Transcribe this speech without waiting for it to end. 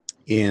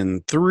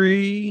In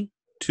three,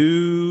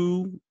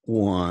 two,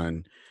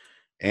 one,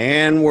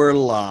 and we're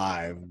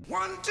live.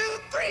 1, 2,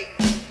 3.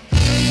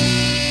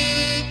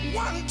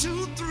 1,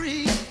 2,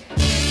 3.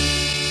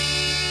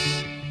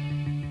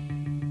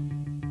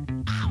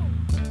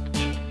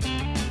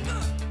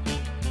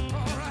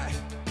 All right.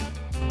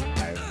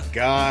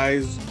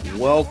 Guys,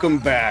 welcome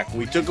back.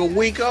 We took a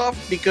week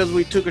off because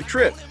we took a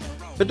trip.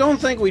 But don't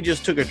think we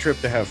just took a trip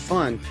to have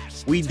fun.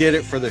 We did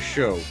it for the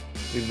show.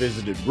 We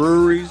visited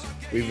breweries,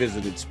 we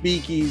visited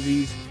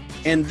speakeasies,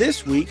 and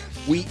this week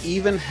we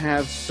even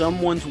have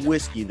someone's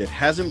whiskey that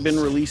hasn't been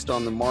released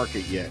on the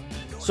market yet.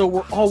 So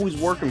we're always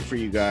working for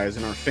you guys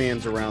and our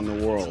fans around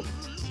the world.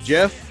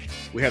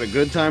 Jeff, we had a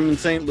good time in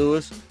St.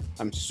 Louis.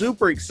 I'm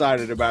super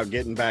excited about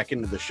getting back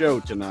into the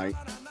show tonight.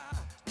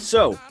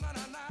 So,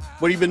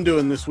 what have you been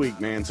doing this week,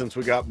 man, since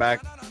we got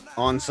back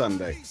on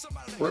Sunday?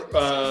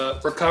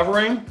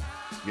 Recovering.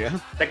 Yeah.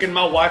 Taking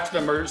my wife to the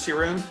emergency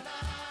room.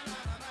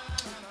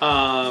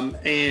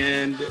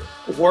 And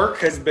work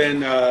has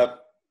been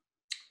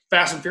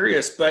fast and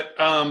furious, but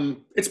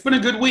it's been a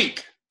good week.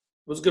 It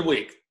was a good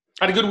week.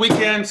 I had a good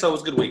weekend, so it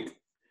was a good week.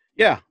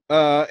 Yeah.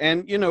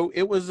 And you know,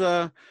 it was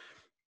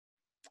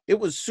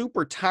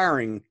super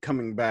tiring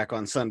coming back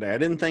on Sunday. I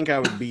didn't think I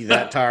would be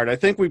that tired. I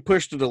think we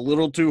pushed it a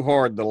little too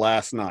hard the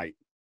last night.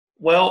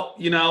 Well,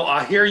 you know,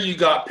 I hear you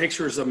got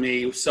pictures of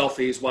me,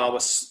 selfies, while I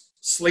was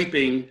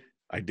sleeping.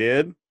 I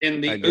did. In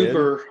the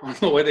Uber on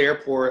the way to the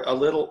airport, a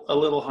little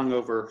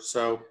hungover.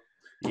 So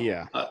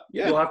yeah,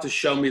 you'll have to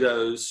show me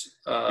those.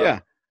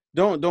 Yeah,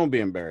 don't be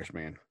embarrassed,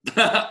 man.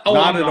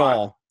 Not at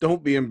all.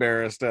 Don't be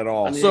embarrassed at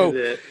all.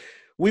 So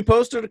we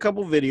posted a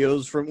couple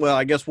videos from, well,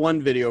 I guess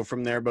one video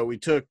from there, but we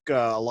took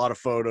a lot of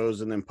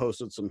photos and then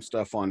posted some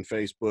stuff on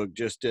Facebook,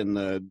 just in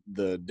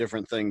the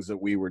different things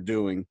that we were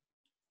doing.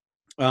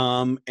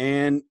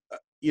 And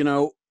you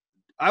know,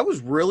 I was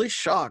really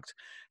shocked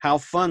how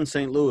fun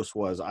St. Louis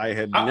was. I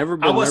had never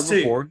been there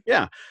before. Too.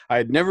 Yeah, I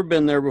had never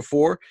been there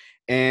before.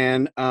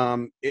 And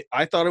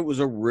I thought it was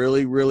a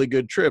really, really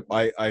good trip.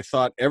 I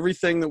thought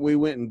everything that we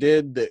went and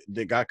did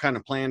that got kind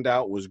of planned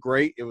out was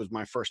great. It was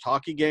my first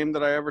hockey game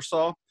that I ever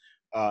saw.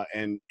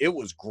 And it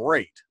was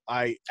great.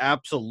 I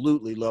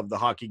absolutely loved the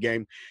hockey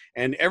game.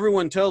 And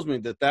everyone tells me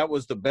that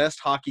was the best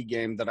hockey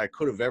game that I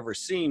could have ever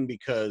seen,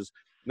 because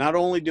not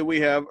only do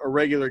we have a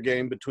regular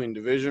game between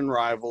division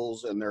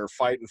rivals and they're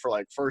fighting for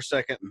like first,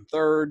 second, and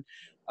third,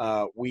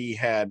 we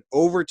had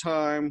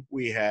overtime.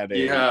 We had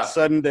a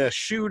sudden death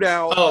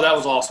shootout. Oh, that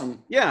was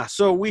awesome. Yeah,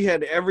 so we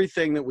had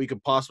everything that we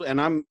could possibly, and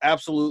I'm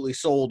absolutely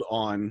sold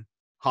on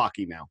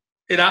hockey now.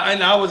 And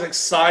I was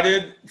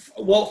excited.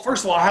 Well,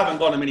 first of all, I haven't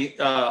gone to many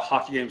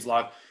hockey games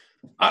live.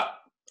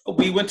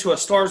 We went to a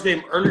Stars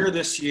game earlier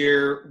this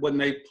year when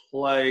they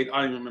played.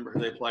 I don't even remember who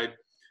they played.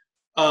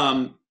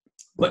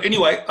 But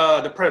anyway,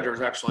 the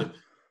Predators, actually.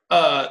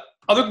 Other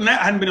than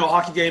that, I hadn't been to a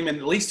hockey game in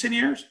at least 10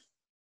 years.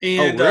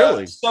 And, oh,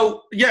 really?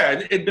 So, yeah,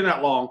 it'd been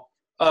that long.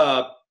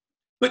 But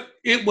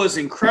it was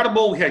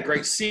incredible. We had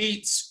great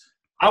seats.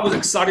 I was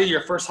excited.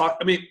 Your first hockey.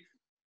 I mean,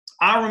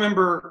 I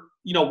remember,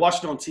 you know,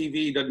 watching on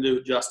TV doesn't do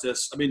it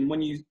justice. I mean,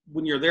 when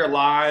you're there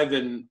live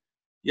and,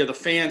 you know, the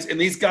fans, and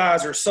these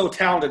guys are so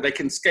talented. They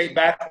can skate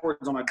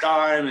backwards on a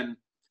dime, and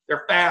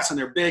they're fast and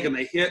they're big and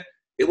they hit.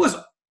 It was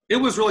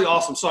really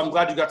awesome. So I'm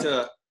glad you got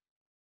to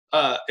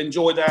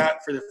enjoy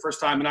that for the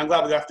first time, and I'm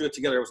glad we got to do it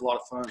together. It was a lot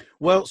of fun.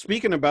 Well,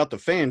 speaking about the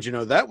fans, you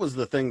know, that was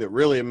the thing that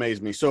really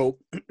amazed me. So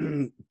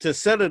to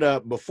set it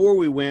up, before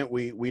we went,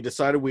 we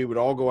decided we would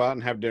all go out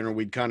and have dinner.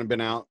 We'd kind of been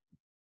out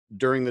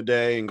during the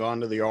day and gone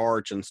to the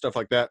Arch and stuff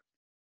like that,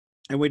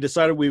 and we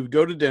decided we would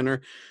go to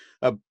dinner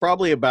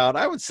probably about,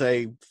 I would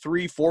say,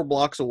 3-4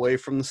 blocks away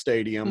from the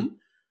stadium.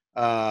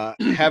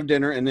 Have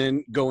dinner and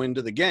then go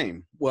into the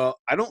game. Well,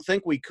 I don't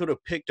think we could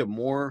have picked a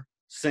more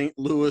St.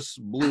 Louis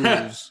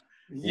Blues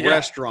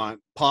restaurant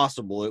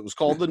possible. It was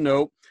called the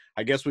Nope.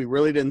 I guess we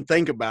really didn't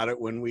think about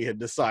it when we had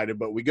decided,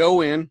 but we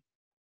go in,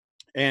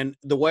 and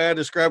the way I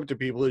describe it to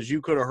people is you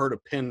could have heard a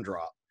pin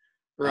drop.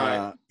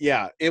 Right.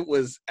 Yeah, it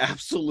was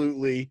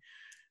absolutely,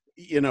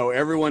 you know,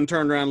 everyone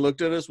turned around and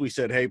looked at us. We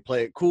said, hey,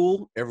 play it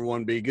cool.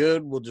 Everyone be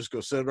good. We'll just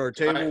go sit at our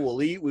table. Right.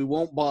 We'll eat. We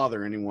won't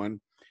bother anyone.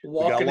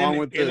 Walking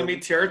in enemy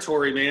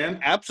territory, man.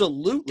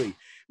 Absolutely.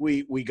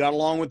 We got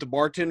along with the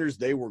bartenders.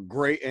 They were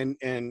great. And,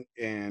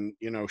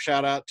 you know,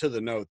 shout out to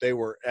the Note. They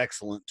were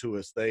excellent to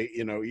us. They,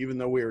 you know, even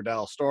though we were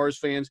Dallas Stars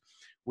fans,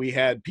 we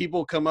had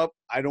people come up.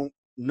 I don't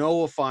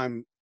know if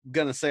I'm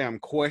going to say I'm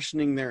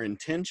questioning their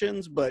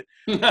intentions, but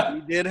we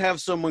did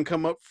have someone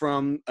come up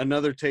from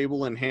another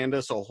table and hand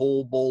us a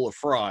whole bowl of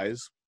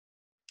fries.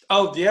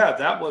 Oh yeah.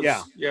 That was,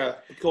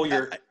 cool.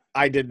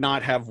 I did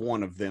not have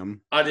one of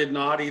them. I did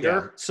not either.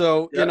 Yeah.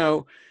 So, you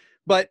know,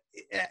 but,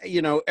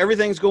 you know,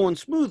 everything's going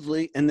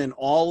smoothly. And then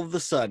all of a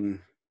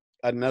sudden,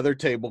 another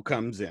table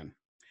comes in.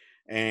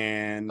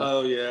 And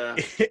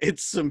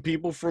it's some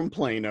people from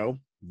Plano.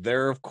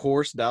 They're, of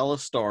course,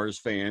 Dallas Stars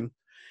fan.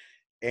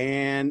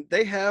 And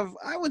they have,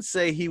 I would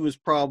say he was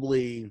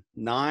probably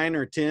 9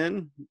 or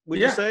 10, would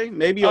Yeah. you say?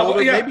 Maybe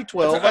older, yeah. maybe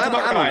 12. That's I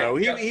about don't right. know.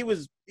 Yeah. He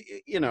was,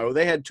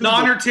 they had 2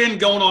 9 or 10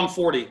 going on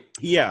 40.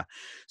 Yeah.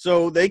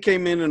 So they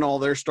came in all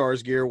their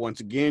Stars gear. Once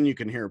again, you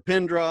can hear a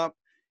pin drop,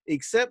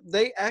 except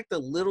they act a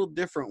little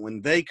different when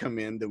they come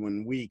in than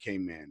when we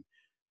came in.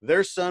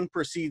 Their son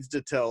proceeds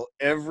to tell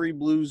every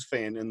Blues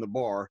fan in the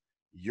bar,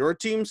 your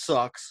team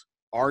sucks,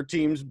 our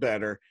team's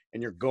better,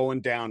 and you're going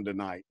down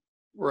tonight.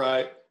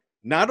 Right.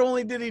 Not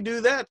only did he do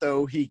that,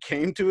 though, he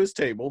came to his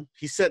table.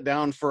 He sat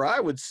down for, I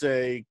would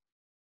say,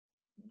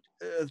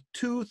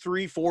 2,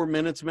 3, 4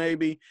 minutes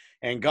maybe,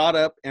 and got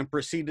up and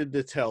proceeded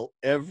to tell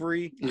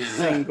every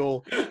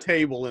single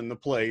table in the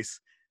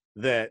place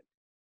that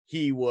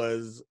he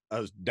was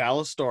a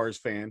Dallas Stars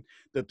fan,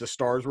 that the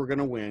Stars were going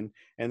to win,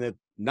 and that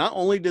not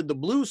only did the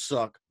Blues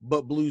suck,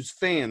 but Blues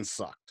fans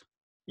sucked.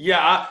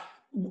 Yeah.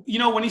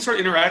 When he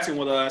started interacting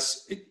with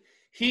us,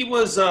 he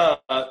was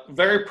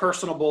very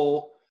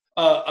personable.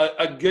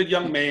 A good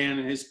young man,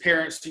 and his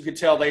parents, you could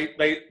tell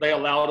they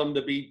allowed him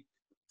to be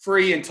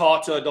free and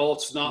talk to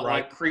adults, not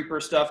Right. like creeper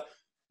stuff.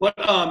 But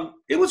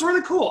it was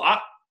really cool.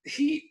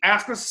 He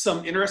asked us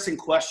some interesting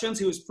questions.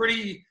 He was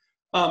pretty.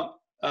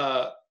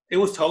 It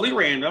was totally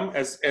random,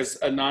 as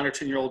a 9 or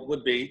 10-year-old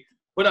would be.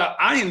 But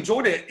I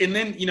enjoyed it. And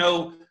then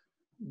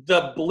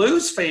the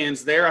Blues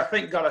fans there, I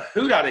think, got a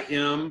hoot out of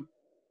him,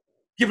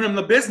 giving him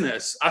the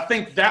business. I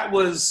think that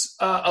was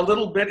a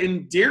little bit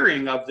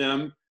endearing of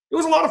them. It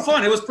was a lot of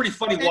fun. It was pretty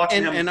funny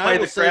watching him play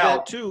the crowd. Say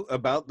that too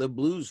about the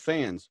Blues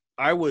fans.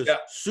 I was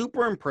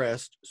super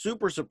impressed,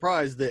 super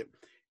surprised that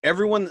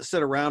everyone that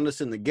sat around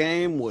us in the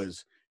game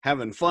was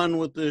having fun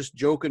with this,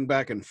 joking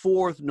back and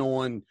forth. No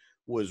one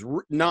was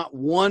not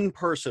one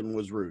person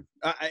was rude.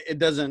 It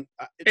doesn't.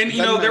 And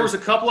there was a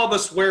couple of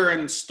us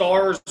wearing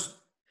Stars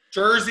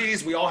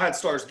jerseys. We all had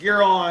Stars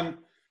gear on.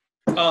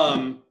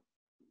 I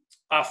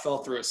fell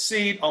through a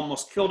seat,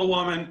 almost killed a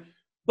woman,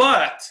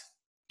 but.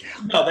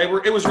 No,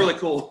 it was really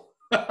cool.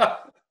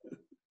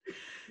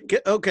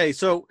 Okay,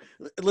 so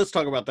let's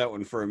talk about that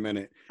one for a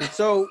minute.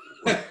 So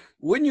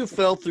when you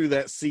fell through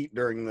that seat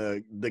during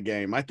the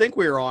game, I think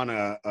we were on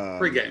a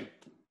pregame.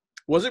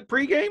 Was it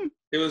pregame?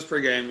 It was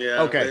pregame,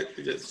 yeah. Okay.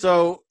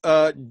 So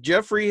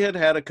Jeffrey had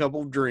a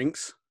couple of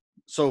drinks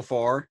so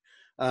far,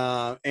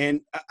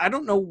 and I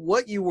don't know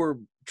what you were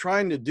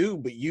trying to do,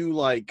 but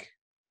you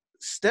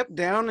stepped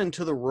down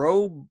into the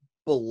row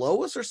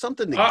below us or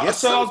something to get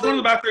so something? I was going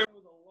to the bathroom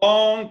with a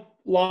long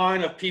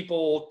line of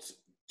people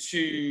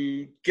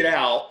to get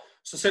out.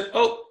 So I said,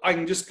 I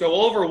can just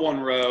go over one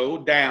row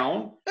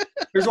down.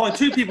 There's only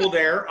 2 people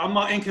there. I'm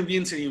not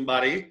inconveniencing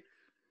anybody.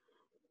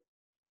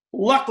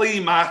 Luckily,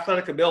 my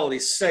athletic ability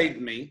saved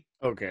me.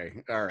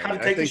 Okay, all right. I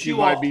think you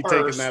might be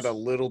taking that a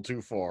little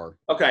too far.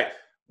 Okay.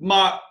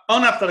 My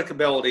unathletic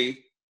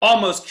ability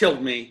almost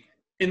killed me.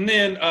 And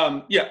then,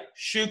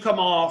 shoe come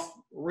off,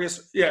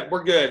 wrist. Yeah,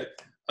 we're good.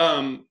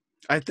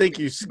 I think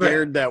you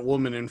scared that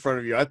woman in front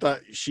of you. I thought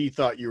she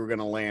thought you were going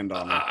to land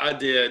on her. I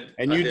did.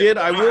 And you did.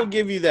 I will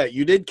give you that.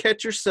 You did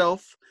catch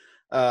yourself.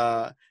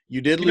 You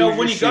did lose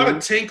when your you got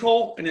to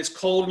tinkle and it's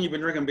cold and you've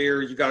been drinking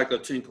beer, you got to go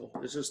tinkle.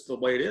 It's just the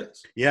way it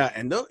is. Yeah,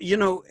 and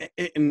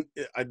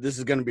this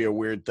is going to be a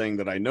weird thing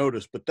that I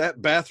noticed, but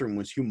that bathroom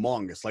was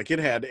humongous. Like it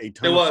had a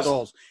ton of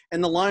stalls,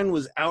 and the line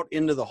was out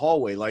into the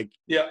hallway.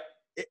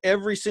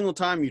 Every single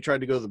time you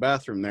tried to go to the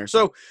bathroom there.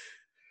 So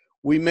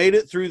we made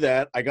it through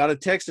that. I got a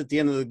text at the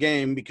end of the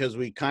game because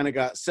we kind of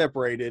got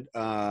separated.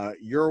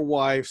 Your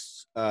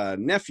wife's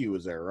nephew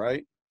was there,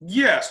 right?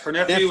 Yes, her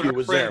nephew and her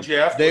was friend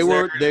there. Jeff. They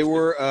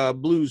were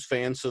Blues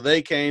fans, so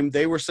they came.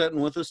 They were sitting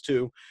with us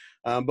too,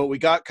 but we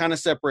got kind of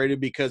separated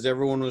because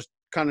everyone was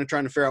kind of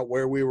trying to figure out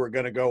where we were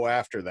going to go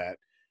after that.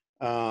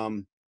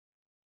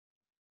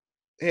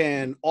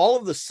 And all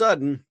of a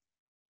sudden,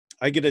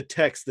 I get a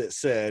text that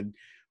said,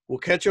 "We'll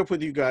catch up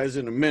with you guys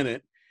in a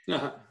minute.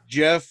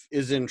 Jeff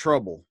is in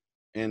trouble."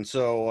 And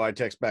so I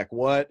text back,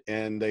 "What?"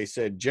 And they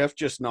said, "Jeff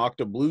just knocked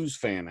a Blues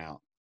fan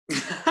out."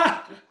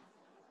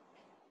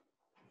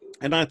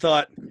 And I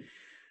thought,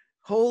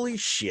 holy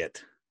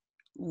shit.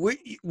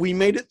 We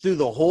made it through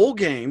the whole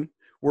game.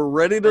 We're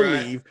ready to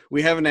leave.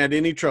 We haven't had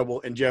any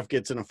trouble, and Jeff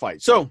gets in a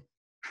fight. So,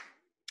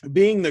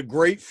 being the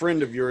great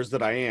friend of yours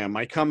that I am,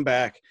 I come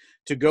back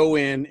to go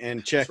in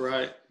and check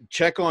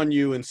on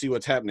you and see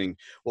what's happening.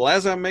 Well,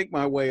 as I make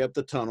my way up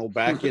the tunnel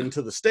back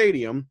into the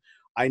stadium,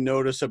 I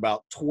notice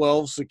about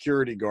 12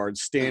 security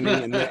guards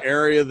standing in the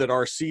area that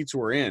our seats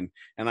were in.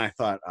 And I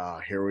thought,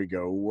 here we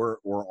go.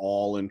 We're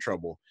all in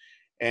trouble.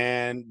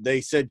 And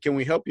they said, "Can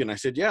we help you?" And I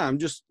said, "Yeah, I'm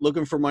just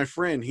looking for my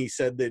friend. He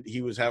said that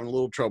he was having a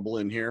little trouble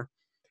in here."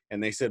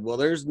 And they said, "Well,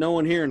 there's no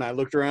one here." And I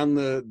looked around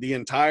the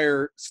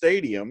entire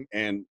stadium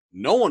and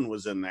no one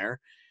was in there.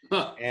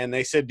 And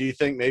they said, "Do you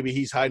think maybe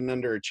he's hiding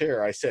under a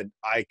chair?" I said,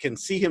 "I can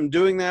see him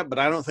doing that, but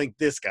I don't think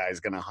this guy's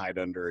going to hide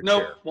under a chair."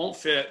 Nope, won't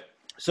fit.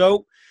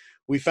 So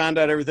we found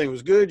out everything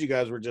was good. You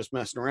guys were just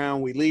messing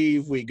around. We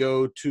leave. We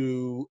go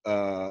to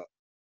a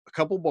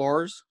couple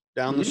bars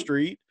down the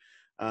street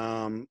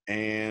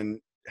and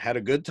had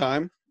a good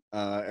time.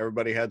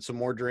 Everybody had some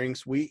more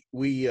drinks.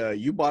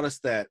 You bought us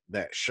that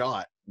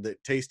shot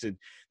that tasted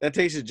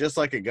just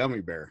like a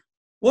gummy bear.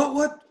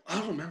 What? I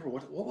don't remember.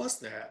 What was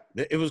that?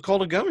 It was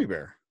called a gummy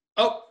bear.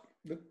 Oh,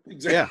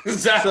 exactly. Yeah.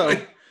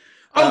 Exactly.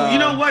 So, you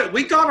know what?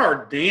 We got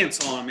our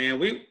dance on, man.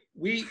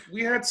 We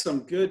had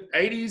some good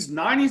 80s,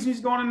 90s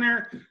music going in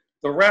there.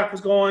 The rap was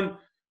going.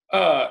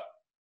 Shout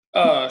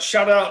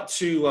out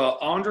to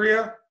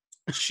Andrea.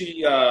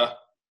 She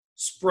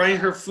sprained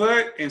her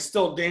foot and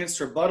still danced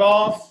her butt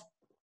off.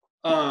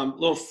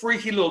 Little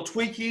freaky, little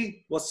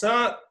tweaky. What's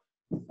up?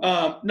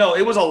 No,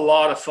 it was a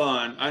lot of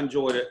fun. I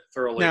enjoyed it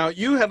thoroughly. Now,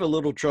 you had a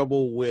little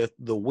trouble with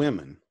the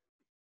women.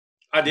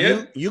 I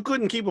did? You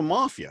couldn't keep them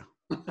off you.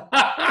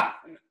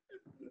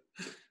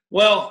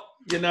 Well,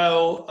 it's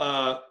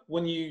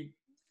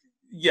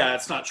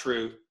not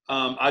true.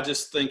 I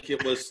just think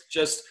it was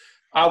just,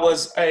 I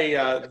was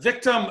a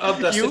victim of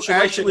the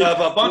situation of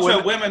a bunch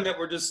of women that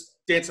were just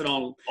dancing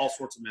on all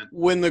sorts of men.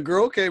 When the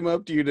girl came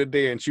up to you to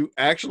dance, you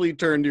actually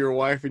turned to your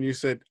wife and you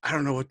said, I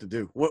don't know what to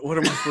do. What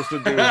am I supposed to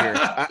do here?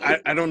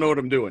 I don't know what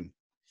I'm doing.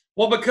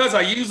 Well, because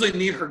I usually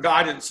need her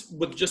guidance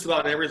with just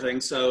about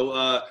everything.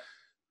 So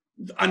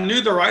I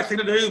knew the right thing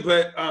to do,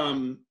 but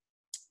I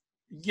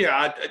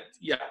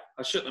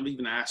shouldn't have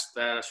even asked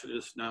that. I should have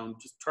just known.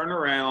 Just turn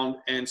around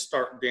and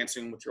start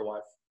dancing with your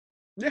wife.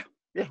 Yeah.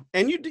 Yeah.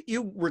 And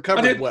you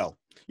recovered well.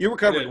 You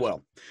recovered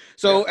well.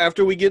 So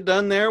after we get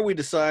done there, we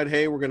decide,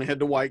 hey, we're going to head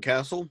to White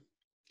Castle.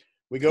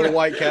 We go to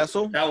White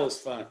Castle. That was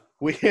fun.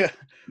 We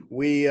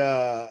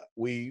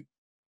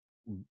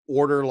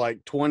order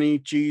like 20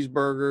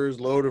 cheeseburgers,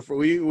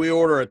 we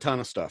order a ton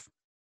of stuff.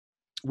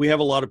 We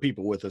have a lot of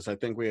people with us. I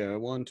think we have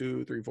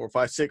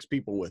 6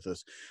 people with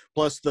us,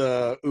 plus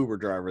the Uber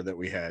driver that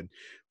we had.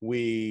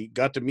 We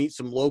got to meet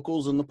some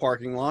locals in the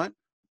parking lot.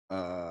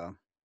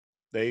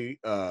 They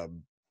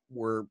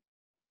were,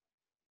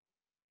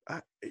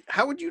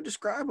 how would you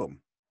describe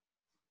them?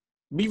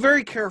 Be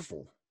very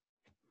careful.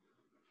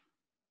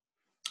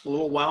 A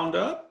little wound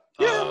up?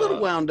 Yeah, a little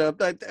wound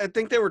up. I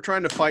think they were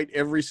trying to fight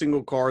every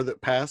single car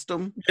that passed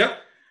them.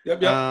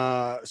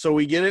 Yep. So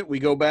we get it. We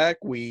go back.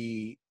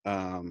 We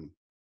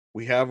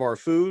have our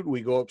food.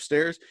 We go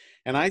upstairs.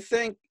 And I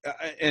think,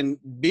 and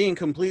being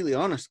completely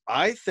honest,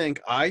 I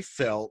think I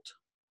felt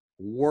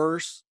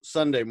worse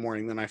Sunday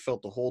morning than I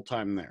felt the whole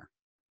time there.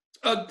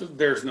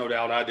 There's no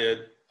doubt I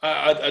did.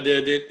 I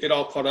did. It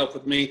all caught up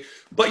with me.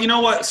 But you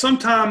know what?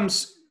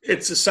 Sometimes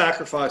it's a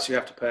sacrifice you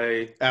have to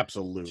pay.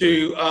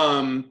 Absolutely.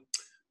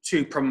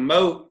 To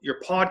promote your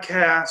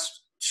podcast.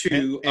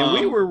 And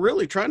we were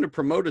really trying to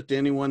promote it to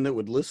anyone that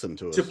would listen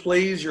to us. To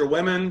please your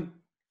women.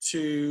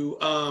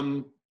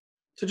 To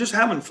just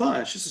having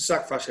fun. It's just a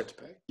sacrifice you have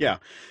to pay. Yeah.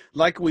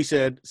 Like we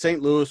said,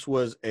 St. Louis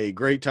was a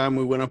great time.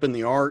 We went up in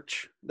the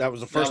arch. That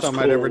was the first time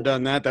I'd ever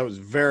done that. That was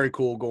very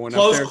cool going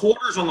up there. Close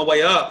quarters on the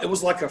way up. It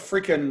was like a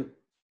freaking,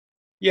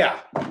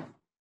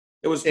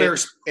 It was very.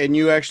 And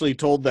you actually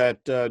told that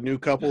new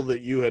couple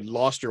that you had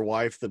lost your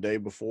wife the day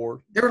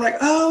before. They were like,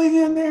 "Oh, we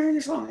get in there."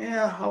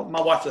 Yeah.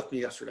 My wife left me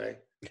yesterday.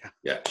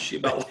 Yeah. She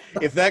about.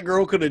 If that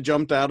girl could have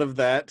jumped out of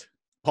that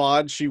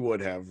pod, she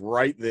would have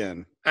right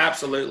then.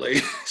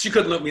 Absolutely. She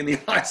couldn't look me in the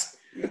eyes.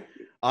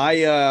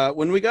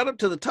 When we got up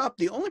to the top,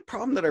 the only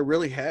problem that I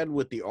really had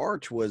with the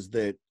arch was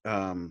that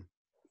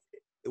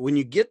when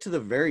you get to the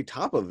very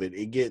top of it,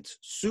 it gets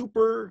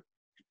super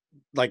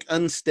like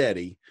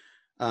unsteady.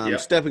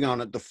 Stepping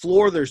on it, the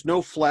floor, there's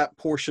no flat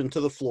portion to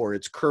the floor.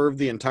 It's curved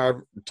the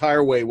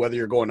entire way, whether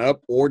you're going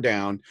up or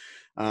down.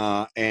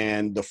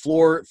 And the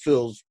floor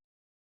feels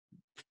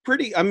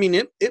pretty,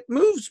 it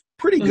moves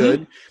pretty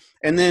good.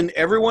 And then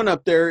everyone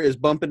up there is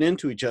bumping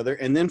into each other.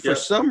 And then for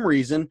some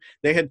reason,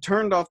 they had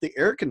turned off the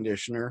air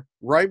conditioner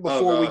right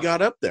before we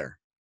got up there.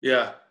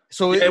 Yeah.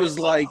 So it was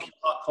like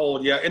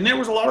cold. Yeah. And there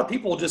was a lot of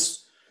people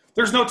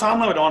there's no time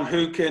limit on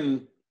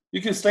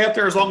you can stay up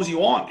there as long as you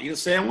want. Eat a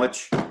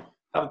sandwich,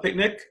 have a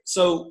picnic.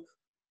 So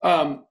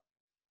I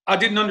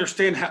didn't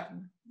understand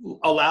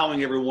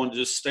allowing everyone to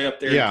just stay up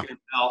there and get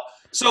out.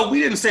 So we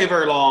didn't stay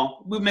very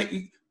long.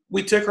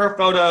 We took our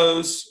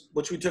photos,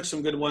 which we took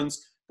some good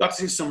ones. Got to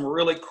see some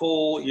really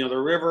cool, the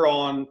river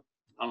on,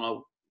 I don't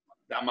know,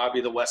 that might be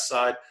the west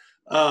side.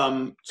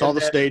 Saw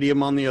the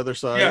stadium on the other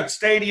side. Yeah,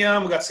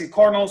 stadium. We got to see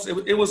Cardinals.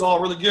 It was all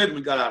really good when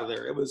we got out of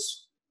there. It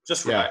was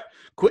just right.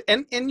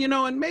 And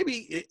and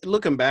maybe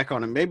looking back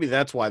on it, maybe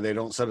that's why they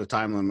don't set a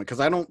time limit,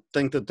 because I don't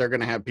think that they're going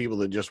to have people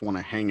that just want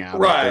to hang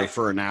out up there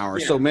for an hour.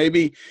 Yeah. So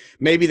maybe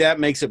that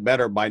makes it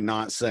better by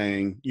not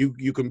saying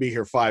you can be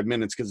here 5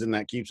 minutes, because then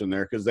that keeps them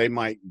there, because they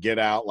might get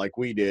out like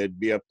we did,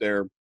 be up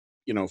there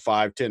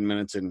 5-10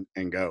 minutes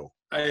and go.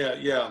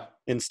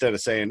 Instead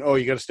of saying, oh,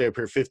 you got to stay up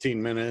here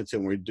 15 minutes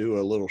and we do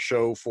a little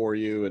show for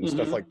you and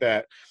stuff like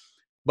that.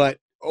 But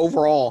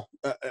overall,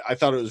 I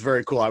thought it was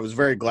very cool. I was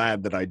very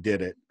glad that I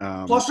did it.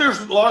 Plus,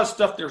 there's a lot of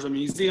stuff. There's a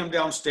museum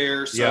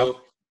downstairs.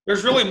 So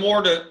there's really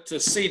more to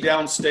see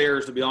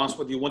downstairs, to be honest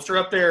with you. Once you're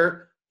up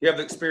there, you have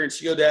the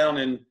experience. You go down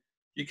and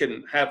you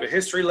can have a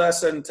history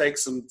lesson, take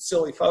some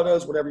silly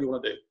photos, whatever you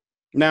want to do.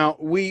 Now,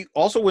 we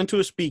also went to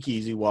a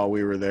speakeasy while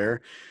we were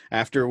there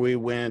after we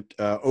went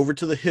over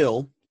to the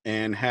Hill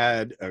and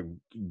had a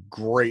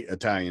great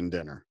Italian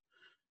dinner.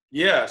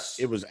 Yes.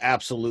 It was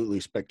absolutely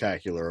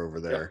spectacular over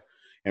there. Yep.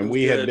 And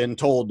we had been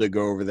told to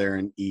go over there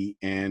and eat,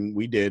 and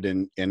we did,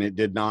 and it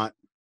did not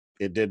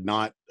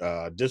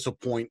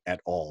disappoint at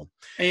all.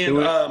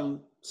 And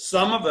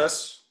some of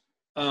us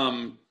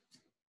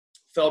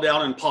fell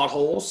down in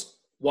potholes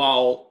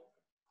while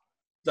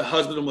the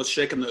husband was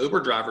shaking the Uber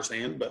driver's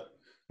hand, but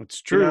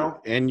it's true. You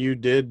know, and you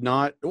did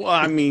not. Well,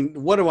 I mean,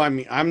 what do I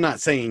mean? I'm not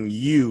saying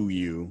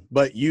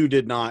but you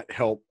did not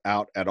help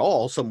out at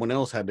all. Someone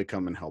else had to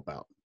come and help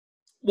out.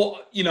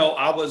 Well, you know,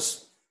 I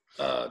was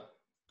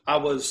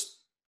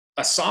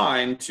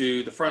assigned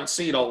to the front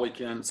seat all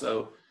weekend,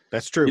 so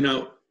that's true. You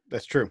know,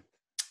 that's true.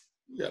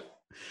 Yep.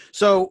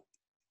 So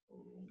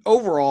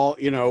overall,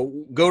 you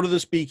know, go to the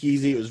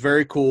speakeasy. It was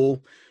very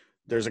cool.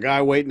 There's a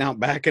guy waiting out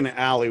back in the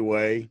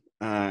alleyway.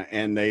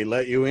 And they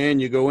let you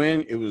in. You go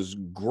in. It was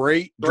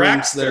great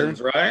drinks there,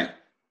 right?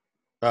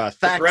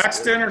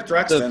 Thraxton or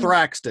Thraxton? The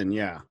Thraxton,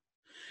 yeah.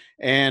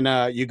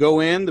 And you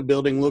go in. The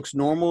building looks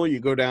normal. You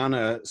go down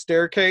a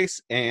staircase,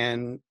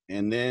 and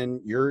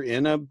then you're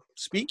in a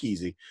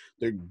speakeasy.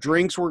 The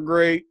drinks were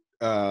great.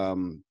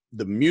 The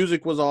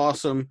music was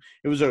awesome.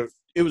 It was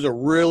a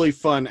really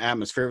fun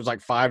atmosphere. It was like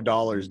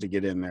 $5 to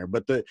get in there,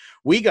 but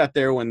we got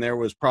there when there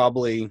was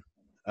probably.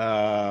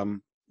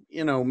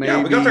 You know, maybe.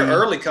 Yeah, we got there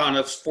early kind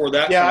of for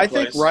that. Yeah, I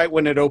think right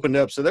when it opened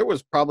up. So there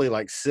was probably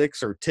like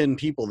 6 or 10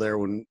 people there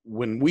when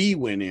we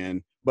went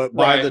in. But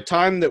by the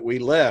time that we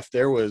left,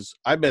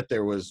 I bet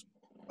there was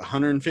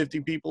 150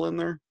 people in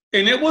there.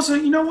 And it was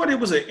you know what? It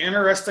was an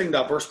interesting,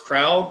 diverse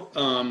crowd.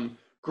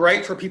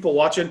 Great for people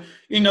watching.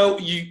 You know,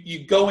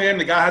 you go in,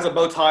 the guy has a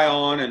bow tie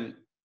on, and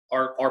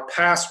our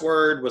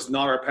password was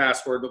not our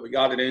password, but we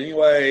got it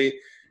anyway.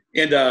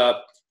 And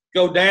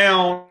go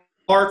down,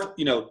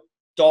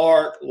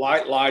 dark,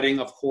 lighting,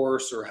 of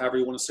course, or however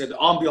you want to say it. The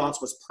ambiance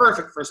was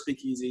perfect for a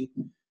speakeasy.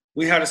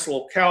 We had us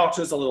little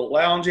couches, a little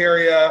lounge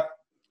area,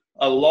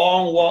 a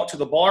long walk to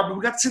the bar, but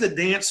we got to see the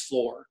dance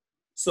floor.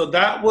 So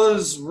that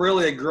was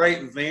really a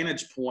great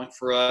vantage point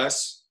for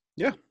us.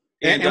 Yeah.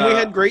 And we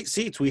had great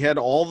seats. We had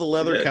all the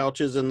leather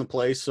couches in the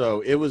place.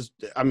 So it was,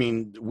 I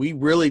mean, we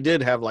really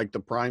did have like the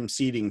prime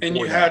seating. And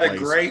you had a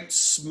great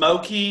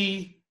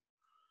smoky.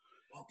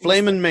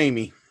 Flamin'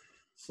 Mamie.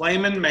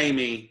 Flamin'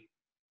 Mamie.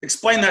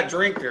 Explain that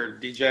drink there,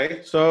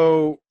 DJ.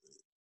 So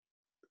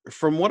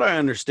from what I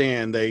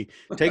understand, they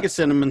take a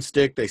cinnamon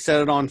stick, they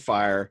set it on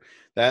fire.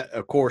 That,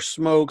 of course,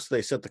 smokes.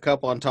 They set the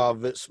cup on top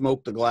of it,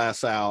 smoke the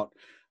glass out,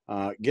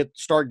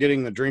 start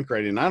getting the drink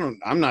ready. And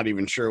I'm not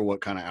even sure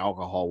what kind of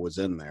alcohol was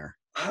in there.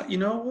 You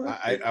know what?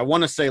 I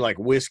want to say like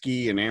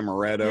whiskey and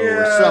amaretto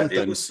or something.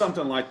 It was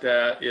something like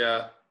that,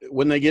 yeah.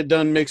 When they get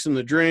done mixing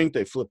the drink,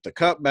 they flip the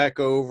cup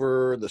back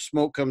over. The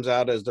smoke comes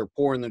out as they're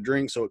pouring the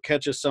drink, so it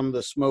catches some of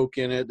the smoke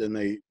in it. And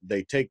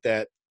they take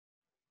the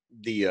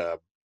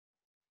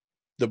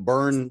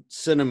burned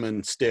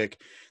cinnamon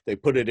stick, they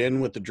put it in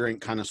with the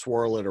drink, kind of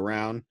swirl it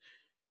around.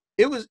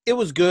 It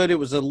was good. It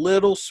was a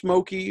little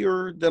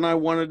smokier than I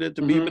wanted it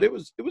to be, but it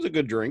was a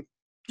good drink.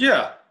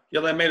 Yeah,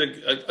 they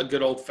made a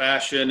good old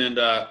fashioned,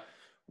 and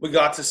we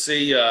got to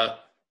see.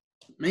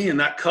 Man,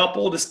 that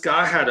couple, this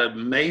guy had an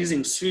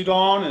amazing suit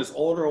on. His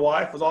older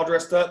wife was all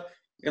dressed up.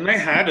 And they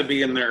had to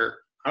be in their,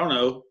 I don't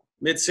know,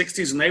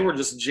 mid-60s, and they were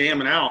just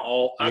jamming out.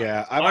 I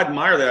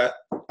admire that.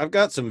 I've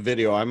got some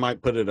video. I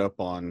might put it up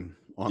on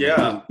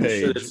the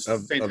page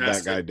of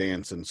that guy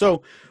dancing.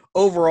 So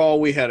overall,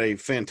 we had a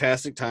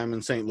fantastic time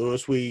in St.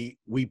 Louis.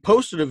 We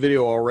posted a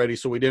video already,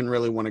 so we didn't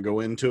really want to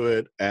go into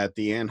it, at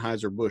the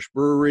Anheuser-Busch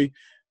Brewery.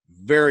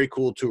 Very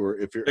cool tour.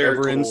 If you're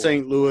ever in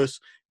St. Louis,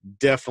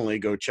 definitely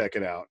go check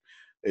it out.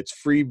 It's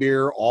free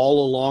beer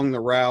all along the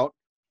route.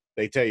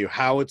 They tell you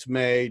how it's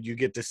made. You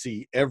get to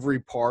see every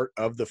part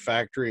of the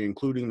factory,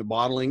 including the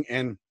bottling.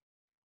 And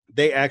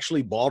they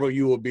actually bottle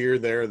you a beer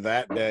there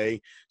that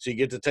day. So you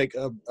get to take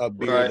a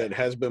beer that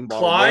has been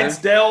bottled.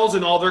 Clydesdales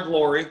in all their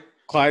glory.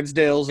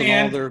 Clydesdales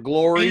in all their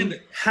glory. And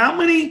how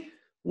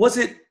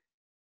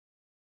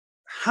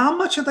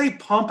much did they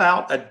pump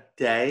out a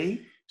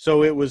day?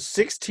 So it was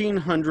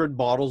 1,600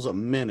 bottles a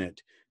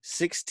minute,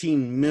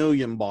 16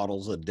 million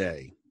bottles a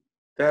day.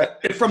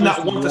 From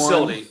that one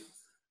facility.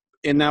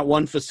 In that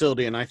one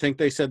facility, and I think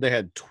they said they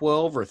had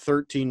 12 or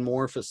 13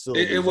 more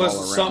facilities. It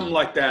was something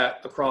like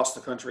that across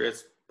the country.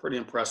 It's pretty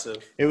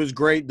impressive. It was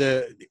great.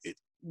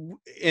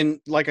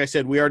 And like I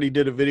said, we already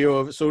did a video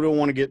of it, so we don't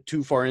want to get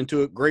too far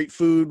into it. Great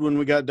food when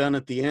we got done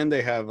at the end.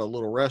 They have a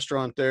little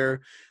restaurant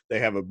there. They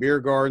have a beer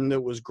garden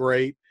that was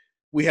great.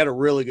 We had a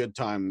really good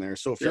time there.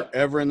 So if you're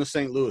ever in the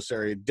St. Louis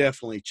area,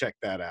 definitely check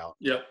that out.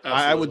 Yep,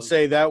 I would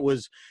say that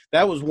was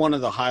one of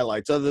the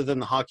highlights. Other than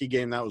the hockey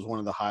game, that was one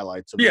of the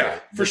highlights.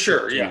 For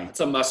sure. Yeah, it's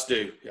a must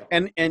do. Yeah.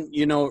 And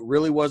you know, it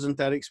really wasn't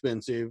that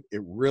expensive.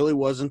 It really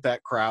wasn't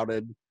that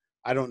crowded.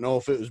 I don't know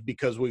if it was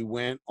because we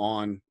went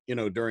on, you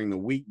know, during the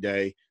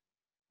weekday,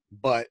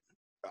 but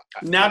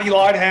Natty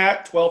Light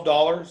hat,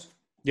 $12.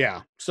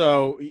 Yeah.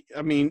 So,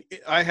 I mean,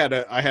 I had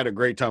a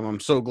great time. I'm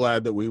so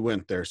glad that we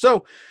went there.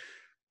 So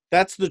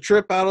that's the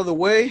trip out of the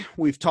way.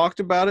 We've talked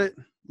about it.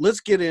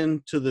 Let's get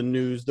into the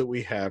news that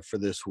we have for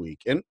this week.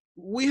 And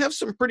we have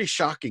some pretty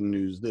shocking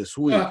news this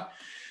week.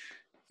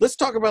 Let's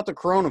talk about the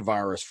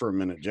coronavirus for a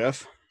minute,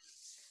 Jeff.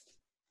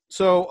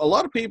 So a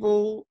lot of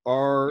people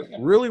are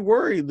really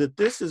worried that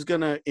this is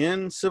going to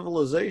end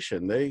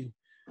civilization.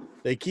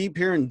 They keep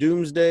hearing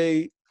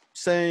doomsday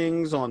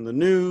sayings on the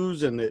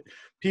news, and that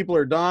people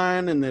are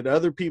dying, and that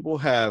other people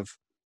have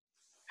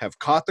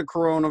caught the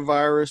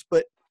coronavirus,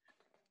 but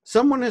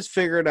someone has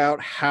figured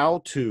out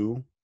how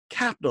to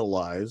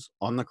capitalize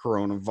on the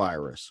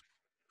coronavirus.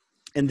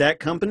 And that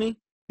company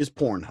is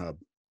Pornhub.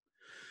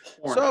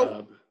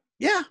 So,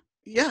 yeah.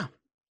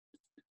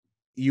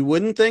 You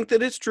wouldn't think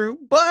that it's true,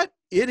 but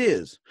it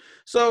is.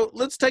 So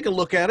let's take a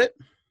look at it.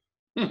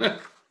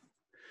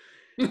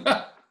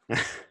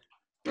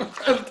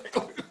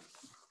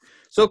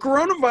 So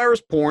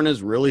coronavirus porn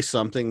is really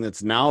something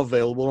that's now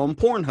available on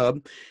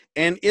Pornhub,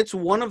 and it's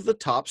one of the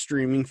top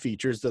streaming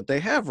features that they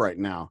have right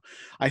now.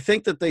 I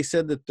think that they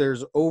said that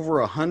there's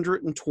over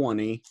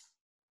 120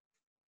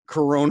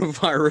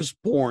 coronavirus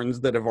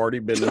porns that have already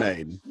been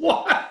made.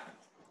 What?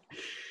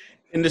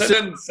 And that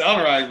doesn't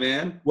sound right,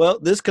 man. Well,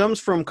 this comes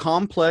from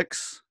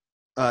complex.com,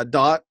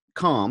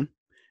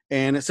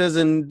 and it says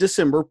in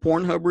December,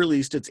 Pornhub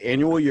released its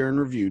annual year in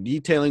review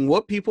detailing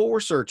what people were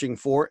searching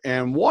for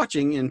and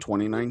watching in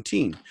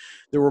 2019.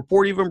 The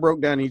report even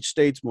broke down each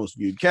state's most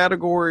viewed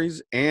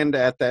categories, and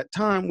at that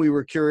time, we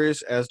were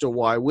curious as to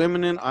why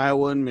women in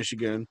Iowa and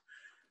Michigan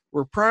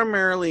were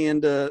primarily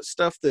into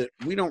stuff that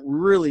we don't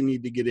really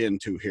need to get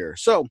into here.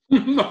 So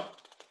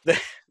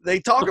they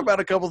talk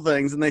about a couple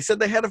things, and they said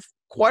they had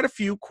quite a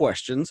few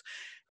questions,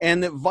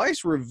 and that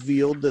Vice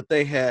revealed that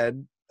they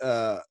had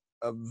a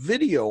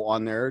video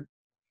on there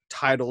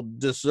titled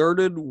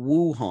Deserted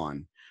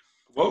Wuhan.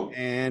 Whoa.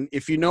 And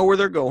if you know where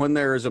they're going,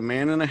 there is a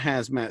man in a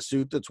hazmat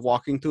suit that's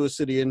walking through a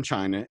city in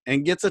China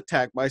and gets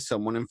attacked by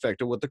someone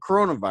infected with the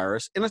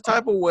coronavirus in a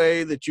type of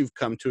way that you've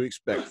come to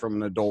expect from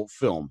an adult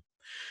film.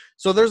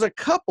 So there's a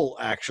couple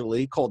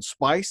actually called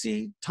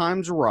Spicy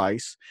Times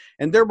Rice,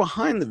 and they're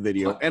behind the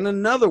video, and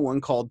another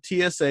one called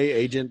TSA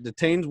Agent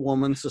Detains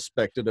Woman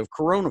Suspected of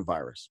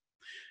Coronavirus.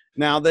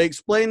 Now, they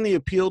explain the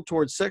appeal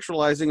towards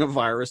sexualizing a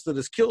virus that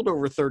has killed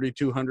over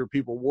 3,200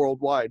 people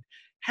worldwide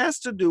has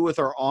to do with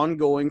our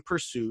ongoing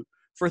pursuit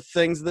for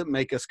things that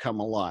make us come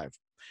alive.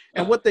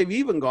 And what they've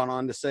even gone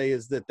on to say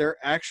is that they're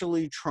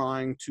actually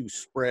trying to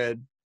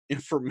spread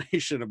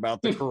information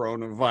about the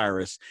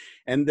coronavirus,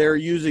 and they're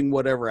using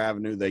whatever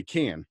avenue they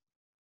can.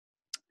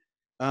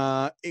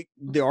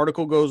 The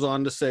article goes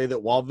on to say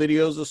that while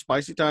videos of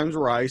Spicy Times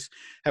Rice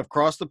have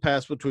crossed the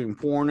paths between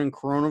porn and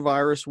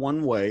coronavirus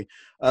one way,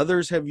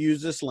 others have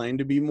used this lane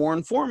to be more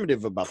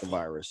informative about the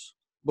virus.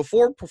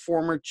 Before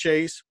performer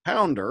Chase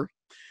Pounder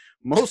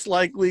most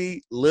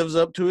likely lives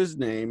up to his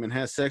name and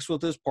has sex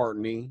with his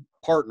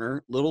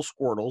partner, Little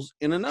Squirtles,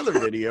 in another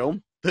video,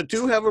 the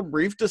two have a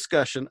brief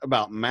discussion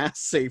about mass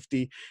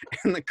safety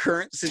and the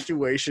current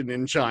situation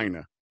in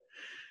China.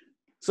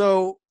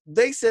 So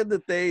they said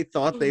that they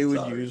thought they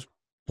would use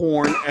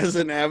porn as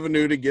an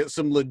avenue to get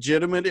some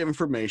legitimate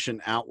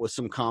information out with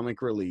some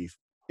comic relief,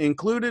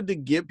 included to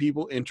get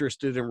people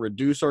interested and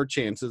reduce our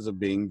chances of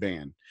being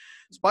banned.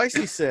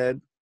 Spicy said,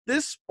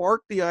 this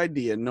sparked the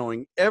idea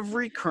knowing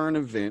every current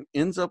event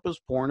ends up as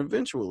porn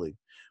eventually.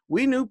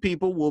 We knew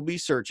people will be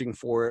searching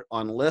for it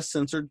on less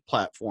censored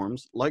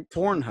platforms like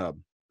Pornhub.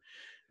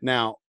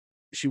 Now,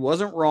 she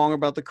wasn't wrong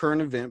about the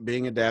current event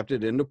being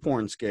adapted into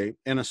Pornscape,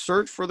 and a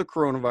search for the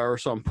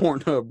coronavirus on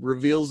Pornhub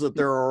reveals that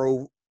there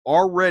are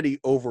already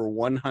over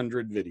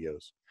 100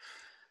 videos.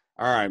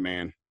 All right,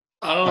 man.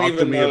 I don't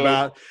even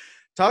know.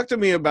 Talk to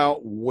me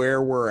about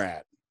where we're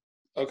at.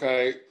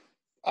 Okay.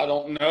 I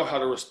don't know how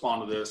to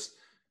respond to this.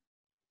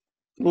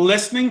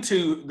 Listening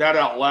to that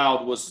out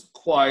loud was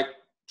quite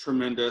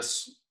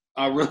tremendous.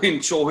 I really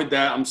enjoyed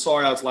that. I'm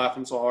sorry I was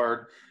laughing so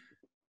hard.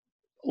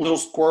 Little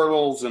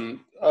Squirtles and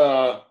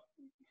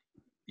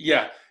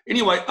yeah.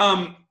 Anyway,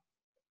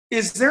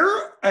 is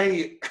there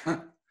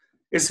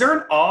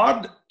an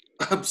odd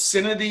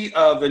obscenity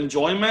of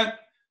enjoyment,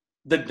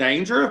 the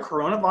danger of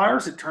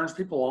coronavirus, it turns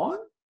people on?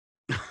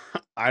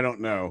 I don't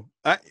know.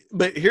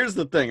 But here's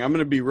the thing. I'm going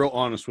to be real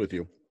honest with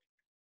you.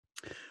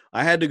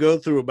 I had to go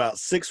through about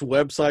 6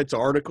 websites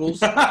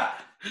articles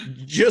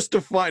just to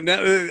find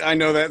out. I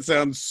know that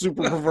sounds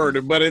super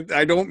perverted, but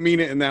I don't mean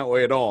it in that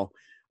way at all.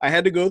 I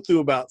had to go through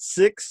about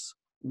 6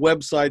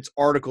 websites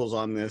articles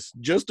on this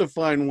just to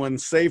find one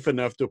safe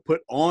enough to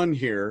put on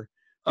here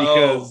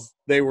because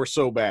they were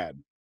so bad.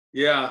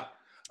 Yeah.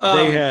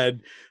 They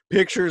had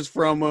pictures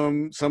from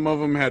them. Some of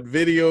them had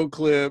video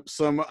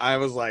clips. I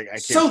was like, I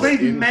can't. So they've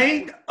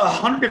made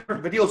 100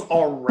 different videos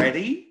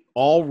already?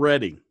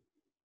 Already.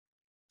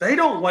 They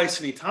don't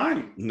waste any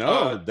time.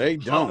 No, they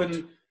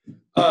don't.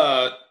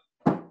 Hopping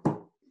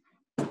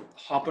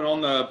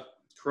on the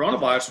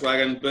coronavirus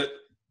wagon, but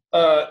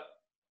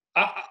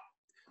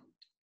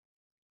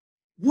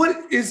what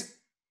is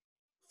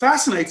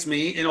fascinates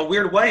me in a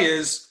weird way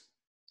is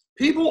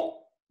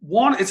people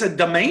want, it's a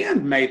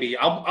demand maybe.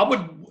 I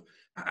would,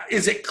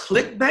 is it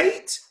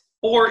clickbait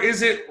or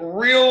is it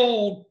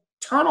real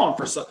turn on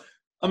for some?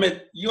 I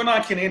mean, you and I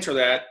can answer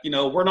that. You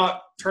know, we're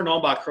not turned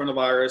on by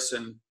coronavirus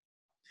and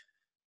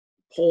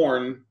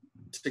porn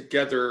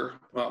together,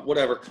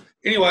 whatever.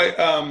 Anyway,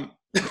 I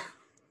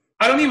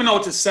don't even know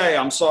what to say.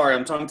 I'm sorry.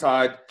 I'm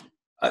tongue-tied.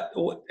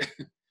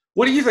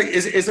 What do you think?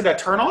 Is it a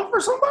turn on for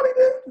somebody,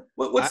 dude?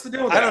 What's the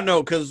deal with that? I don't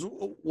know, because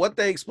what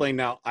they explain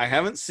now, I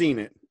haven't seen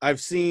it. I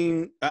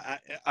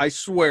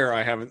swear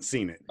I haven't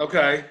seen it.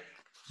 Okay.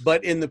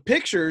 But in the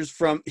pictures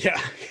from, yeah.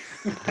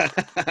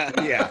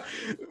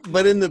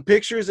 But in the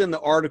pictures and the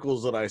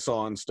articles that I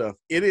saw and stuff,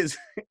 it's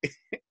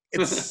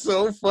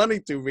so funny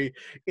to me.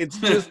 It's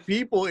just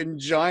people in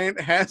giant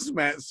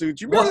hazmat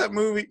suits. You remember that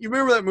movie? You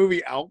remember that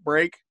movie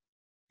Outbreak?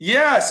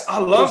 Yes, I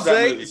love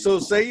that movie. So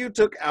say you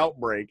took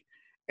Outbreak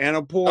and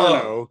a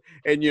porno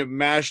and you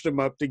mashed them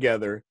up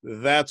together.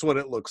 That's what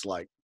it looks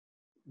like.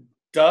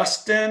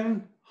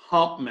 Dustin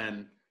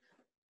Hoffman.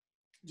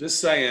 Just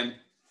saying.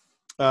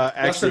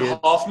 Actually, Dustin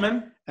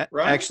Hoffman,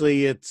 right?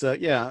 Actually, it's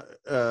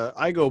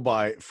I go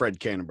by Fred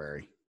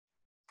Canterbury.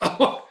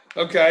 Oh,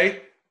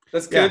 okay,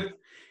 that's good. Yeah.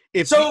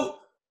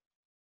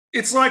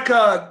 It's like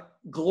a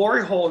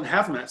glory hole in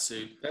hazmat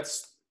suit.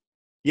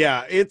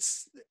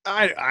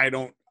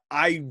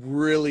 I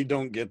really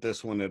don't get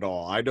this one at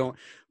all. I don't.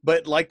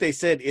 But like they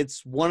said,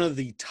 it's one of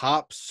the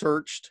top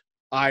searched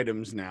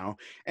items now.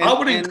 And I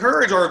would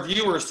encourage our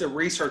viewers to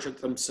research it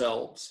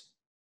themselves.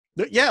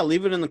 Yeah,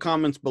 leave it in the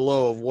comments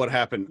below of what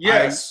happened.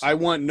 Yes. I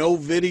want no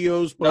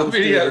videos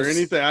posted or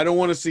anything. I don't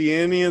want to see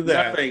any of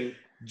that. Nothing.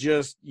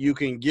 Just you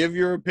can give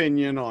your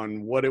opinion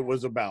on what it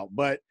was about.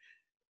 But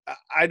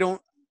I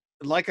don't,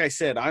 like I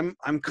said, I'm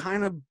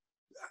kind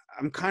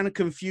of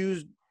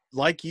confused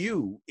like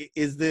you.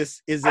 Is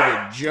it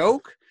a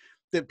joke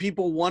that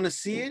people want to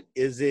see it?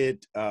 Is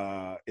it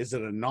a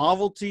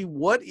novelty?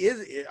 What is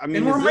it? I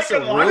mean, and we're is this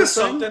making a light real of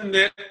something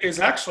that is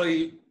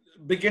actually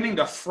beginning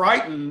to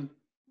frighten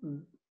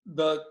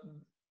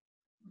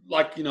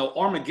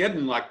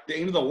Armageddon, like the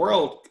end of the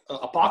world,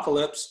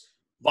 apocalypse,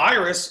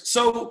 virus.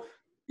 So,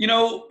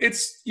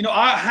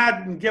 I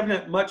hadn't given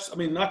it much. I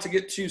mean, not to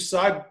get too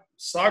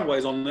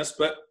sideways on this,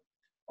 but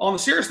on the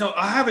serious note,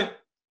 I haven't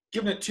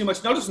given it too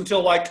much notice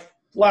until like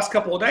the last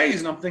couple of days.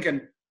 And I'm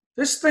thinking,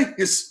 this thing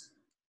is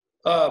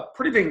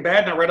pretty dang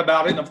bad. And I read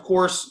about it. And of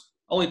course,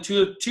 only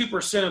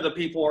 2% of the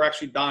people are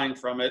actually dying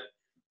from it,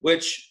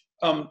 which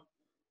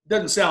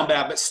doesn't sound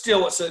bad, but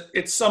still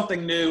it's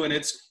something new. And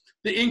it's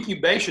the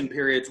incubation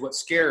period is what's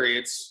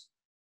scary.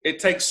 It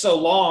takes so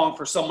long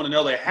for someone to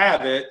know they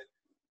have it.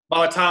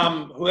 By the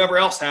time whoever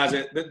else has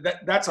it,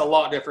 that's a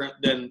lot different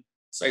than,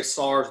 say,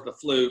 SARS or the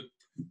flu.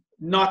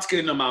 Not to get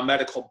into my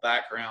medical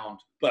background,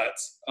 but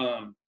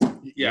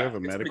You have a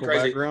medical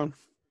background?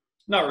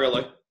 Not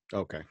really.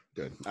 Okay,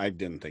 good. I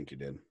didn't think you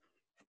did.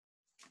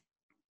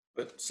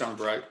 But sounds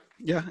right.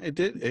 Yeah, it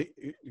did.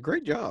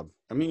 Great job.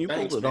 I mean, you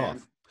pulled it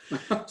man.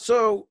 off.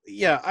 So,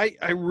 yeah,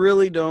 I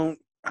really don't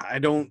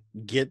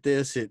get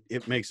this.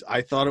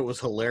 I thought it was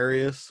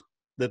hilarious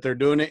that they're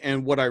doing it.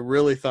 And what I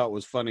really thought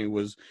was funny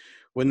was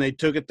when they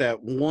took it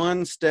that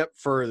one step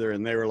further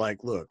and they were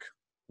like, look,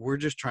 we're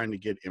just trying to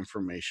get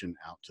information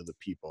out to the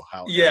people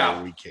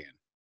however we can.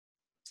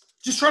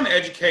 Just trying to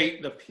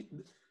educate the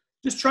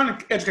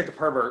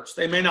perverts.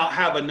 They may not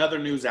have another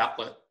news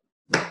outlet.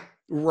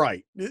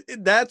 Right.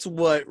 That's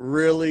what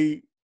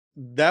really,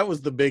 that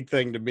was the big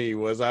thing to me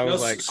was I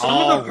was like,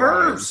 some of the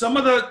pervs, some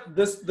of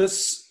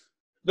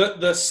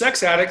the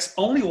sex addicts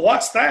only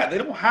watch that. They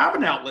don't have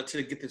an outlet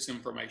to get this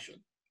information.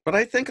 But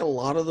I think a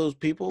lot of those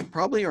people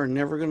probably are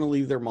never going to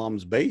leave their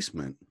mom's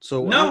basement.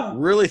 So no. I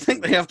don't really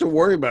think they have to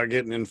worry about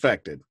getting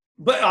infected.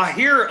 But I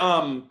hear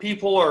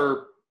people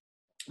are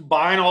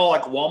buying all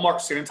like Walmart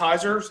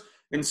sanitizers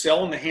and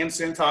selling the hand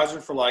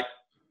sanitizer for like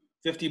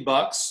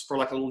 $50 for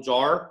like a little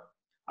jar.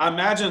 I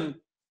imagine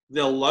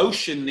the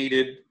lotion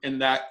needed in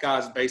that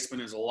guy's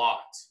basement is a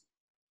lot.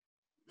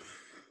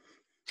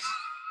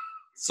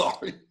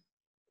 Sorry.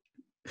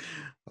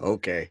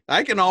 Okay.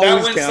 I can always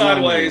that went count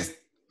sideways. on you.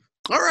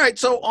 All right,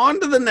 so on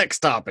to the next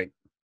topic.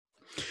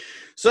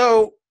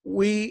 So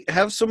we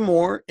have some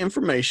more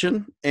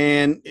information,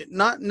 and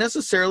not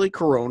necessarily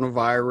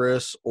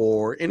coronavirus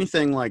or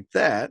anything like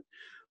that,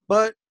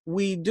 but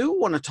we do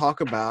want to talk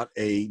about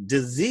a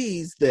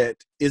disease that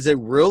is a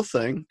real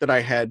thing that I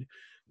had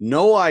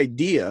no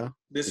idea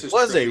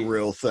was a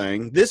real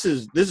thing. This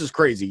is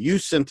crazy. You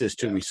sent this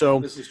to me. So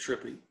this is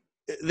trippy.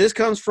 This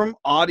comes from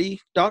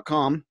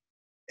Audi.com,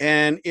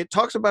 and it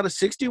talks about a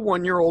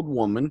 61-year-old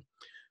woman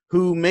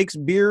who makes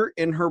beer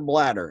in her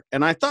bladder.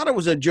 And I thought it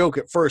was a joke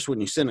at first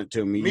when you sent it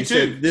to me. You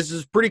said, this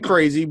is pretty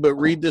crazy, but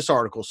read this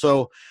article.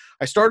 So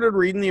I started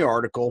reading the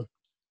article,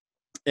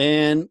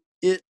 and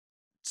it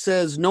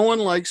says no one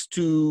likes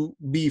to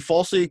be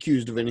falsely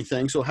accused of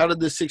anything. So how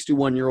did this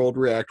 61-year-old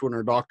react when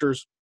her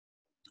doctors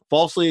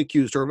falsely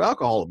accused her of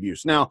alcohol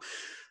abuse? Now,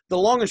 the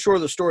long and short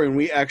of the story, and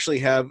we actually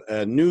have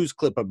a news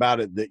clip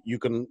about it that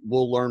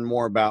we'll learn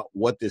more about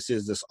what this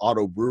is, this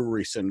auto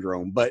brewery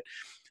syndrome. But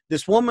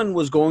this woman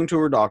was going to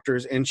her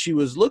doctors and she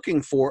was looking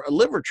for a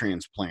liver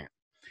transplant.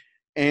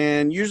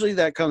 And usually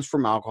that comes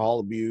from alcohol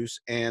abuse.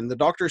 And the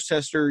doctors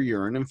tested her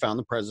urine and found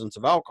the presence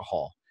of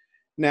alcohol.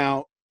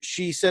 Now,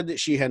 she said that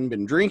she hadn't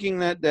been drinking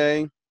that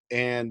day.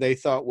 And they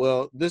thought,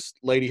 well, this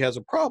lady has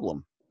a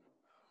problem.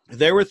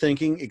 They were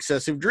thinking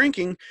excessive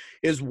drinking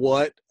is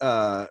what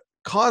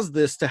caused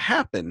this to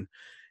happen.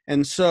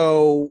 And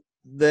so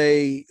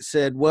they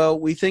said, well,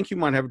 we think you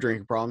might have a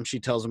drinking problem. She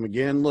tells them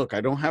again, look,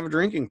 I don't have a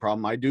drinking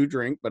problem. I do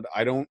drink, but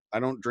I don't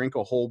drink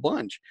a whole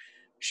bunch.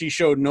 She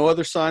showed no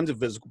other signs of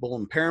visible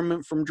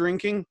impairment from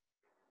drinking.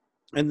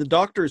 And the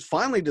doctors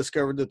finally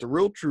discovered that the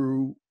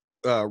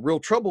real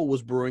trouble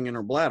was brewing in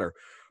her bladder.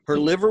 Her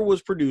liver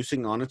was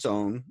producing on its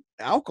own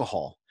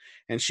alcohol,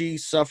 and she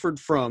suffered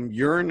from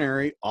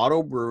urinary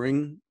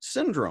auto-brewing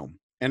syndrome,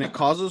 and it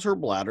causes her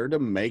bladder to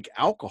make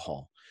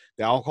alcohol.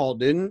 The alcohol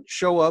didn't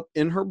show up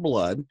in her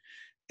blood,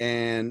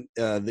 and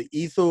the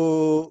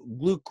ethyl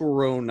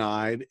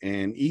glucuronide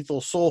and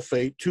ethyl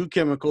sulfate, two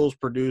chemicals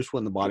produced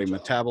when the body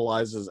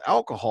metabolizes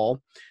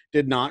alcohol,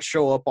 did not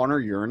show up on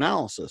her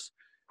urinalysis.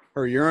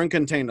 Her urine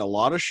contained a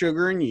lot of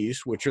sugar and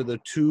yeast, which are the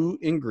two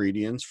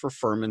ingredients for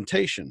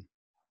fermentation.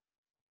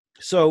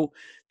 So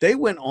they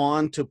went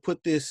on to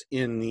put this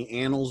in the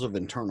Annals of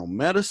Internal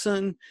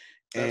Medicine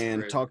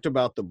and talked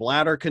about the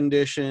bladder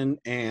condition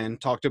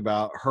and talked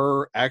about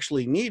her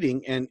actually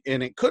needing, and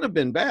it could have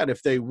been bad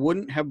if they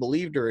wouldn't have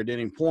believed her at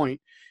any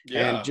point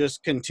and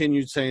just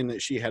continued saying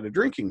that she had a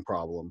drinking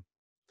problem.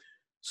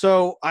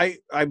 So I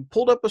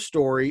pulled up a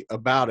story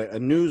about it, a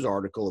news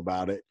article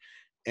about it,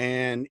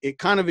 and it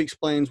kind of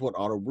explains what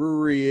auto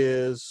brewery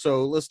is.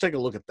 So let's take a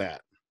look at that.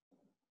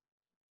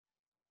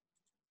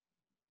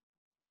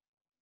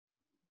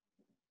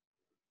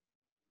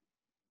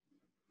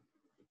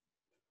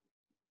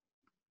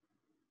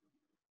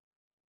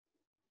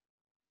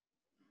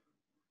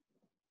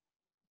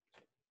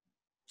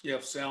 You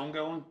have sound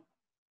going?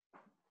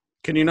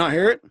 Can you not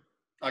hear it?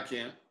 I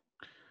can't.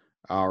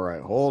 All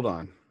right, hold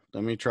on.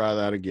 Let me try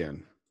that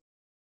again.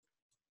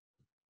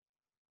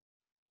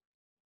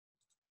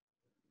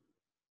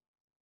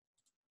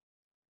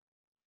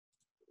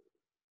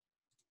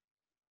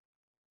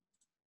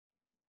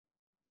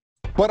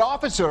 But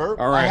officer,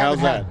 all right, I haven't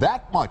how's had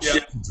that much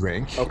to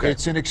drink. Okay.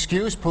 It's an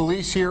excuse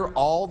police hear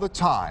all the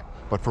time.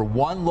 But for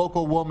one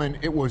local woman,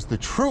 it was the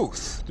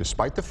truth,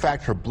 despite the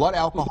fact her blood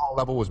alcohol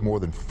level was more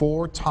than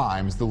 4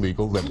 times the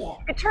legal limit.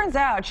 It turns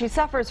out she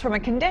suffers from a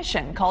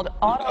condition called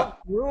auto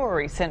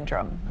brewery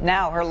syndrome.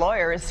 Now her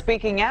lawyer is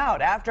speaking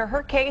out after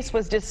her case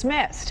was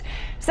dismissed.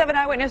 7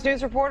 Eyewitness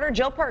News reporter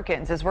Jill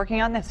Perkins is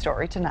working on this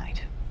story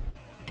tonight.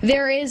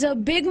 There is a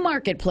big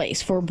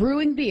marketplace for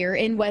brewing beer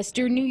in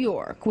Western New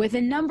York, with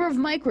a number of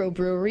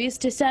microbreweries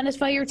to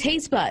satisfy your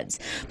taste buds.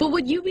 But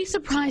would you be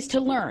surprised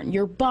to learn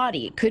your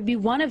body could be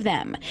one of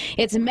them?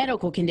 It's a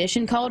medical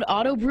condition called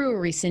auto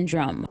brewery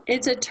syndrome.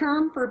 It's a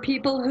term for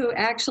people who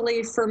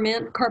actually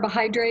ferment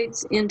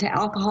carbohydrates into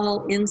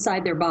alcohol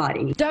inside their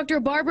body. Dr.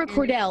 Barbara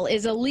Cordell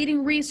is a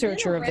leading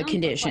researcher of the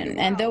condition,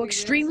 and though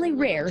extremely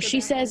rare,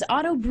 she says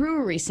auto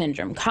brewery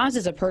syndrome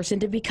causes a person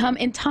to become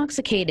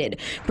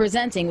intoxicated,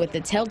 presenting with the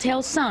telltale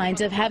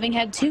signs of having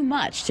had too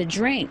much to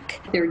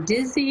drink. They're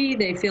dizzy,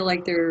 they feel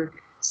like they're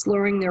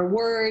slurring their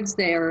words,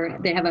 they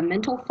have a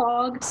mental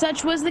fog.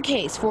 Such was the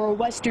case for a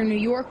Western New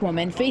York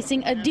woman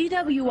facing a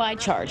DWI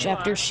charge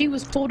after she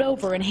was pulled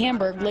over in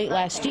Hamburg late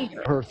last year.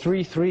 Her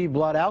 3.3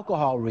 blood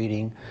alcohol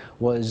reading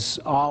was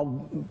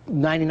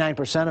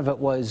 99% of it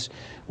was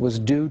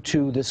due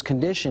to this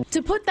condition.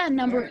 To put that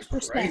number in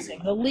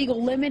perspective, the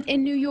legal limit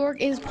in New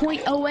York is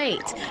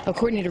 0.08.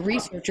 According to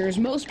researchers,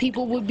 most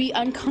people would be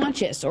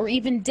unconscious or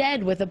even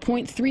dead with a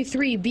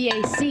 0.33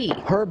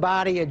 BAC. Her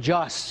body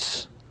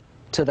adjusts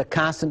to the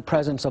constant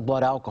presence of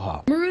blood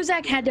alcohol.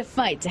 Maruzak had to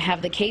fight to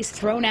have the case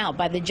thrown out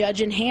by the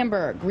judge in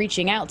Hamburg,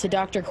 reaching out to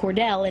Dr.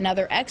 Cordell and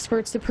other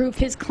experts to prove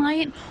his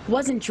client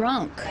wasn't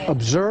drunk.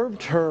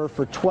 Observed her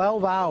for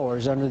 12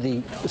 hours under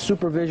the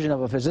supervision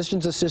of a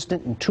physician's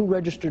assistant and 2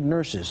 registered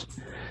nurses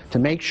to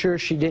make sure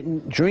she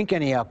didn't drink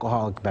any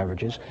alcoholic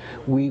beverages.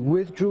 We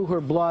withdrew her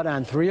blood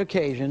on 3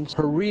 occasions.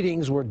 Her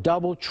readings were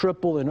double,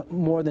 triple, and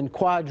more than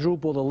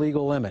quadruple the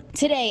legal limit.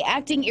 Today,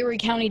 acting Erie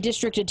County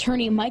District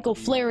Attorney Michael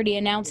Flaherty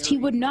announced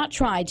he would not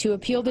try to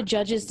appeal the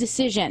judge's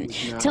decision,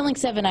 telling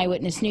 7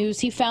 Eyewitness News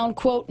he found,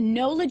 quote,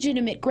 no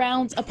legitimate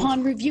grounds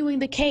upon reviewing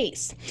the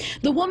case.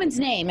 The woman's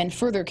name and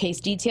further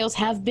case details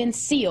have been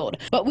sealed,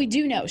 but we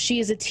do know she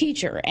is a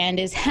teacher and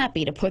is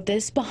happy to put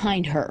this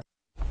behind her.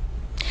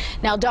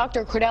 Now,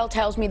 Dr. Cordell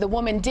tells me the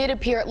woman did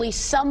appear at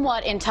least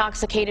somewhat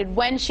intoxicated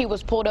when she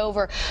was pulled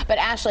over. But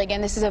Ashley,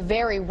 again, this is a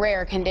very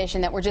rare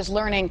condition that we're just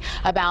learning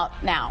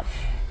about now.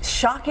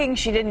 Shocking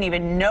she didn't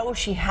even know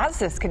she has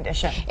this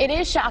condition. It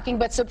is shocking,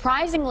 but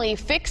surprisingly,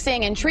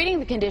 fixing and treating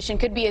the condition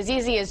could be as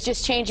easy as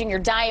just changing your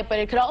diet, but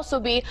it could also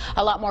be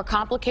a lot more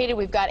complicated.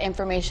 We've got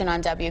information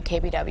on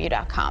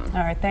WKBW.com.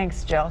 All right,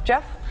 thanks, Jill.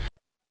 Jeff?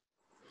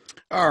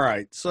 All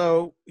right.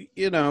 So,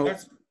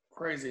 That's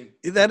crazy.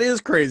 That is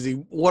crazy.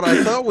 What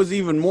I thought was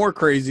even more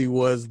crazy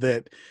was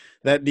that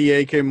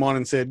DA came on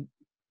and said,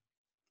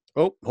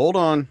 "Oh, hold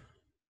on.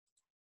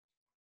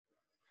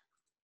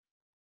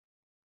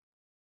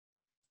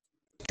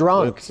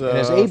 Drunk. Let's, and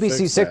as ABC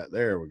fix 6. that.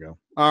 There we go.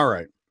 All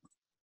right.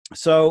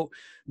 So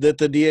that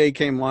the DA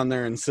came on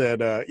there and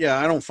said, yeah,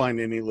 I don't find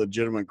any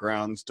legitimate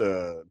grounds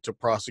to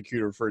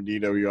prosecute her for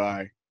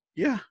DWI.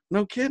 Yeah,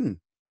 no kidding.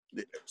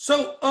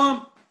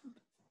 So,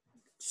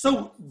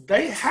 so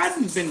they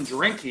hadn't been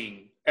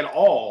drinking at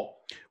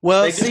all.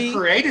 Well, they just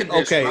created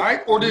this, okay,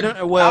 right? Or did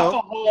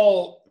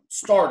alcohol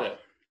start it?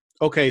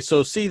 Okay,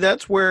 so see,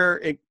 that's where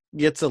it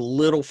gets a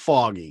little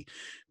foggy,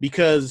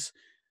 because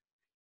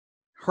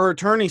her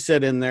attorney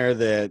said in there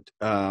that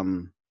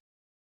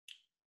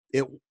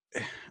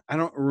I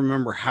don't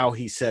remember how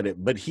he said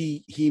it, but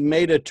he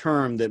made a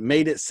term that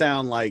made it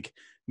sound like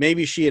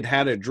maybe she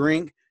had a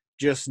drink,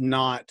 just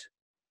not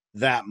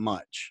that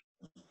much.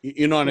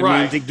 You know what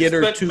I mean? To get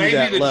her to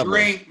that level. Maybe the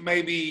drink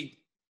maybe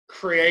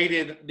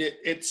created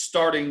it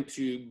starting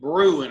to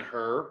brew in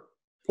her.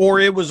 Or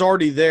it was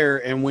already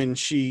there, and when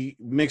she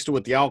mixed it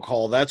with the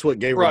alcohol, that's what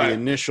gave her the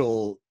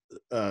initial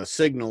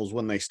signals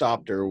when they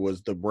stopped her,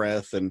 was the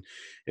breath, and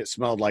it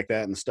smelled like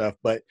that and stuff.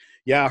 But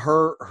yeah,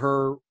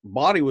 her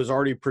body was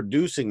already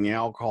producing the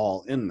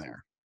alcohol in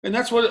there. And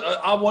that's what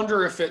I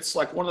wonder if it's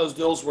like one of those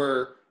deals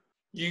where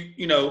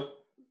you know,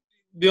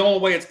 the only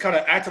way it's kind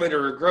of activated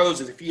or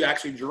grows is if you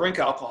actually drink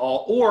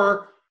alcohol,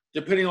 or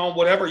depending on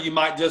whatever, it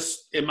might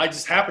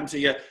just happen to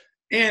you.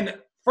 And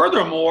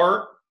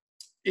furthermore,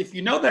 if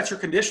you know that's your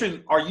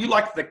condition, are you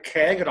like the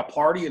keg at a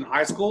party in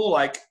high school?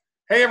 Like,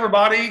 hey,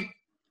 everybody,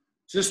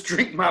 just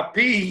drink my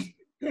pee.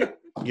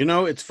 You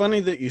know, it's funny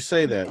that you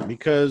say that,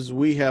 because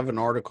we have an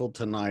article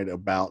tonight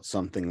about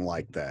something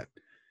like that.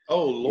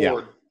 Oh,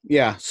 Lord.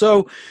 Yeah.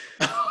 So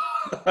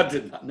I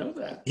did not know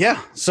that.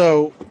 Yeah.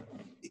 So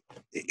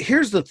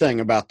here's the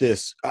thing about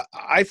this.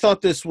 I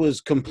thought this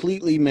was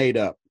completely made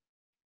up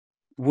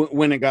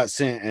when it got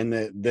sent, and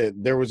that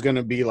there was going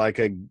to be like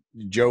a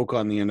joke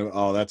on the end of it.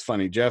 Oh, that's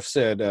funny. Jeff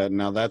said,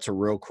 now that's a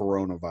real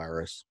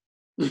coronavirus.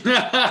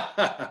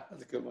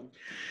 That's a good one.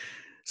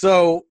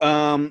 So,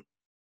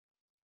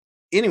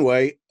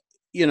 anyway,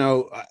 you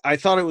know, I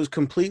thought it was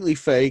completely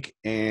fake,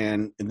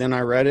 and then I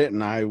read it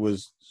and I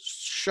was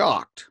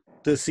shocked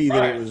to see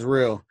that it was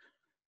real.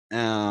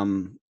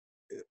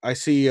 I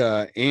see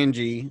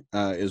Angie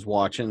is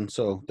watching,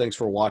 so thanks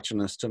for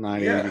watching us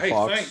tonight, Yeah, Angie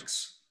Fox.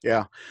 Thanks.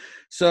 Yeah.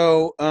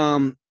 So,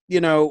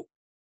 you know,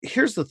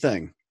 here's the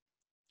thing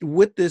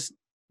with this.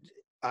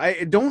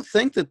 I don't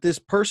think that this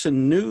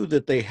person knew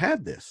that they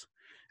had this.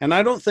 And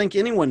I don't think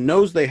anyone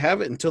knows they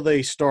have it until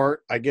they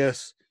start, I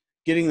guess,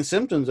 getting the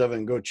symptoms of it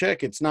and go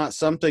check. It's not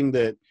something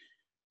that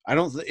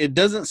it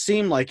doesn't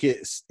seem like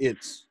it's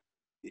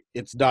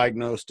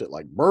diagnosed at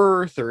like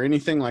birth or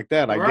anything like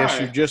that. I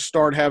guess you just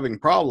start having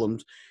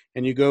problems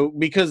and you go,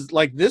 because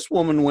like this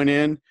woman went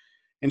in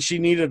and she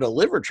needed a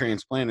liver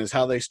transplant is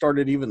how they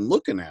started even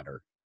looking at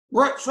her.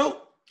 Right.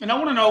 So, and I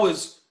want to know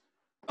is,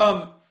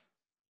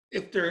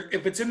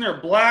 if it's in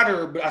their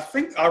bladder, but I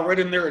think I read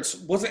in there it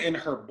wasn't in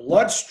her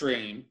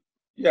bloodstream.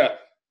 Yeah,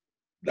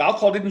 the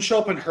alcohol didn't show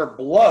up in her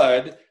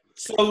blood.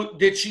 So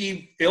did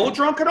she feel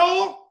drunk at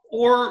all,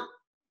 or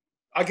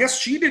I guess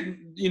she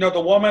didn't? You know,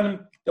 the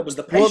woman that was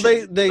the patient.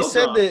 Well, they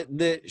said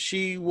that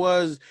she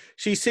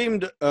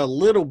seemed a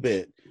little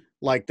bit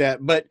like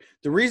that, but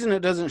the reason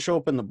it doesn't show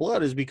up in the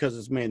blood is because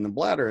it's made in the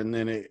bladder, and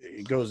then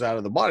it goes out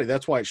of the body.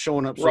 That's why it's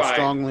showing up so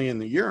strongly in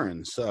the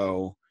urine.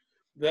 So.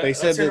 They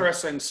said that's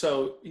interesting.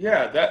 So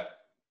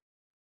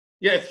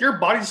if your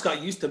body just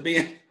got used to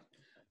being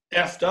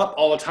effed up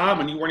all the time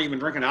and you weren't even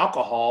drinking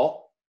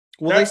alcohol.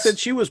 Well, they said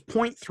she was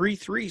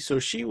 0.33, so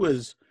she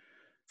was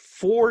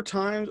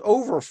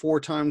over four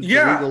times the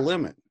legal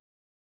limit.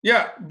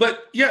 Yeah,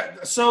 but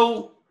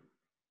so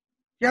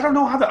I don't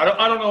know how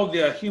I don't know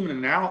the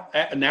human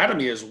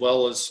anatomy as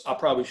well as I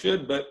probably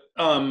should, but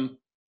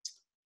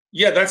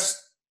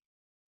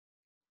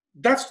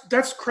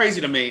that's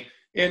crazy to me.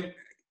 And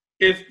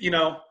if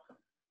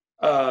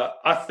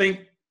I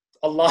think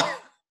a lot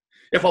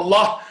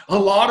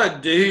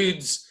of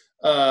dudes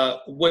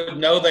would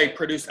know they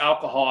produce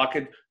alcohol. I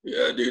could,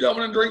 dude, I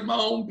want to drink my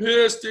own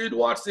piss, dude.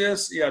 Watch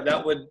this. Yeah,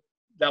 that would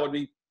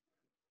be.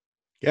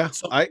 Yeah,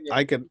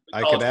 I could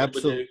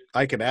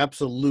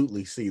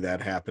absolutely see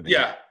that happening.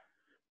 Yeah.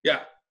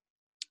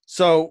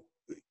 So,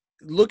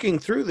 looking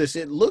through this,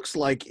 it looks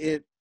like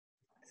it.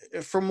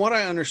 From what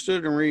I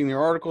understood in reading the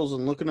articles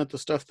and looking at the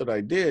stuff that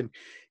I did,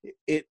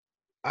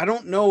 I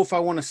don't know if I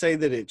want to say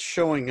that it's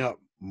showing up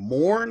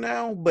more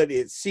now, but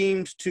it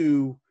seems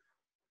to,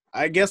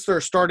 I guess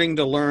they're starting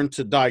to learn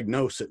to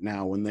diagnose it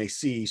now when they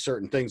see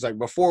certain things. Like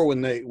before,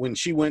 when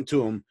she went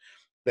to them,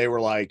 they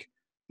were like,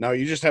 no,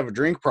 you just have a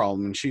drink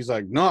problem. And she's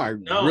like, no, I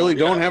really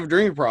don't have a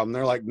drink problem.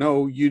 They're like,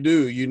 no, you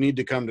do. You need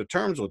to come to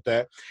terms with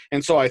that.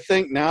 And so I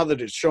think now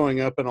that it's showing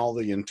up in all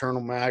the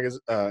internal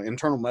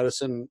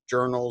medicine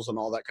journals and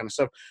all that kind of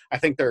stuff, I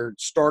think they're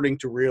starting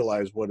to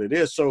realize what it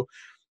is. So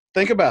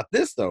think about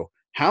this, though.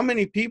 how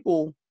many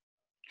people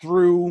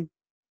through,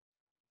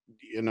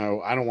 you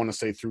know, I don't want to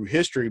say through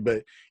history,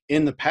 but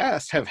in the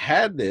past have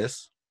had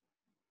this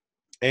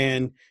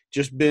and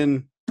just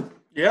been,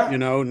 you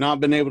know, not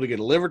been able to get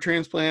a liver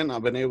transplant,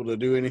 not been able to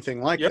do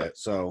anything like that.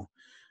 So,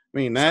 I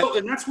mean,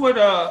 and that's what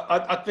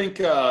I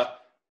think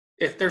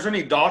if there's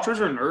any doctors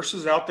or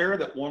nurses out there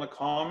that want to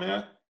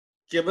comment,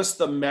 give us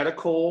the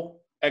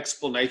medical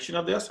explanation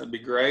of this. That'd be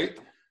great.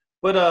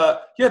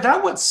 But yeah,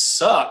 that would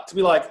suck to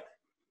be like,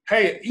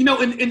 hey, you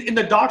know, and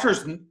the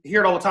doctors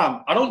hear it all the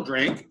time. I don't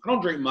drink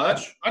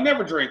much. I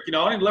never drink. You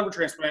know, I need a liver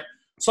transplant.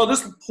 So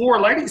this poor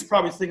lady's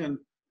probably thinking,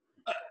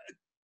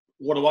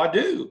 what do I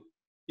do?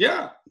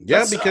 Yeah,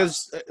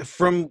 because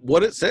from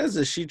what it says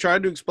is she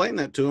tried to explain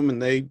that to them, and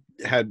they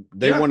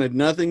wanted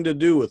nothing to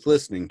do with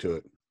listening to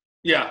it.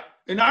 Yeah,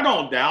 and I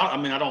don't doubt. I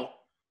mean,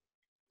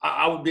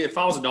 I would be, if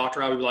I was a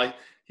doctor, I would be like,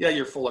 yeah,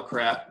 you're full of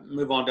crap.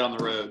 Move on down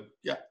the road.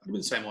 Yeah, I'd be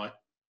the same way.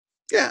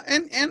 Yeah,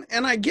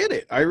 and I get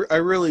it. I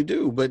really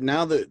do. But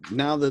now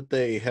that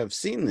they have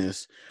seen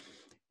this,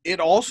 it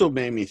also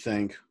made me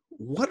think,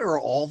 what are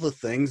all the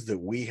things that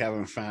we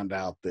haven't found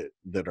out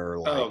that are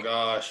like, oh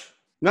gosh.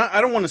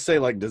 I don't want to say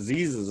like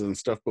diseases and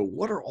stuff, but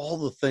what are all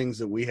the things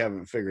that we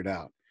haven't figured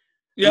out?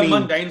 Yeah, I mean,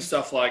 mundane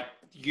stuff like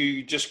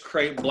you just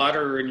create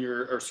bladder in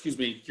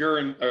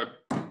urine,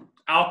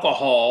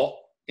 alcohol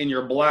in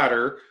your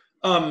bladder.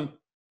 There's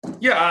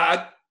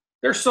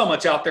so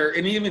much out there,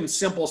 and even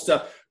simple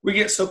stuff. We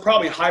get so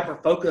probably hyper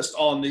focused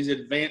on these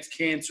advanced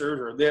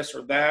cancers or this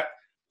or that.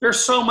 There's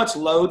so much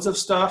loads of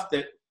stuff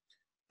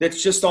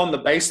that's just on the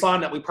baseline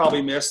that we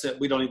probably miss that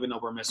we don't even know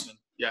we're missing.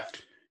 Yeah.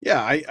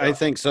 Yeah, I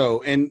think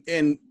so. And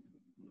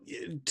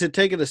to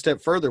take it a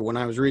step further, when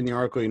I was reading the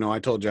article, you know, I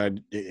told you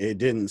it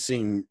didn't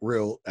seem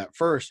real at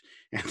first.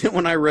 And then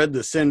when I read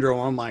the syndrome,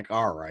 I'm like,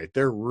 all right,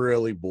 they're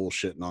really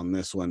bullshitting on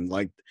this one.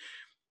 Like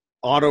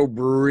auto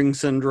brewing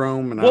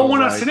syndrome. And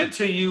when I sent it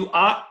to you,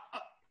 I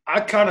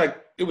kind of,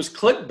 it was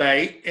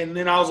clickbait. And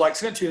then I was like,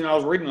 sent it to you and I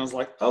was reading, and I was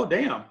like, oh,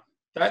 damn,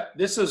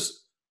 this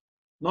is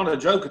not a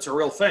joke. It's a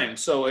real thing.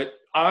 So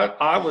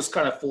I was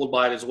kind of fooled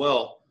by it as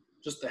well.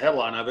 Just the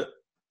headline of it.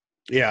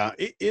 Yeah,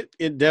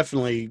 it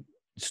definitely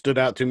stood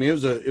out to me.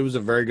 It was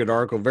a very good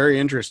article, very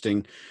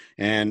interesting,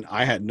 and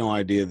I had no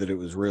idea that it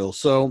was real.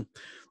 So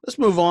let's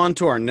move on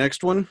to our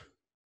next one.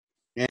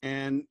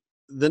 And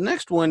the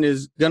next one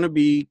is going to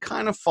be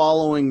kind of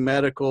following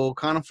medical,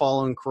 kind of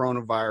following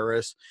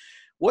coronavirus.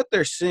 What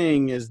they're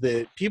seeing is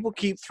that people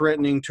keep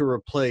threatening to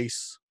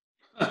replace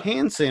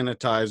hand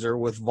sanitizer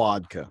with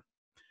vodka.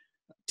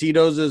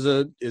 Tito's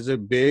is a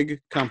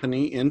big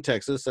company in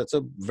Texas that's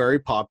a very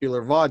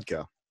popular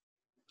vodka.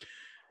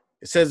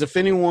 It says,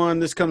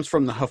 this comes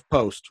from the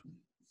HuffPost.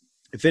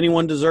 If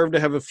anyone deserved to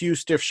have a few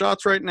stiff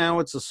shots right now,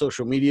 it's the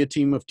social media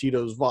team of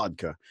Tito's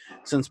Vodka.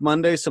 Since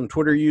Monday, some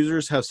Twitter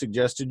users have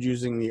suggested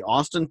using the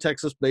Austin,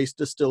 Texas-based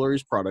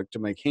distillery's product to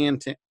make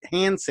hand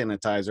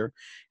sanitizer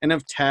and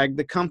have tagged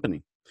the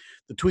company.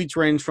 The tweets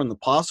range from the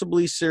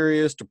possibly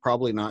serious to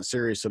probably not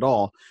serious at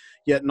all.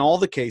 Yet in all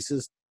the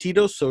cases,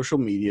 Tito's social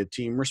media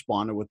team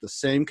responded with the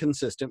same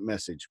consistent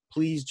message: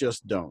 please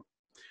just don't.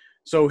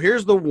 So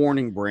here's the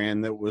warning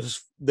brand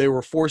they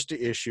were forced to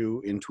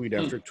issue in tweet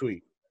after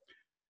tweet.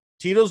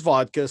 Tito's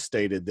Vodka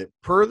stated that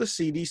per the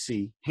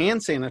CDC, hand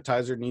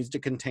sanitizer needs to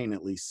contain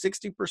at least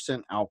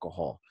 60%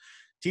 alcohol.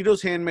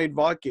 Tito's handmade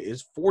vodka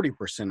is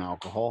 40%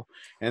 alcohol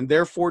and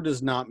therefore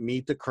does not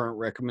meet the current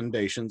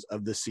recommendations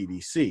of the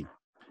CDC.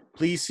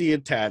 Please see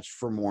attached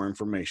for more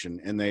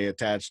information. And they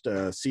attached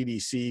a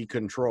CDC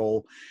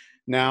control.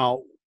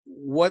 Now,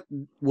 what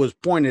was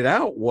pointed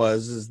out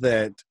is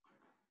that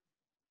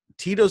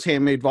Tito's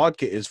handmade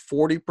vodka is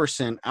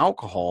 40%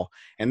 alcohol,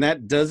 and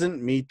that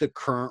doesn't meet the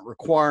current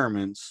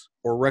requirements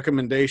or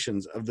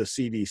recommendations of the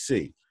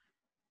CDC,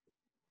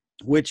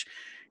 which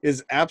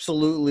is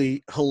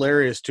absolutely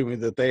hilarious to me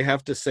that they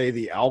have to say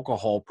the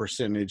alcohol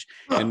percentage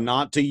and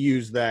not to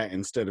use that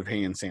instead of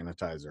hand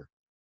sanitizer.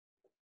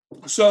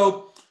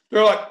 So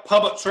they're like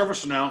public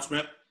service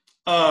announcement.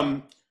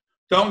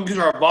 Don't use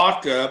our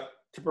vodka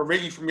to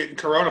prevent you from getting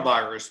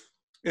coronavirus.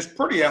 It's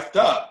pretty effed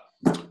up,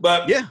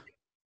 but yeah.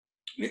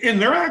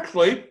 And they're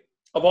actually,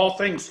 of all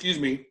things,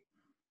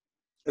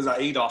 as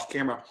I eat off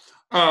camera,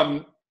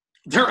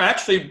 they're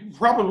actually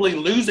probably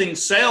losing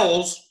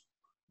sales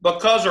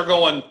because they're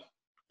going,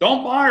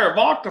 don't buy our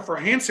vodka for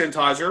hand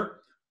sanitizer.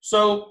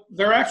 So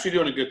they're actually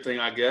doing a good thing,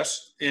 I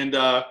guess. And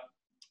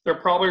they're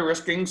probably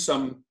risking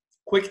some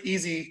quick,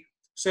 easy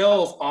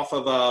sales off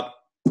of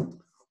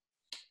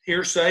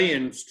hearsay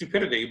and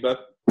stupidity.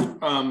 But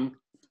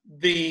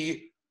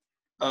the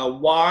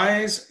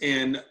wise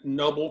and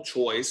noble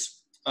choice.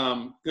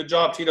 Good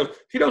job, Tito.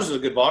 Tito's is a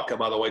good vodka,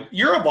 by the way.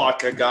 You're a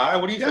vodka guy.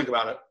 What do you think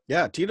about it?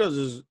 Yeah,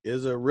 Tito's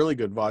is a really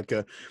good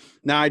vodka.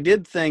 Now, I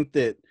did think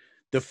that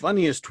the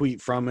funniest tweet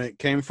from it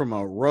came from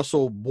a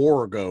Russell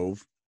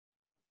Borogov,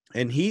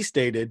 and he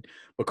stated,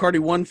 Bacardi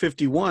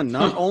 151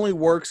 not only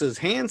works as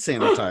hand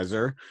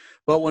sanitizer,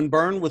 but when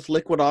burned with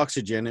liquid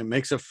oxygen, it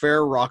makes a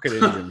fair rocket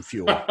engine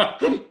fuel.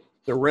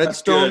 The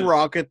Redstone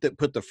rocket that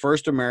put the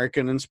first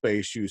American in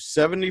space used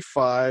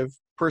 75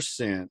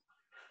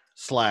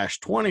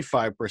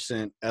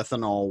 5%/25%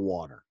 ethanol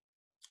water.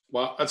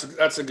 Wow,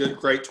 that's a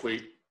great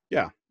tweet.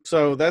 Yeah.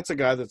 So that's a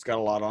guy that's got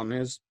a lot of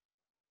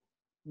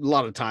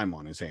time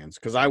on his hands,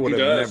 because I would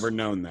have never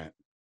known that.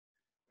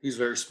 He's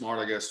very smart,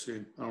 I guess,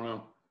 too. I don't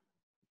know.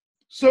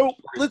 So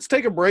let's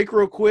take a break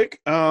real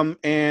quick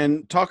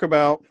and talk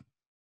about,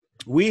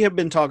 we have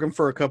been talking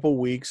for a couple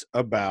weeks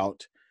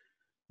about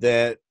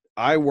that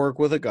I work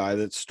with a guy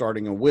that's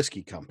starting a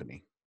whiskey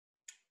company.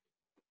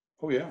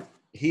 Oh, yeah.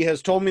 He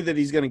has told me that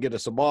he's going to get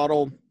us a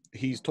bottle.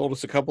 He's told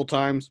us a couple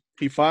times.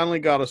 He finally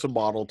got us a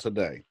bottle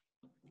today.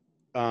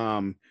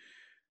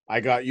 I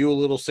got you a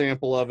little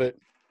sample of it.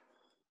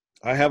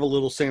 I have a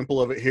little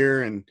sample of it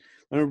here, and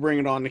let me bring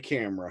it on the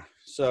camera.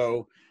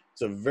 So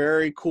it's a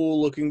very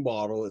cool looking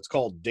bottle. It's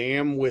called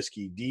Damm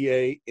Whiskey,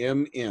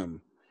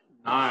 DAMM.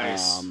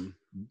 Nice.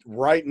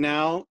 Right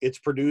now, it's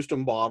produced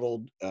and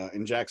bottled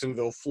in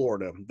Jacksonville,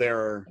 Florida.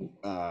 They're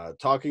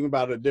talking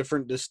about a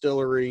different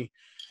distillery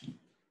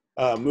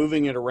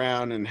moving it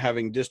around and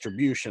having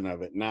distribution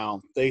of it.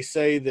 Now, they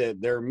say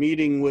that they're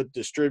meeting with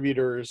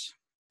distributors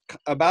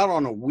about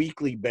on a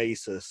weekly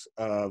basis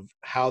of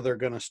how they're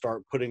going to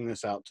start putting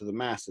this out to the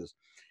masses.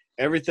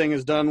 Everything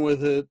is done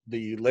with it.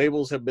 The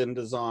labels have been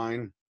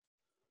designed.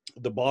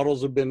 The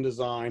bottles have been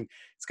designed.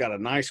 It's got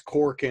a nice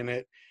cork in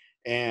it.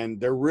 And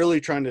they're really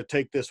trying to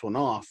take this one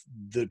off.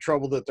 The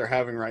trouble that they're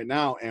having right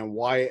now and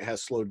why it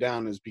has slowed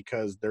down is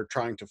because they're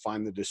trying to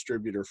find the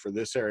distributor for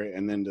this area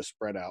and then to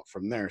spread out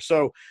from there.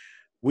 So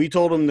we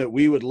told them that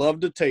we would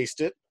love to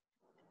taste it.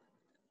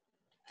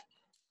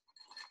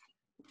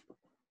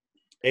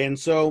 And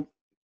so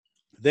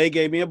they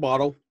gave me a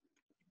bottle.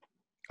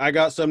 I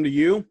got some to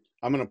you.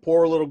 I'm going to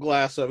pour a little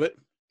glass of it.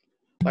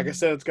 Like I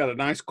said, it's got a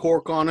nice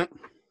cork on it.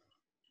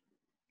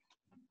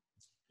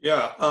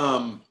 Yeah.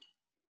 Oh,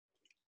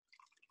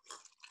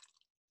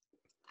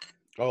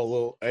 a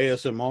little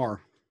ASMR.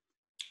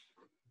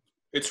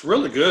 It's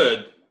really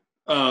good.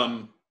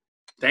 Damn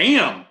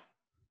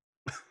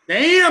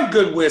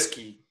good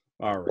whiskey.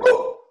 All right.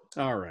 Woo!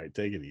 All right.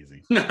 Take it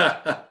easy.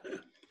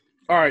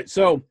 All right.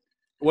 So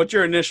what's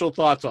your initial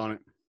thoughts on it?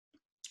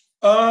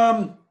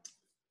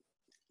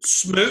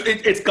 Smooth.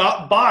 It's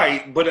got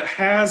bite, but it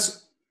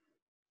has,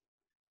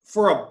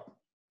 for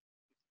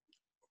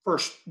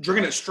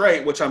drinking it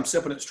straight, which I'm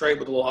sipping it straight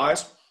with a little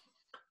ice.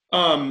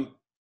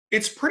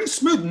 It's pretty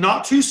smooth,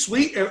 not too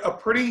sweet, a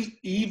pretty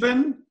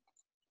even,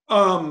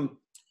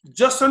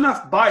 just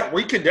enough bite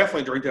where you could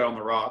definitely drink that on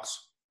the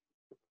rocks.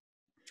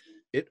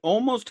 It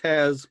almost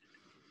has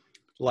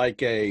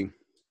like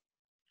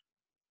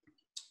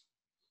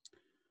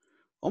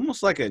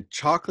almost like a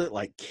chocolate,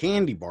 like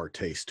candy bar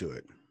taste to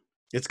it.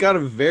 It's got a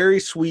very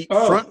sweet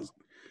front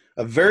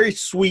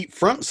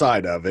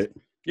side of it.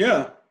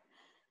 Yeah.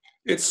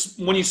 It's,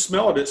 when you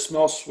smell it, it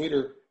smells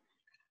sweeter.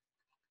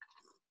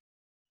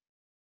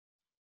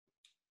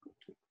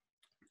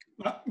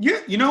 Yeah,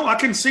 I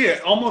can see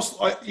it. Almost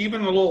like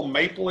even a little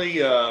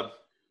mapley.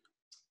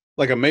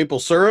 Like a maple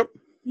syrup?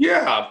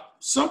 Yeah,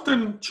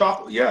 something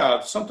chocolate. Yeah,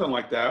 something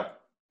like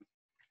that.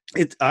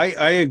 I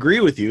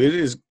agree with you. It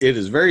is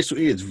very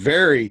sweet. It's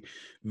very,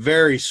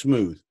 very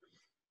smooth.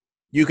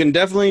 You can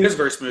definitely. It is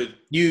very smooth.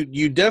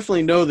 You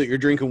definitely know that you're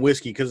drinking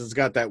whiskey because it's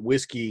got that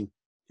whiskey.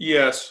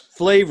 Yes.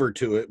 Flavor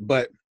to it,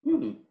 but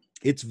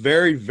it's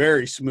very,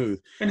 very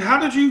smooth. And how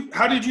did you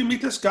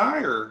meet this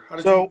guy, or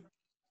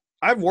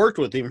I've worked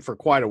with him for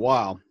quite a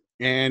while,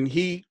 and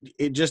he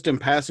just in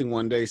passing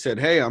one day said,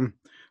 "Hey, I'm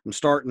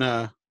starting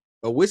a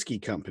whiskey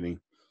company,"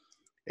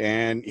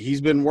 and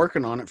he's been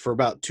working on it for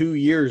about 2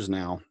 years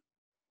now,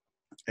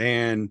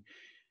 and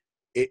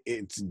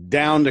it's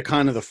down to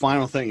kind of the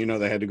final thing.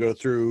 They had to go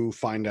through,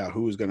 find out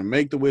who was going to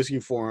make the whiskey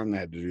for them. They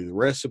had to do the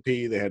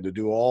recipe. They had to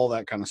do all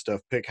that kind of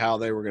stuff, pick how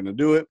they were going to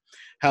do it,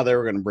 how they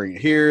were going to bring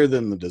it here,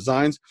 then the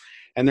designs.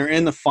 And they're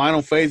in the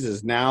final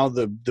phases now.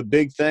 The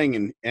big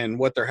thing and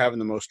what they're having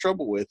the most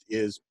trouble with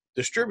is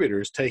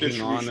distributors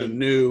taking on a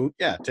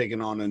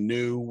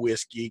new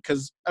whiskey.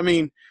 Because, I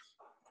mean,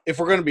 if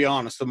we're going to be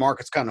honest, the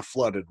market's kind of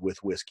flooded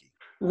with whiskey.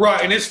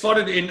 Right, and it's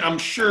flooded, and I'm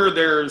sure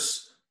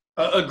there's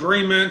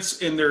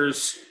agreements, and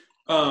there's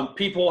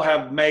people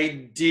have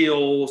made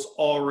deals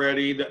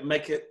already that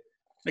make it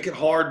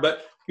hard.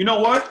 But you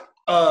know what?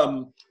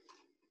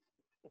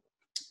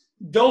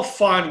 They'll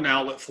find an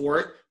outlet for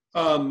it.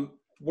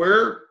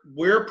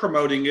 We're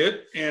promoting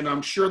it, and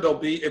I'm sure they'll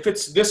be, if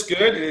it's this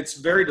good and it's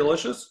very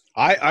delicious.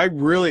 I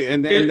really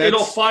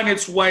it'll find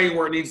its way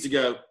where it needs to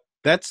go.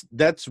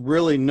 That's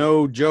really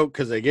no joke,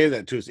 because they gave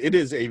that to us. It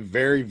is a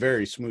very,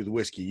 very smooth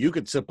whiskey. You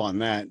could sip on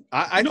that.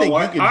 I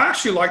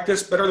actually like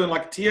this better than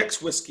like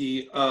TX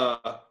whiskey.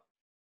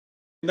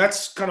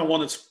 That's kind of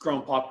one that's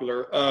grown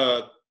popular.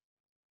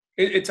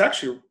 It's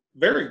actually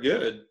very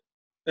good.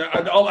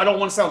 I don't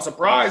want to sound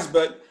surprised,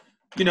 but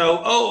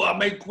I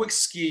made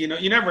whiskey.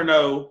 You never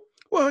know.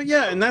 Well,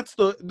 yeah, and that's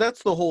the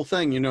whole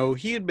thing.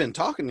 He had been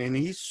talking, and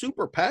he's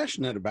super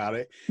passionate about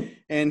it,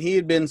 and he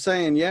had been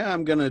saying, "Yeah,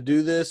 I'm going to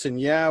do this, and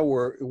yeah,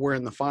 we're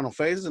in the final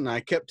phase." And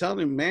I kept telling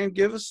him, "Man,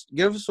 give us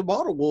a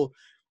bottle.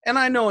 And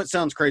I know it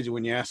sounds crazy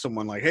when you ask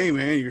someone like, "Hey,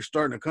 man, you're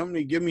starting a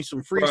company, give me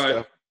some free Right.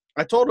 stuff."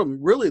 I told them,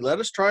 "Really, let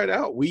us try it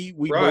out. We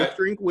Right. both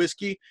drink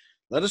whiskey.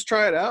 Let us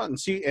try it out and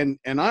see." And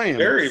I am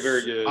Very,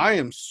 very good. I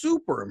am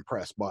super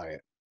impressed by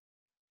it.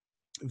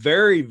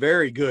 Very,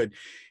 very good.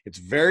 It's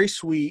very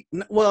sweet.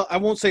 Well, I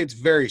won't say it's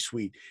very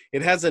sweet.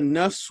 It has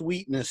enough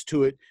sweetness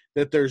to it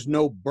that there's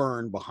no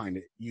burn behind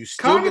it. You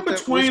still Kind of get that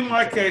between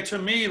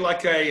whiskey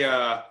like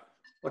a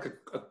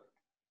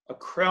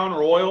Crown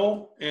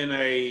Royal and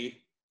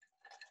a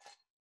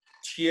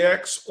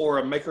TX or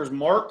a Maker's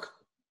Mark,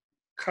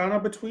 kind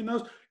of between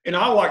those. And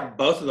I like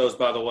both of those,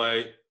 by the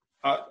way.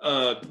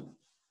 I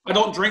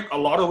don't drink a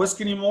lot of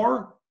whiskey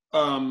anymore.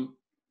 I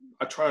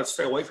try to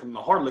stay away from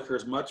the hard liquor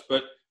as much,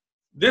 but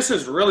this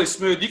is really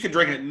smooth. You can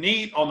drink it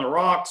neat on the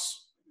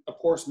rocks, of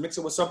course, mix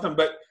it with something,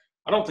 but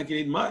I don't think you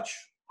need much.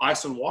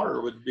 Ice and water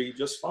would be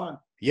just fine.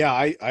 Yeah,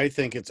 I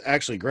think it's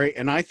actually great.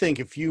 And I think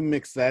if you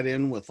mix that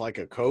in with like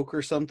a Coke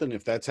or something,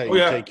 if that's how you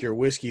take your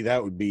whiskey,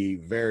 that would be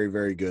very,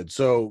 very good.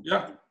 So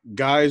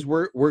guys,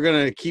 we're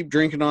going to keep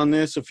drinking on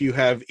this. If you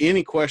have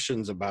any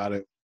questions about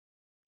it,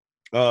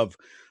 of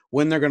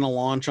when they're going to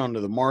launch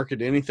onto the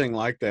market, anything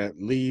like that,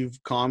 leave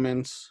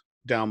comments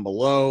down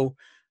below.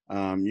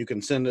 You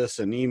can send us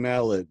an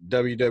email at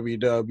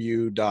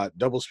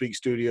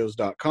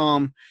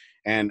www.doublespeakstudios.com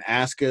and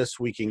ask us.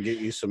 We can get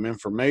you some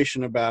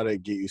information about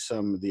it, get you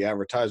some of the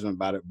advertisement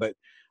about it. But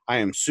I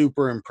am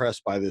super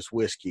impressed by this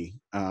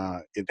whiskey.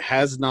 It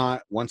has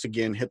not, once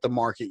again, hit the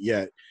market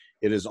yet.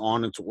 It is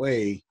on its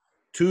way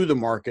to the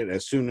market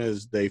as soon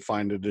as they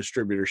find a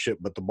distributorship,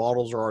 but the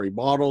bottles are already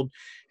bottled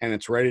and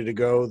it's ready to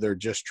go. They're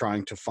just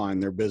trying to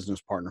find their business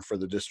partner for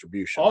the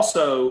distribution.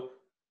 Also,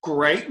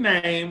 great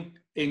name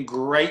and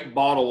great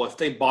bottle. If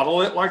they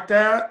bottle it like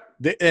that,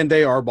 and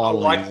they are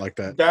bottling it like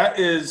that.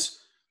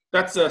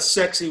 That's a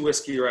sexy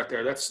whiskey right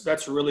there.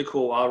 That's really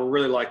cool. I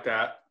really like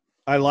that.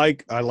 I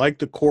like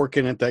the cork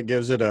in it. That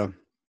gives it a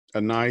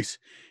nice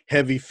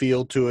heavy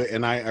feel to it,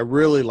 and I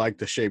really like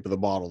the shape of the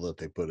bottle that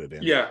they put it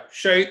in. Yeah,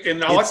 shape,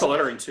 and I like the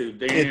lettering too.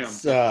 Damn,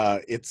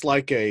 it's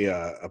like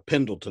a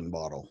Pendleton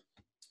bottle.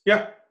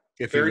 Yeah,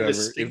 if very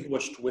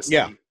distinguished whiskey.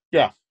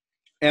 Yeah,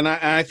 and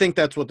I think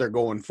that's what they're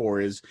going for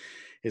is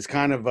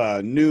kind of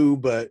a new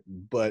but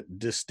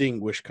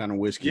distinguished kind of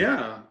whiskey.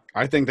 Yeah,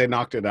 I think they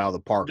knocked it out of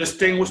the park.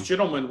 Distinguished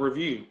gentleman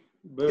review.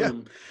 Boom. Yeah,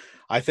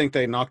 I think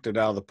they knocked it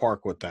out of the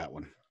park with that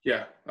one.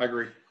 Yeah, I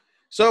agree.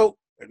 So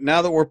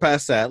now that we're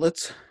past that,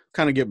 let's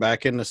kind of get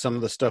back into some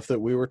of the stuff that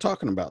we were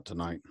talking about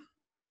tonight.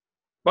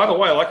 By the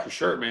way, I like your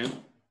shirt, man.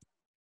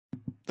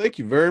 Thank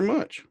you very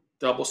much.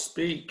 Double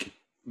Speak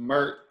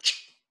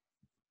merch.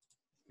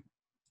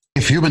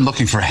 If you've been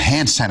looking for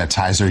hand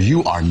sanitizer,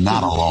 you are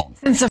not alone.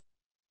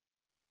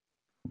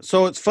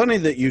 So it's funny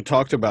that you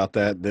talked about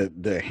that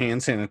the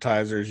hand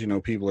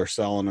sanitizers, people are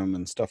selling them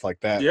and stuff like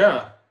that.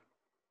 Yeah.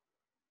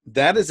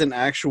 That is an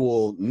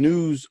actual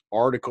news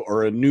article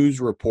or a news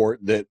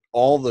report that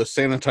all the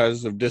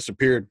sanitizers have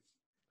disappeared.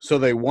 So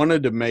they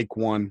wanted to make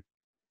one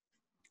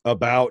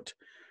about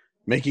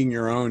making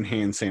your own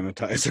hand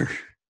sanitizer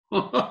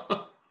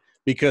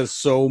because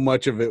so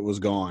much of it was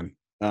gone.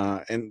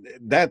 And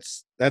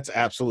that's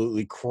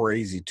absolutely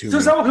crazy too. So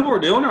is that what people are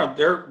doing?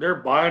 They're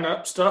buying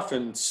up stuff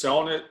and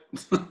selling it?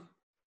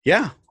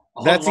 Yeah,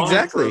 that's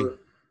exactly.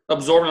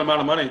 Absorbing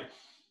amount of money.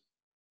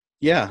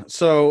 Yeah,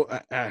 so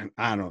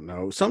I don't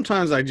know.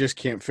 Sometimes I just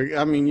can't figure.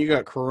 I mean, you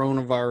got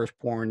coronavirus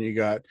porn. You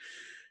got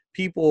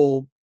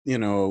people,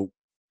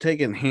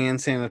 taking hand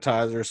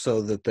sanitizer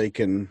so that they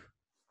can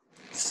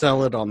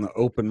sell it on the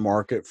open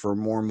market for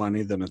more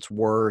money than it's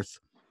worth.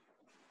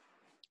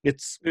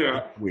 It's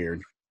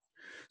weird.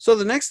 So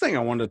the next thing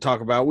I wanted to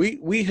talk about,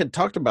 we had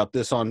talked about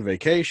this on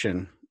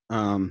vacation,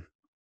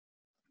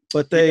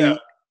 but they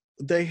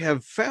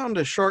have found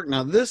a shark.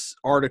 Now this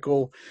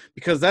article,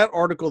 because that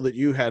article that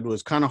you had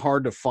was kind of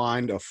hard to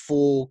find a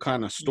full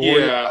kind of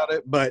story about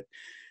it, but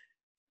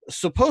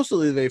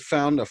supposedly they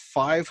found a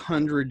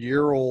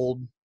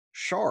 500-year-old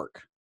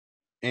shark.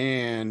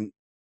 And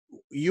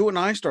you and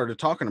I started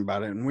talking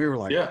about it, and we were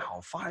like,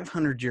 wow,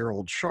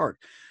 500-year-old shark.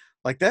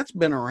 Like, that's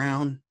been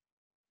around,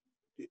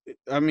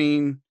 I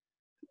mean,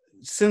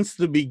 since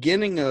the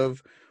beginning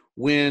of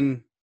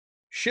when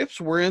ships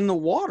were in the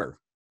water.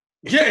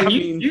 Yeah, and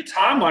you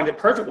timelined it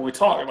perfect when we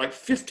talked, like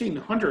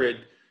 1500.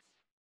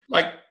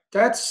 Like,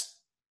 that's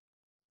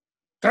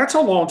a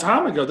long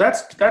time ago.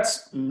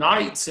 That's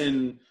knights,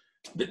 and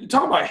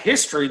talk about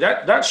history.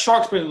 That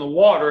shark's been in the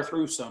water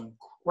through some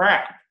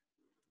crap.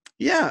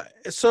 Yeah,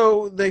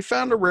 so they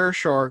found a rare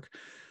shark.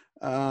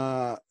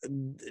 Now,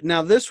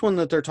 this one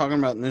that they're talking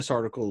about in this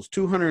article is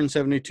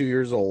 272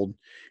 years old.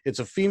 It's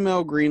a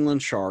female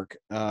Greenland shark.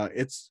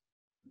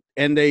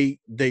 And they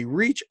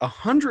reach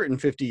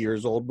 150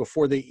 years old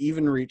before they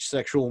even reach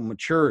sexual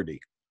maturity.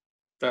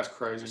 That's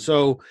crazy.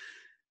 So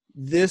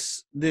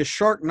this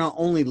shark not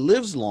only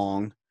lives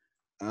long,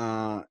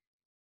 but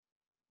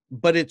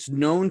it's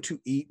known to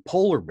eat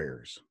polar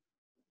bears.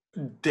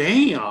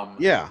 Damn.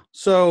 Yeah.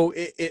 So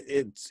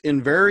it's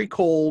in very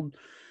cold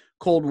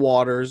cold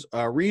waters.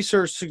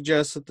 Research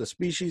suggests that the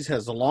species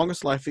has the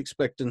longest life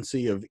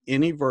expectancy of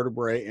any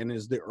vertebrate and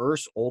is the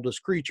Earth's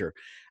oldest creature,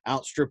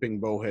 outstripping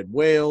bowhead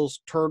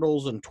whales,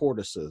 turtles, and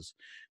tortoises.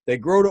 They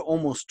grow to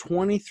almost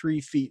 23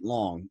 feet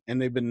long,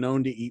 and they've been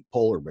known to eat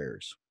polar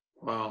bears.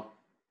 Wow.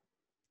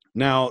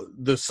 Now,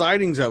 the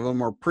sightings of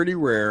them are pretty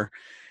rare,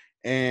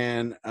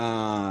 and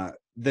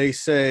they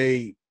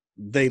say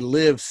they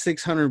live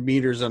 600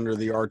 meters under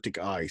the Arctic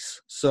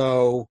ice.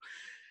 So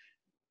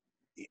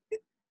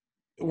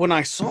when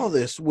I saw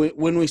this,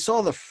 when we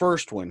saw the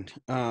first one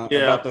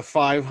about the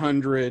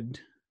 500,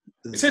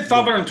 it said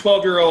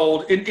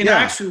 512-year-old, and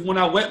actually when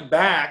I went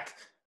back,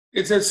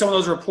 it said some of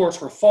those reports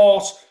were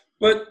false,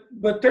 but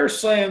they're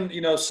saying,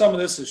 you know, some of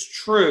this is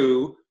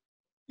true,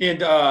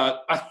 and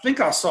I think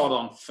I saw it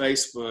on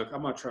Facebook.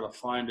 I'm gonna try to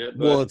find it.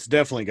 But, well, it's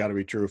definitely got to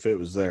be true if it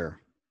was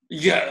there.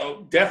 Yeah,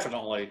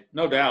 definitely,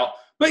 no doubt.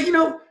 But you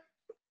know,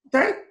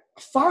 that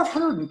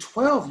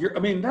 512 year, I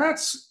mean, that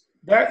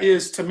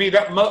is to me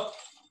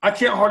I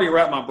can't hardly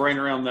wrap my brain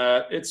around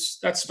that.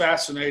 That's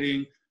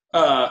fascinating.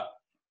 And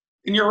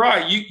you're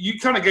right. You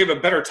kind of gave a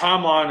better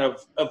timeline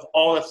of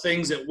all the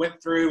things that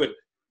went through. And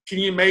can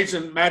you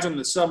imagine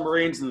the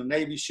submarines and the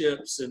Navy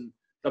ships and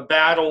the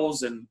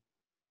battles and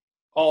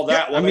all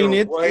that? Yeah, I mean,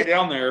 it's way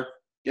down there.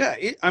 Yeah,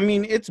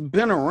 it's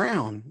been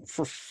around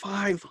for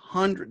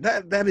 500.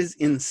 That is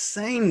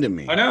insane to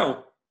me. I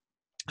know.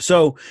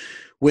 So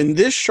when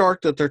this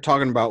shark that they're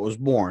talking about was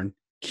born,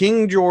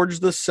 King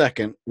George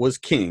II was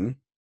king.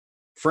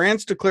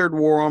 France declared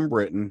war on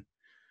Britain.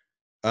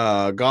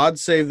 God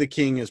Save the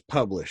King is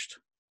published.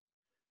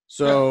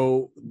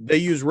 So they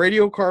use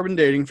radiocarbon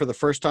dating for the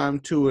first time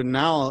to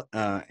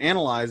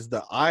analyze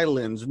the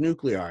island's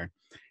nuclei.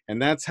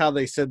 And that's how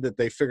they said that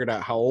they figured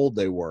out how old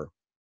they were.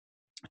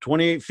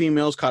 28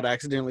 females caught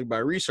accidentally by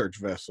research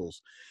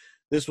vessels.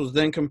 This was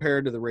then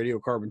compared to the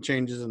radiocarbon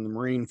changes in the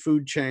marine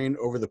food chain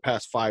over the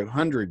past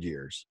 500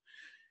 years.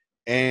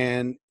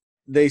 And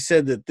they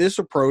said that this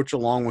approach,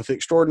 along with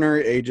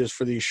extraordinary ages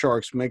for these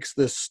sharks, makes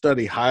this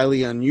study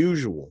highly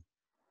unusual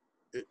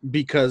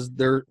because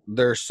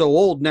they're so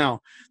old.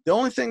 Now, the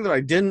only thing that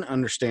I didn't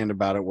understand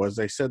about it was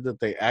they said that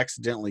they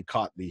accidentally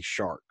caught these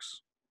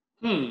sharks.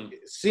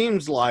 It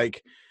seems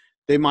like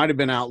they might have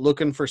been out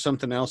looking for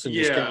something else and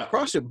just came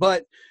across it.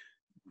 But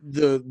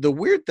the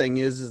weird thing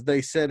is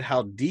they said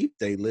how deep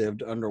they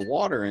lived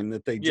underwater and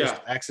that they just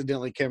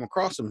accidentally came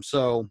across them.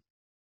 So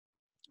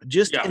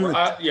just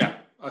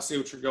I see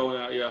what you're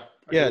going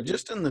at.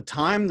 Just in the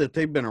time that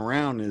they've been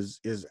around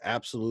is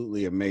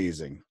absolutely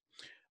amazing.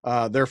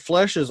 Their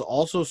flesh is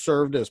also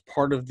served as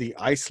part of the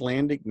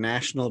Icelandic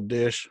national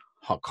dish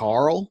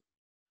hakarl,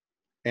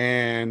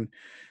 and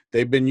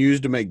they've been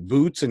used to make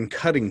boots and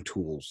cutting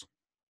tools.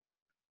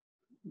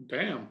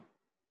 Damn.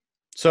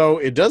 So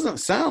it doesn't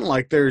sound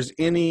like there's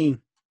any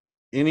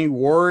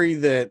worry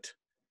that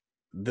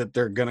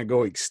they're going to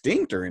go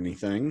extinct or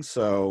anything.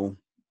 So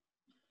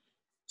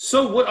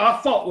what I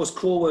thought was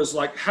cool was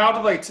like, how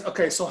do they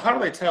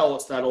tell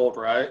it's that old,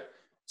 right?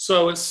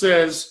 So it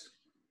says,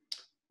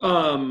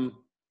 when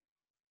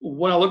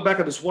I look back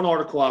at this one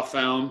article I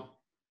found,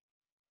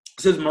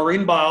 it says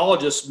marine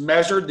biologists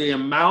measured the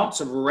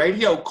amounts of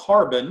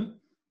radiocarbon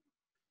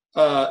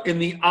in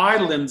the eye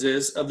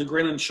lenses of the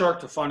Greenland shark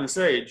to find its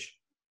age.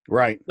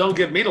 Right. Don't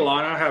give me the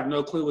line. I have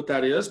no clue what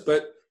that is,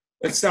 but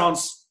it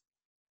sounds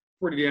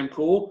pretty damn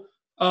cool.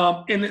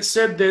 And it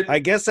said that I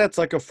guess that's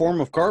like a form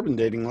of carbon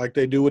dating, like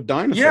they do with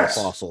dinosaur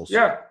fossils.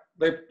 Yeah.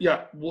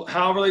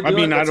 However they do it. I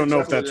mean, I don't know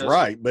if that's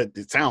right, but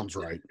it sounds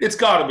right. It's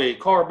got to be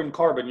carbon.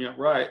 Yeah,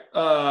 right.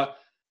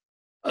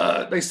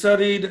 They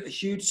studied a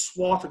huge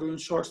swath of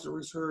Greenland sharks to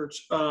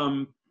research.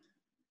 And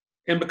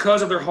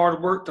because of their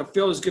hard work, the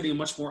field is getting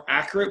much more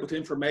accurate with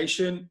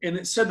information. And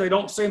it said they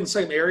don't stay in the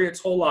same area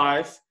its whole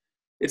life.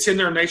 It's in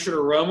their nature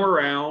to roam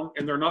around,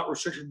 and they're not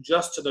restricted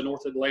just to the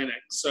North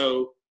Atlantic.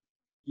 So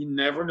you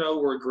never know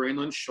where a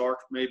Greenland shark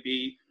may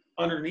be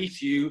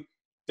underneath you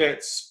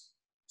that's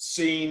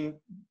seen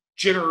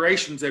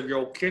generations of your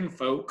old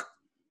kinfolk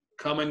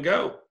come and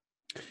go.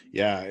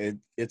 Yeah,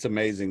 it's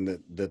amazing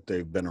that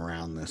they've been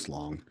around this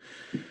long.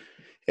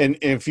 And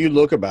if you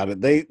look about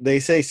it, they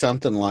say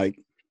something like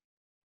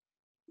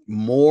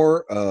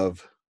more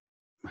of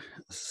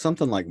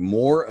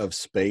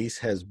space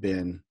has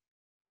been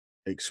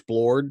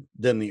explored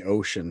than the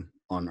ocean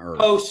on Earth.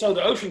 Oh, so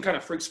the ocean kind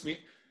of freaks me.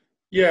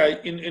 Yeah,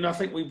 and I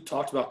think we've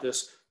talked about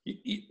this.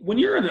 When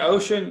you're in the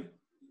ocean,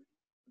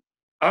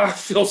 I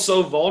feel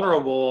so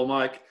vulnerable. I'm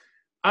like,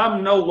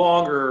 I'm no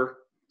longer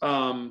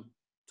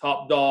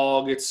top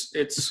dog. I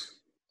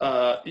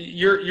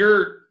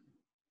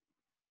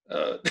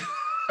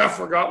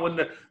forgot when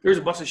there's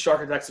a bunch of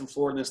shark attacks in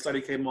Florida, and this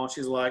study came on.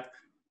 She's like,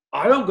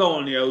 I don't go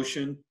in the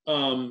ocean.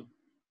 Hell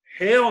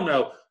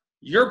no.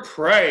 You're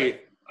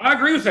prey. I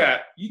agree with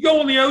that. You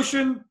go in the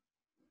ocean,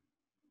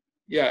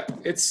 yeah,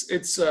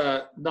 it's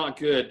not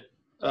good.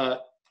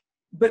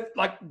 But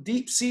like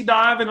deep sea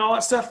dive and all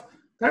that stuff,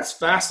 that's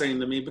fascinating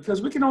to me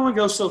because we can only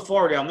go so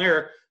far down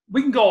there.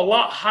 We can go a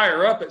lot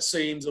higher up, it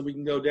seems, than we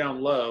can go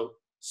down low.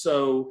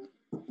 So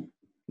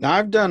Now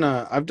I've done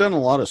a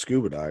lot of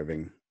scuba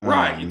diving.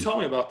 Right, you told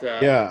me about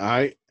that.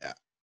 Yeah,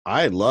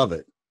 I love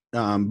it.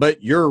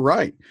 But you're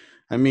right.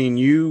 I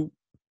mean,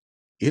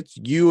 it's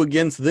you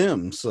against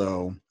them.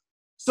 So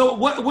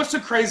what's the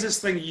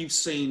craziest thing you've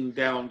seen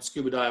down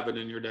scuba diving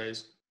in your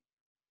days?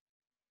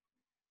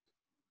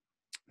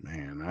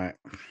 Man,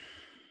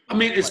 I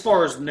mean, as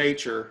far as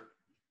nature,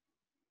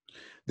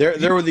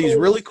 there were these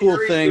really cool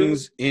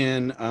things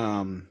in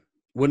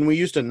when we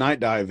used to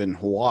night dive in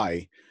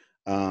Hawaii.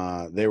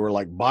 They were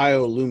like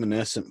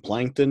bioluminescent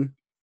plankton.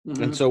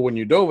 Mm-hmm. And so when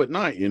you dove at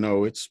night,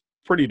 it's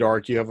pretty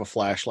dark. You have a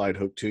flashlight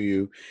hooked to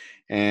you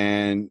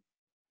and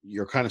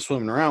you're kind of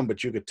swimming around,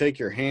 but you could take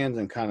your hands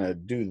and kind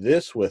of do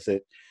this with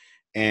it.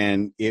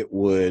 And it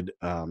would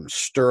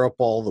stir up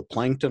all the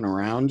plankton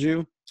around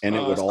you and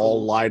it would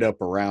all light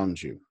up around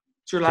you.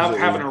 So you're like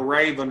having a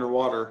rave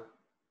underwater.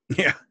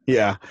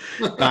 Yeah,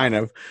 kind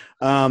of.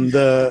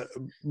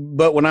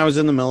 But when I was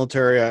in the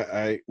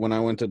military, when I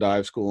went to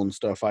dive school and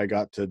stuff, I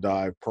got to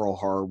dive Pearl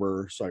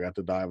Harbor, so I got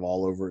to dive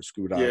all over at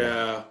scuba diving.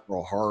 Yeah,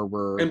 Pearl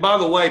Harbor. And by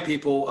the way,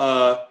 people,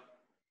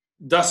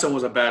 Dustin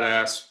was a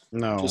badass.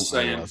 No, just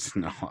saying.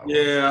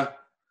 Yeah,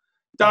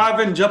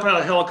 diving, jumping out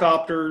of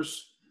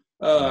helicopters,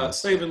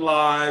 saving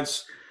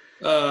lives.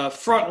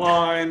 Front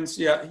lines.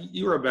 Yeah,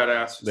 you were a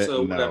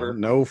badass. Whatever.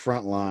 No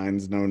front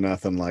lines, no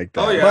nothing like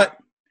that. Oh yeah.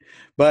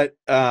 But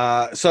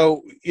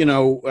so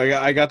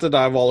I got to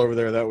dive all over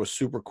there. That was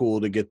super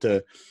cool to get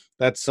to.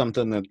 That's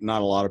something that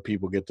not a lot of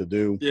people get to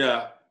do.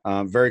 Yeah.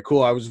 Very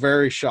cool. I was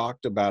very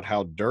shocked about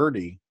how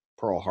dirty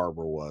Pearl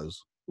Harbor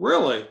was.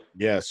 Really?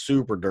 Yeah,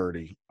 super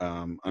dirty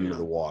under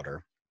the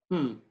water.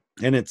 And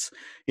it's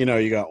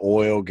you got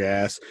oil,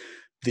 gas.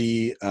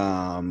 The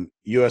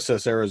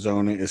USS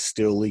Arizona is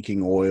still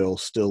leaking oil,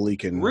 still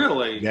leaking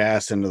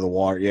gas into the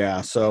water.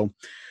 Yeah. So,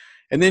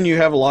 and then you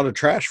have a lot of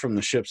trash from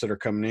the ships that are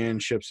coming in,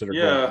 ships that are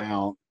going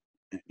out.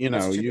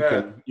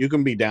 You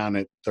can be down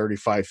at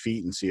 35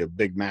 feet and see a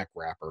Big Mac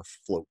wrapper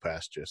float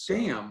past you. So.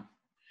 Damn.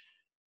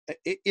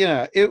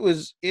 It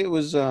was.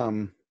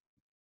 I'm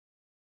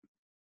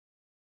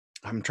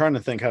trying to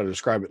think how to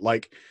describe it.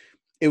 Like,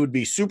 it would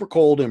be super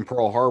cold in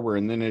Pearl Harbor,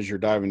 and then as you're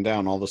diving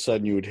down, all of a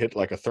sudden you would hit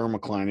like a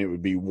thermocline. It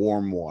would be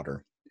warm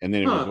water, and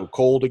then it would go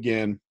cold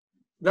again.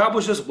 That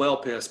was just well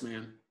pissed,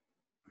 man.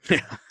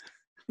 Yeah.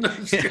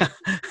 That's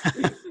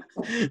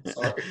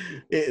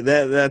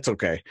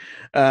okay.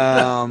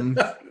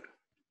 But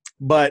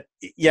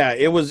yeah,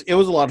 it was a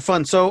lot of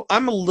fun. So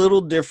I'm a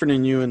little different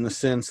than you in the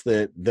sense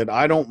that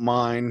I don't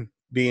mind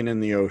being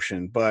in the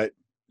ocean, but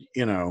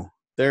I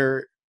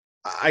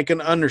can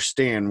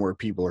understand where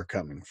people are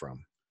coming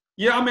from.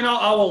 Yeah, I mean,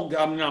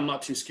 I'm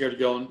not too scared to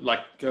go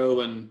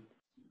and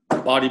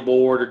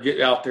bodyboard or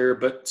get out there,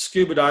 but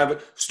scuba diving,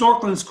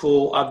 snorkeling's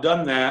cool. I've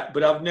done that,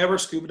 but I've never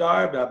scuba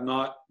dived. I've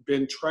not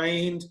been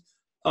trained.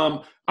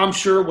 I'm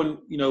sure when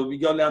we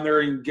go down there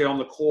and get on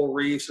the coral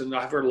reefs, and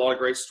I've heard a lot of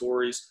great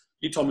stories.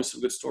 You told me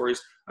some good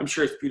stories. I'm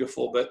sure it's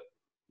beautiful, but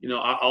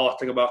all I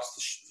think about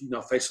is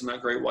facing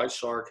that great white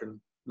shark and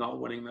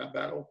not winning that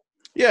battle.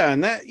 Yeah,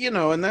 and that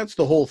and that's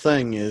the whole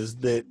thing, is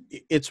that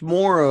it's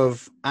more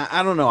of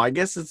I don't know. I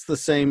guess it's the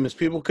same as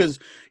people, because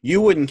you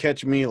wouldn't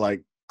catch me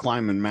like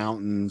climbing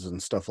mountains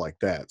and stuff like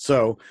that.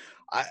 So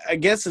I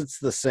guess it's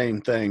the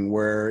same thing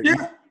where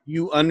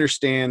you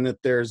understand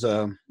that there's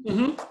I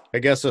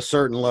guess a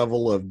certain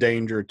level of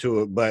danger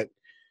to it, but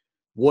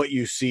what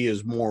you see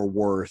is more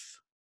worth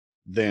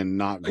than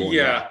not going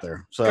out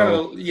there.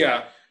 So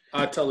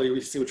I totally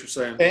see what you're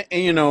saying.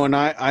 And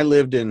I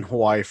lived in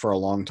Hawaii for a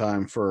long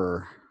time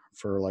for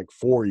like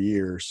 4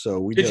 years.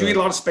 So did you eat a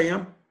lot of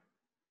Spam?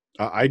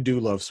 I do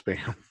love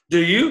Spam. Do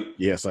you?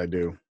 Yes, I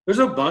do. There's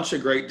a bunch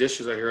of great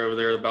dishes I hear over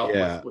there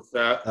about with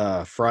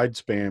that. Fried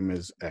Spam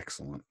is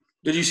excellent.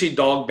 Did you see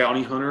Dog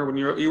Bounty Hunter when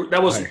he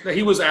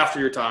was after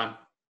your time?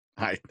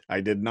 I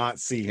did not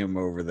see him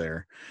over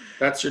there.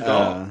 That's your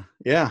dog.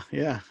 Yeah.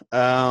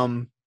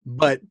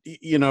 But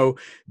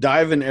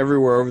diving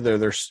everywhere over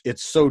there,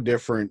 it's so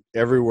different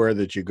everywhere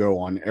that you go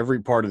on.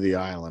 Every part of the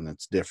island,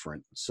 it's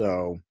different.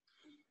 So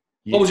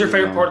what was your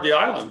favorite part of the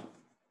island?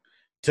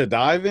 To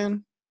dive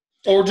in?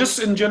 Or just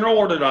in general,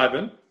 or to dive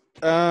in?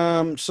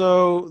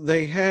 So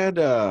they had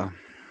I'm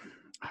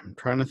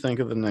trying to think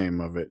of the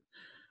name of it.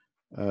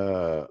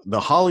 The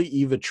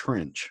Haleiwa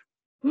Trench.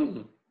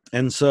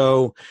 And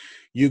so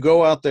you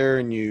go out there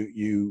and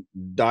you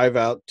dive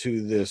out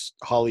to this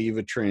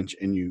Haleiwa Trench,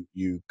 and you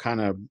kind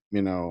of,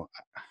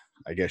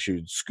 I guess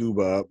you'd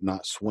scuba up,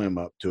 not swim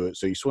up to it.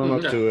 So you swim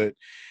up to it,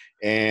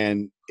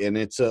 and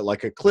it's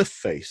like a cliff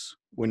face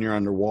when you're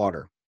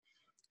underwater,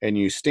 and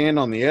you stand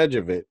on the edge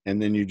of it, and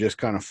then you just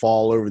kind of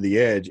fall over the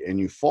edge, and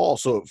you fall.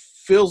 So it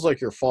feels like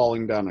you're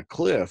falling down a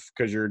cliff,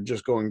 because you're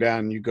just going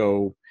down. You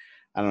go,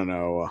 I don't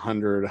know,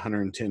 100,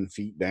 110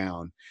 feet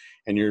down,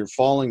 and you're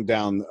falling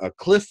down a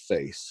cliff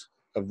face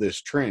of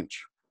this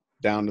trench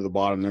down to the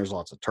bottom. There's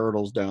lots of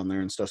turtles down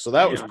there and stuff. So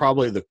that was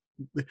probably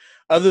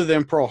other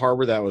than Pearl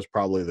Harbor, that was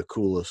probably the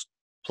coolest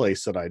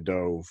place that I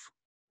dove.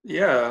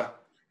 Yeah.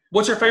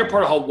 What's your favorite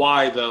part of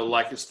Hawaii, though,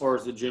 like as far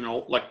as the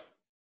general, like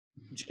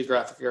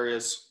geographic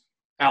areas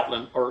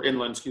outland or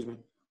inland, excuse me?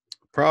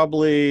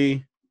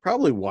 Probably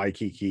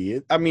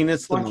Waikiki. I mean,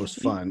 it's the Waikiki?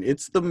 most fun.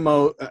 It's the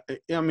most.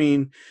 I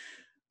mean,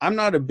 I'm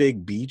not a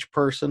big beach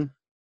person.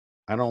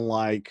 I don't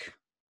like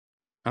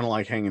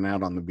hanging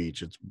out on the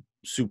beach. It's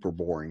super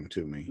boring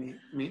to me.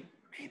 Me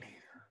neither.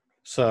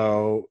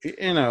 So,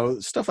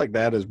 stuff like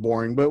that is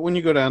boring. But when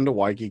you go down to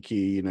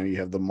Waikiki, you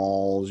have the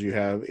malls,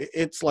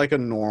 it's like a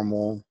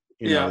normal,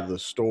 the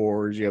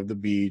stores, you have the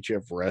beach, you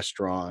have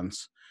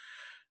restaurants,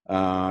 you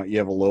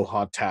have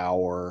Aloha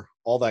Tower,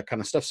 all that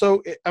kind of stuff.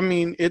 So,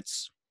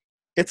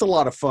 it's a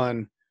lot of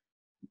fun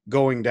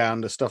going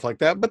down to stuff like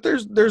that. But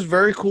there's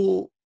very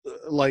cool,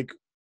 like,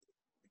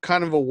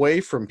 kind of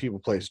away from people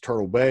places,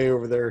 Turtle Bay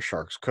over there,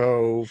 Sharks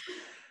Cove,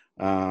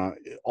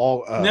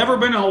 never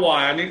been to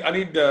Hawaii. I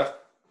need to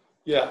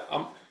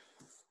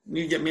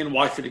get me and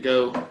wifey to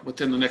go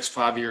within the next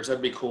 5 years.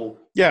 That'd be cool.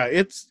 Yeah,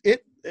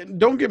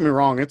 don't get me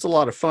wrong, it's a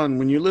lot of fun.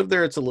 When you live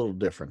there, it's a little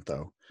different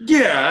though.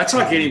 Yeah, that's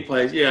like any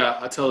place. Yeah,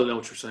 I totally know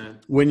what you're saying.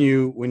 When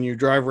you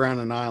drive around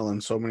an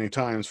island so many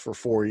times for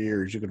 4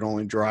 years, you can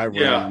only drive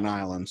around an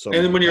island. So,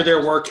 and then when you're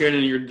there working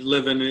and you're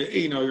living,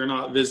 you're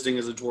not visiting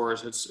as a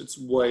tourist. It's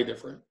way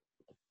different.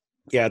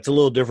 Yeah, it's a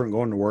little different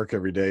going to work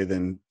every day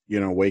than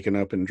waking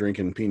up and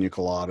drinking pina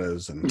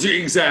coladas and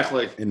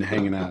exactly and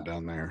hanging out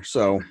down there.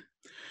 So,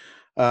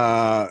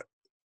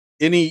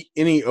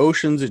 any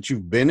oceans that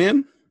you've been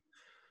in?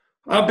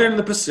 I've been in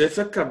the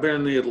Pacific. I've been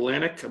in the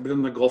Atlantic. I've been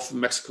in the Gulf of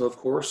Mexico, of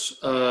course.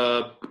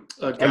 I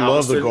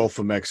love the Gulf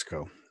of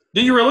Mexico.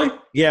 Do you really?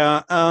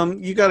 Yeah.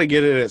 You got to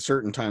get it at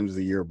certain times of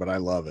the year, but I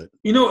love it.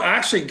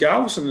 Actually,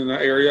 Galveston in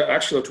that area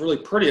actually looked really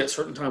pretty at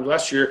certain times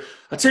last year.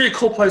 I'll tell you a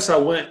cool place I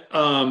went.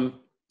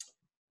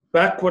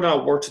 Back when I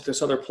worked at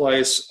this other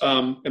place,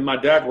 and my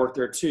dad worked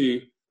there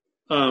too,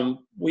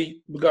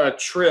 we got a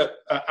trip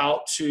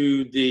out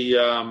to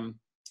the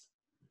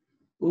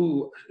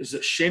is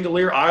it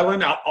Chandelier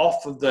Island out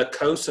off of the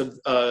coast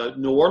of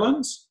New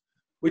Orleans?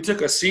 We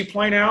took a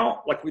seaplane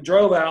out. Like we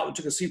drove out, we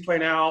took a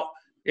seaplane out,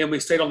 and we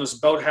stayed on this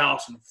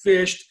boathouse and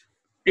fished.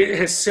 It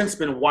has since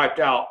been wiped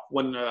out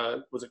when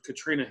was it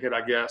Katrina hit,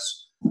 I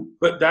guess.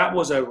 But that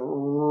was a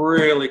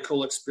really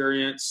cool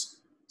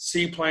experience.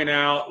 Seaplane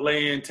out,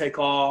 land, take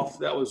off.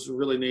 That was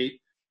really neat.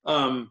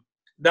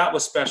 That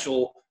was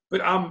special.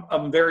 But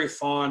I'm very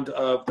fond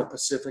of the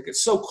Pacific.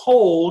 It's so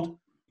cold.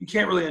 You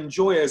can't really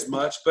enjoy as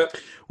much,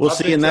 but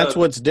that's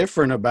what's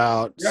different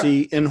about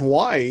in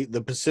Hawaii,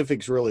 the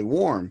Pacific's really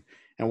warm.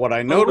 And what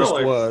I noticed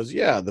was,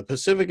 the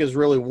Pacific is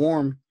really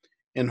warm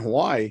in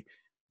Hawaii.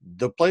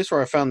 The place where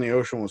I found the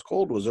ocean was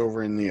cold was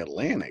over in the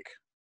Atlantic.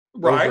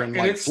 Right. Over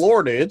in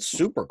Florida, it's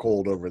super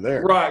cold over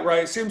there.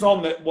 Right. It seems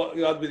on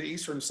the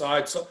eastern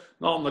side, so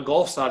not on the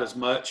Gulf side as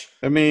much.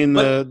 I mean,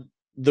 the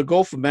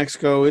Gulf of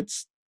Mexico,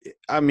 it's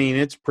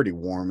pretty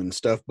warm and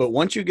stuff, but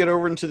once you get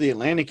over into the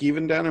Atlantic,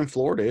 even down in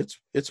Florida,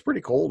 it's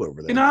pretty cold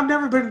over there. I've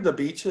never been to the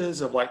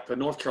beaches of like the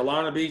North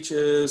Carolina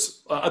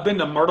beaches. I've been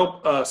to Myrtle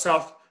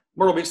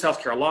Beach,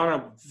 South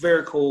Carolina,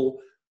 very cool.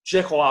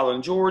 Jekyll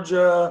Island,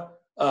 Georgia,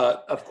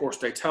 of course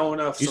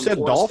Daytona. You said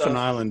Dolphin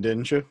Island,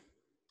 didn't you?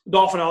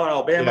 Dolphin Island,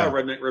 Alabama,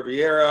 Redneck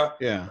Riviera.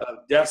 Yeah.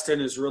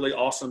 Destin is really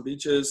awesome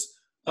beaches.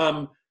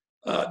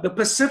 The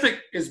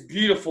Pacific is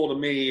beautiful to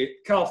me.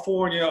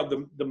 California,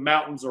 the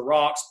mountains, the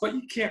rocks, but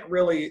you can't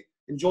really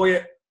enjoy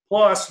it.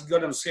 Plus, you go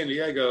down to San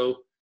Diego,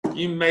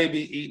 you may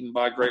be eaten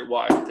by a great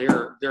white.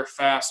 They're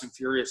fast and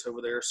furious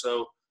over there.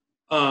 So,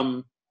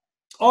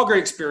 all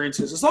great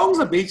experiences. As long as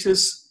the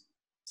beaches,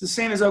 the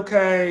sand is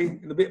okay.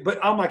 But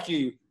I'm like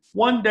you.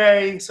 One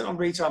day, sit on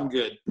the beach, I'm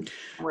good.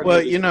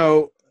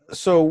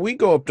 So we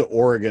go up to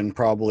Oregon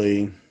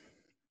probably,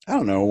 I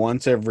don't know,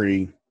 once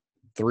every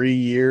 3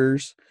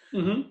 years.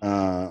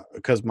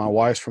 Because my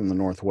wife's from the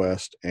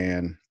Northwest,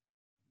 and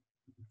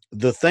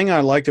the thing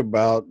I liked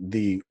about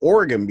the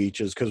Oregon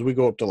beaches, because we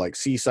go up to like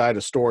Seaside,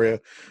 Astoria.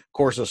 Of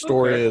course,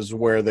 Astoria is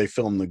where they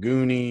filmed the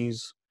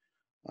Goonies.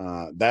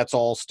 That's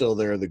all still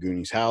there. The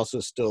Goonies house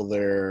is still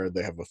there.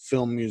 They have a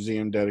film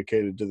museum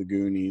dedicated to the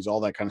Goonies,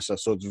 all that kind of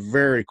stuff. So it's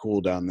very cool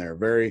down there.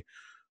 Very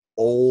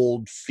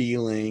old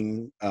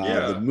feeling.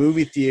 The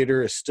movie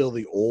theater is still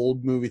the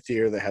old movie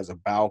theater that has a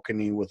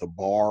balcony with a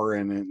bar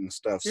in it and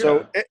stuff.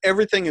 So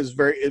everything is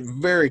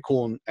very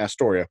cool in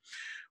Astoria.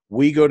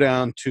 We go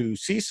down to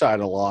Seaside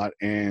a lot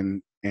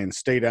and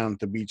stay down at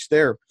the beach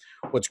there.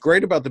 What's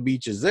great about the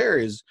beaches there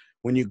is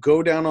when you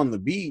go down on the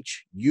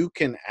beach, you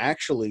can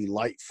actually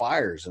light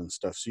fires and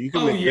stuff. So you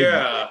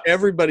can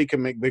everybody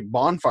can make big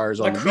bonfires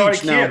on the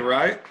beach now,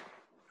 right?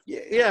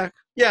 Yeah.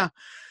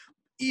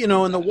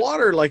 And the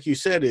water, like you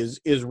said, is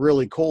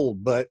really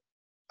cold, but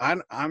I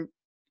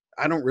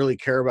don't really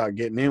care about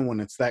getting in when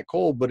it's that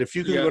cold. But if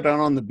you can go down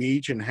on the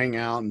beach and hang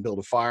out and build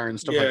a fire and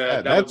stuff like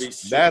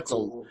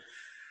that,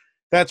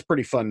 that's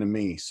pretty fun to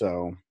me.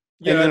 So,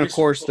 and then of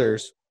course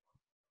there's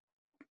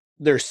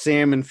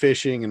salmon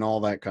fishing and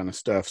all that kind of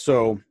stuff.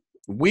 So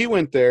we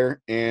went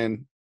there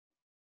and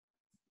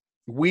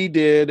we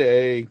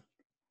did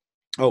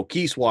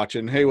Keith's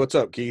watching. Hey, what's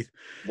up, Keith?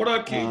 What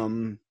up,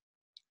 Keith?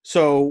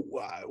 So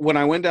when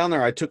I went down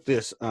there, I took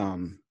this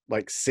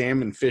like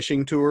salmon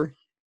fishing tour.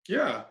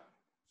 Yeah.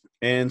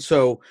 And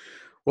so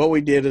what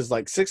we did is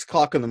like 6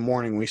 o'clock in the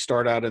morning, we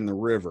start out in the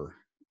river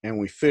and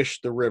we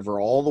fish the river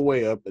all the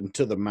way up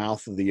into the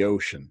mouth of the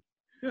ocean.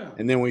 Yeah.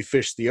 And then we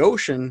fish the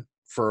ocean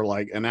for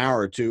like an hour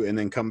or two and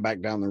then come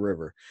back down the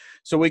river.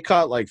 So we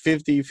caught like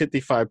 50,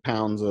 55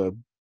 pounds of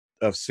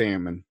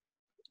salmon.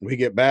 We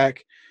get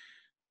back,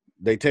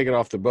 they take it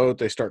off the boat,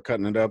 they start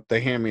cutting it up.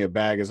 They hand me a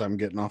bag as I'm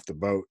getting off the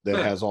boat that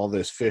has all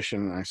this fish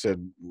in it. And I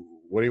said,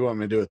 what do you want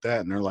me to do with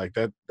that? And they're like,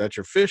 that's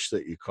your fish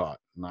that you caught.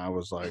 And I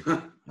was like,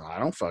 I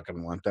don't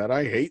fucking want that.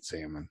 I hate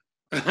salmon.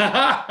 You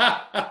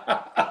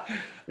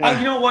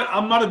know what?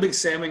 I'm not a big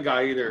salmon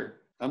guy either.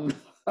 I'm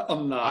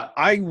not.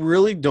 I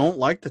really don't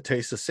like the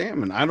taste of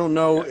salmon. I don't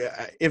know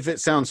if it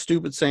sounds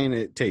stupid saying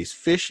it tastes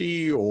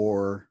fishy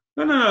or.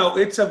 No.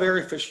 It's a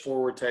very fish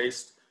forward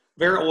taste.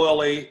 Very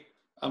oily.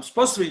 I'm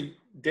supposed to be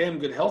damn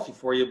good healthy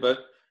for you, but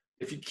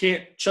if you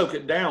can't choke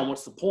it down,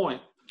 what's the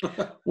point?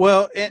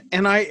 Well,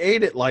 and I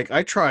ate it like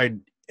I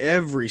tried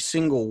every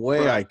single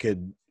way I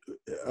could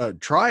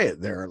try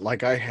it there.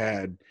 Like I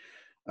had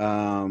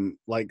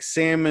like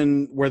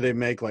salmon where they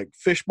make like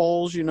fish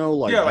balls,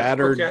 like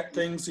battered like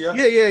things. Yeah.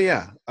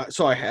 Yeah.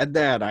 So I had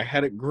that. I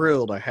had it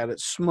grilled. I had it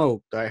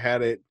smoked. I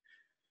had it.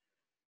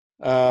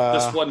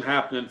 This wasn't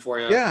happening for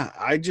you. Yeah.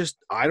 I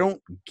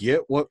don't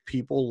get what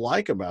people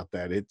like about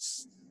that.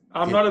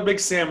 I'm not a big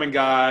salmon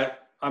guy.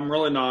 I'm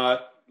really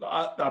not.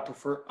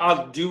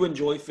 I do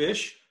enjoy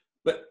fish,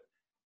 but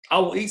I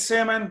will eat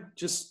salmon.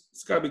 Just,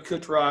 it's got to be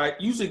cooked right.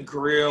 Usually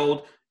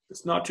grilled.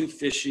 It's not too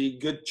fishy,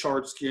 good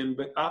charred skin,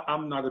 but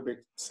I'm not a big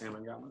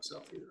salmon guy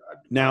myself either.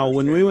 Now,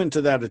 when we went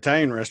to that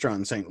Italian restaurant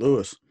in St.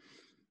 Louis,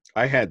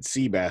 I had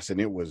sea bass,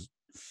 and it was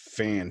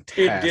fantastic.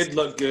 It did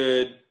look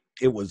good.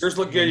 It was Yours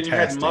looked good, and you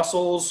had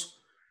mussels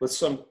with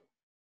some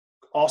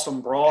awesome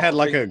broth. Had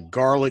like a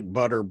garlic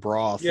butter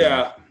broth.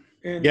 Yeah.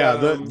 And,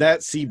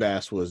 that sea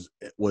bass was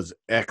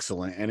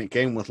excellent, and it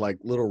came with like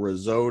little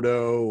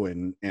risotto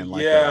and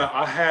like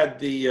I had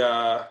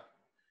the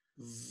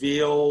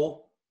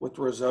veal with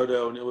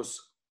risotto, and it was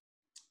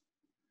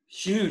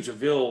huge. A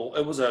veal,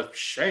 it was a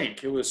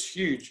shank. It was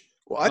huge.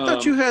 Well, I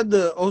thought you had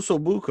the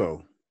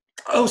ossobuco.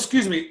 Oh,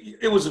 excuse me.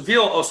 It was a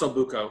veal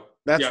ossobuco.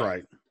 That's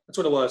right. That's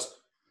what it was.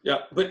 Yeah,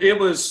 but it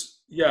was.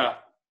 Yeah,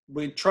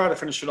 we tried to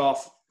finish it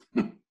off.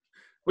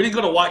 We didn't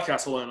go to White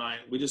Castle that night.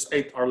 We just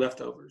ate our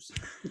leftovers.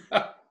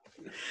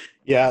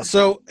 Yeah,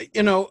 so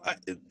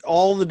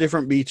all the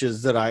different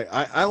beaches that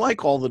I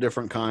like all the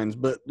different kinds,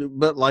 but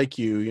like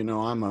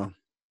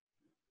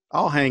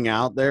I'll hang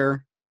out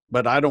there,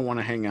 but I don't want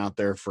to hang out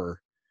there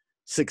for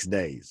 6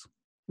 days.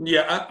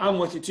 Yeah, I'm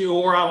with you too.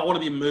 Or I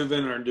want to be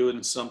moving or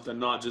doing something,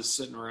 not just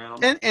sitting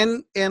around.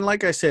 And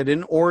like I said,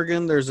 in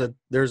Oregon, there's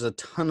a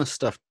ton of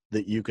stuff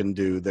that you can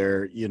do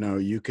there.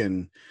 You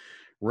can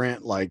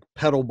rent like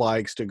pedal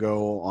bikes to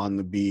go on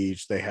the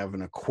beach. They have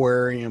an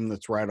aquarium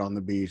that's right on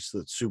the beach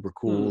that's super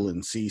cool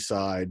in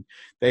Seaside.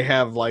 They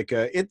have like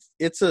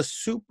it's a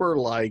super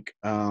like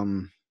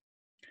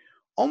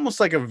almost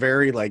like a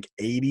very like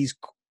 80s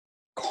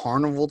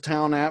carnival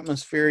town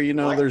atmosphere.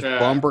 There's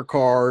bumper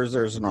cars,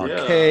 there's an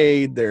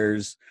arcade,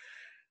 there's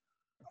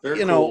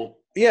cool.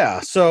 Yeah,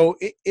 so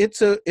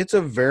it's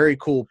a very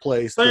cool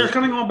place. So you're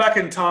kind of going back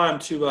in time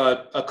to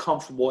a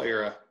comfortable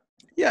era.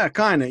 Yeah,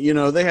 kind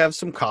of. They have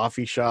some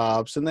coffee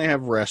shops and they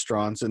have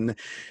restaurants, and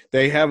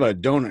they have a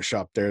donut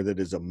shop there that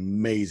is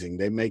amazing.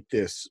 They make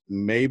this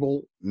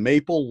maple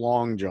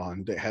long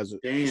john that has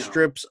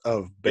strips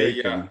of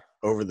bacon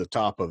over the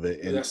top of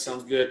it. And that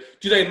sounds good.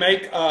 Do they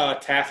make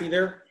taffy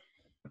there?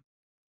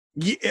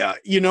 Yeah,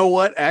 you know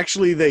what?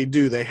 Actually, they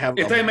do. They have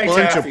a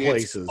bunch of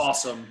places. It's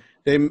awesome.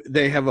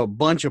 They have a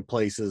bunch of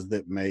places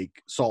that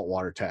make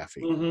saltwater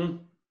taffy.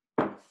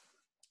 Mm-hmm.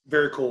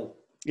 Very cool.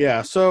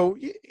 Yeah, so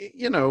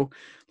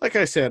like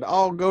I said,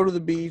 I'll go to the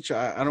beach.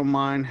 I don't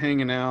mind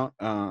hanging out.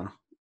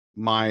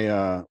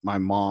 My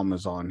mom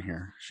is on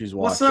here. She's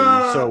watching.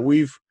 So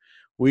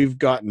we've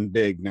gotten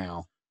big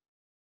now.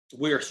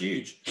 We are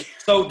huge.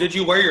 So did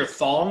you wear your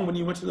thong when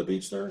you went to the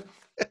beach there?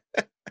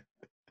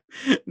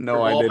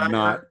 No, I did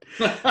not.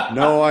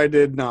 No, I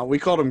did not. We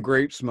called them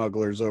grape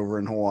smugglers over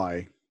in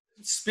Hawaii.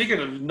 Speaking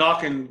of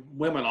knocking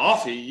women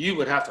off you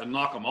would have to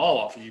knock them all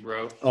off you,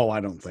 bro. Oh, I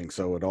don't think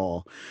so at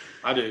all.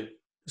 I do.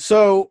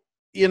 So,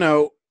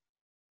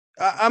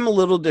 I'm a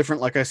little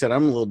different. Like I said,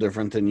 I'm a little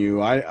different than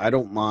you. I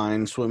don't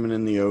mind swimming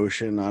in the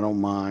ocean. I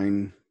don't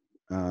mind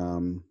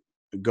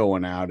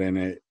going out in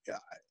it.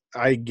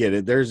 I get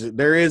it. There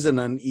is an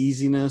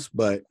uneasiness,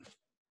 but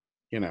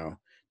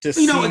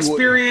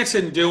experience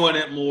and doing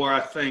it more, I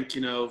think,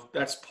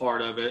 that's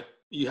part of it.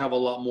 You have a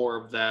lot more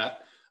of that.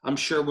 I'm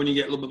sure when you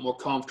get a little bit more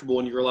comfortable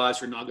and you realize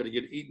you're not going to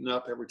get eaten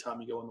up every time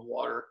you go in the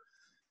water,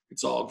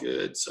 it's all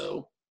good.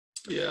 So,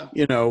 yeah.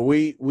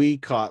 We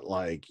caught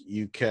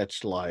you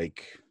catch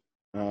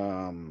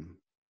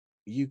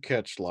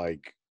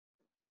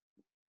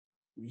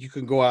you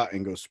can go out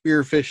and go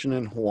spear fishing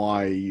in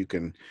Hawaii. You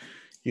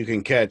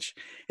can catch,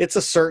 it's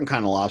a certain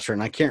kind of lobster,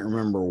 and I can't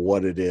remember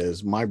what it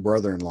is. My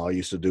brother-in-law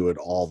used to do it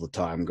all the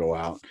time, go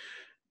out.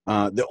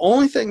 The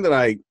only thing that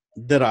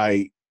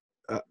I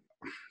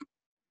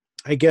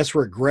I guess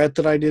regret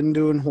that I didn't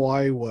do in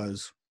Hawaii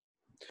was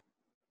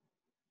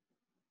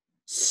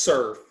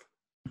surf.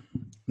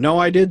 no,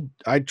 I did.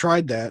 I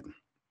tried that.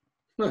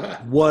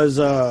 Was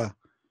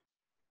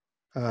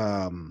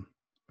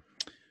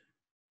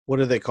what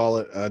do they call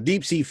it?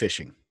 Deep sea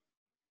fishing.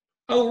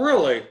 Oh,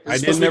 really? I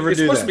didn't ever do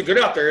that. It's supposed to be good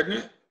out there, isn't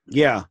it?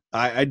 Yeah,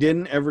 I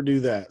didn't ever do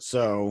that.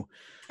 So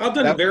I've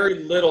done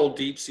very little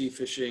deep sea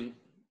fishing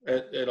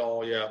at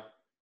all. Yeah,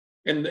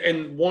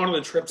 and one of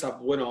the trips I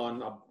went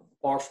on, I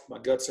barfed my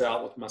guts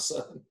out with my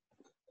son.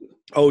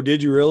 Oh,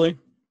 did you really?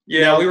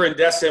 Yeah, we were in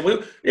Destin.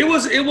 It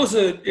was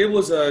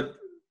a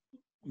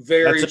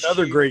very that's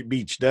another great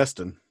beach,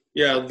 Destin.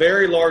 Yeah,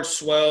 very large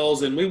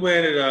swells, and we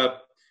went at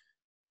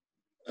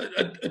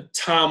a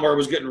time where it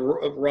was getting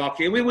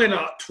rocky. We went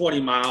out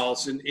 20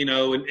 miles, and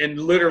and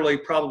literally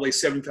probably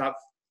 75%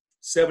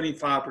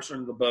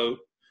 of the boat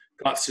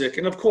got sick.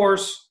 And of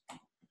course,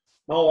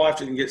 my wife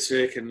didn't get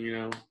sick,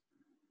 and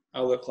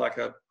I look like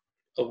a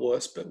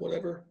wuss, but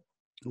whatever.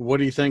 What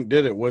do you think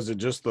did it? Was it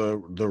just the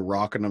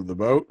rocking of the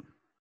boat?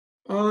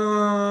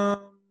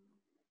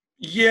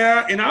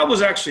 Yeah, and I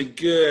was actually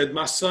good.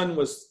 My son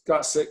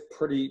got sick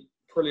pretty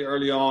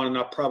early on, and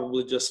I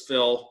probably just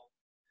fell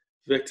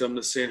victim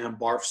to seeing him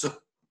barf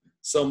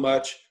so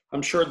much.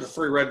 I'm sure the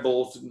 3 Red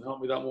Bulls didn't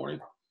help me that morning.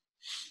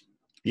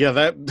 Yeah,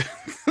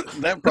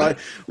 that probably.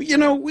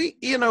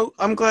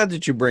 I'm glad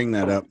that you bring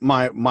that up.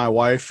 My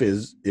wife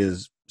is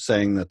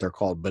saying that they're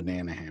called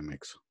banana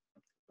hammocks.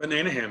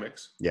 Banana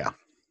hammocks. Yeah.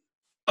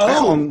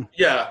 Oh,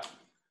 yeah.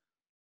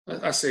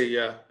 I say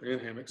yeah,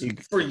 banana hammocks.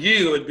 For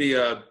you, it would be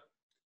a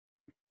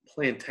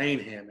plantain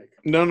hammock.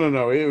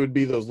 No. It would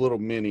be those little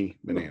mini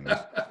bananas.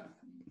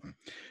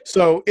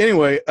 So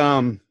anyway,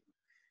 what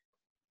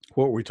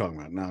were we talking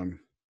about?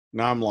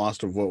 Now I'm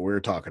lost of what we were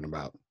talking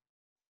about.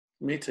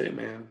 Me too,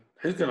 man.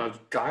 Who's gonna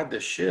guide the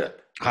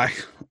ship?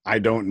 I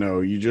don't know.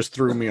 You just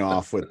threw me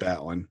off with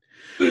that one.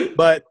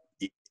 But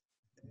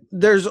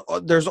there's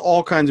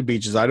all kinds of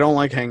beaches. I don't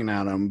like hanging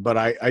out on them, but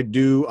I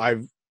do.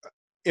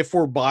 If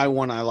we're by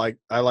one, I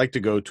like to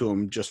go to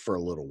them just for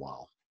a little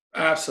while.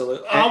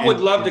 Absolutely. I would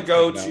love to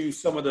go to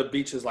some of the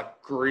beaches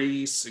like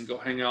Greece and go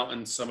hang out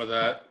in some of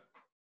that.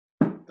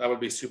 That would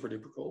be super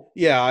duper cool.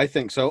 Yeah, I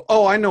think so.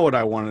 Oh, I know what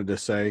I wanted to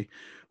say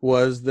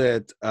was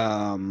that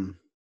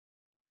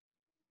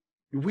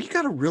we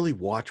got to really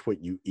watch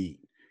what you eat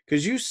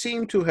because you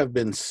seem to have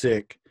been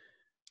sick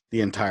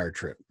the entire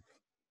trip.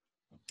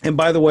 And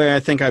by the way, I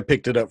think I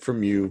picked it up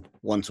from you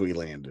once we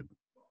landed.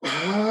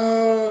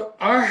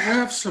 I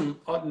have some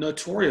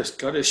notorious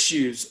gut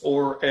issues,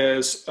 or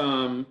as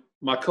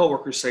my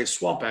coworkers say,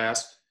 swamp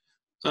ass.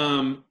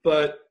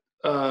 But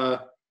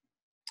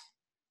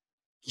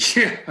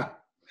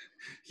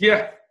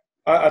yeah.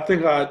 I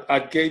think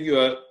I gave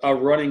you a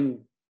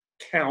running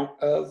count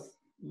of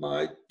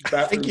my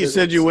bathroom. I think you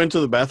said you went to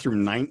the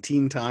bathroom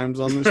 19 times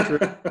on this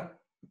trip.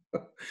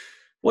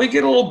 Well, you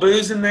get a little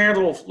booze in there,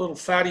 little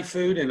fatty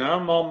food, and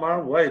I'm on my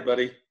way,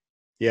 buddy.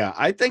 Yeah,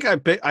 I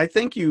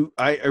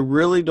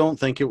really don't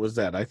think it was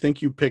that. I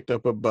think you picked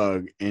up a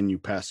bug and you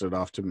passed it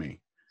off to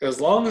me.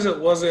 As long as it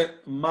wasn't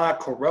my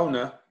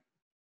corona,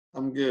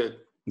 I'm good.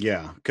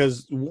 Yeah,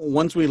 because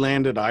once we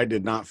landed, I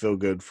did not feel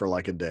good for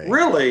like a day.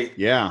 Really?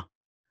 Yeah.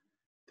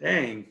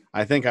 Dang.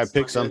 I think I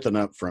picked something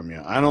up from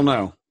you. I don't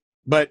know.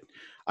 But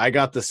I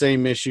got the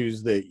same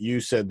issues that you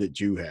said that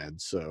you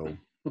had, so.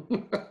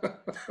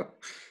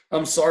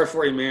 I'm sorry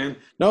for you, man.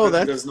 No,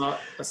 that's not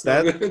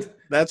good.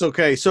 That's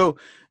okay. So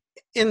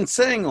in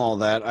saying all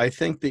that, I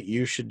think that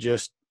you should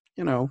just,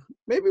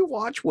 maybe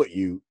watch what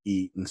you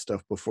eat and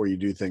stuff before you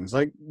do things.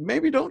 Like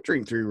maybe don't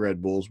drink 3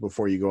 Red Bulls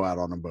before you go out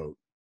on a boat.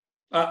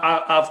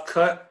 I've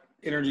cut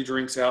energy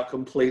drinks out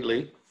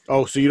completely.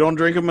 Oh, so you don't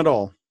drink them at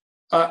all?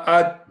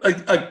 I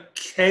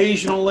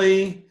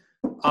occasionally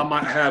I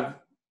might have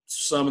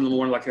some in the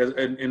morning, like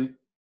in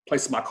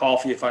place of my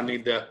coffee if I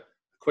need the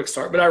quick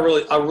start. But I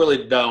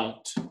really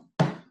don't,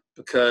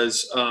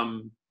 because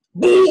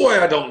boy,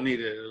 I don't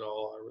need it at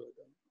all. I really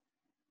don't.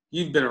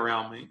 You've been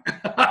around me.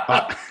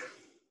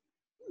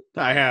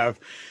 I have.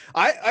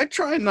 I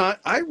try not.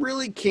 I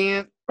really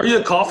can't. Are you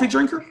a coffee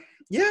drinker?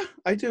 Yeah,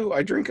 I do.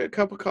 I drink a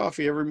cup of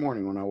coffee every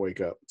morning when I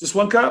wake up. Just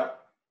 1 cup?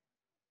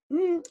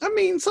 I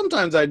mean,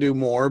 sometimes I do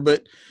more,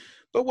 but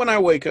when I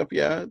wake up,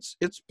 yeah,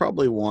 it's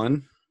probably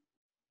 1.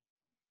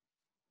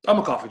 I'm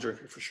a coffee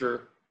drinker for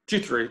sure. 2,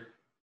 3,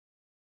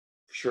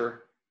 for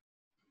sure.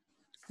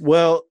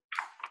 Well,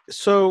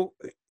 so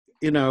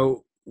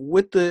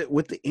with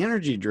the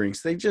energy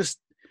drinks, they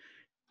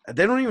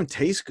don't even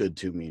taste good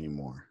to me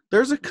anymore.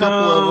 There's a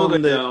couple of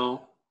them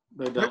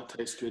They don't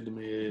taste good to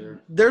me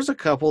either. There's a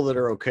couple that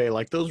are okay,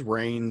 like those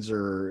Reigns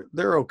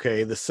they're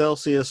okay. The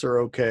Celsius are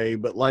okay,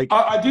 but like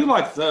I do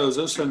like those.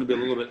 Those tend to be a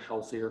little bit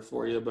healthier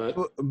for you,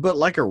 but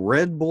like a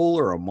Red Bull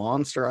or a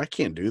Monster, I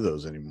can't do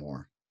those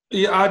anymore.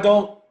 Yeah, I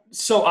don't.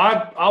 So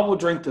I will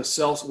drink the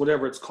Celsius,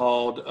 whatever it's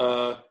called.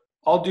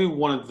 I'll do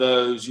one of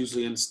those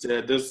usually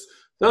instead. Those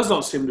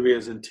don't seem to be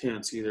as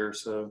intense either,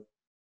 so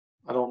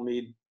I don't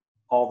need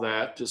all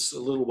that. Just a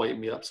little wake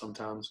me up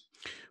sometimes.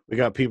 We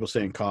got people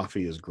saying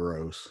coffee is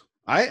gross.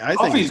 I think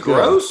Coffee's it's good.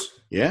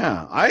 gross.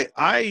 Yeah,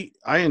 I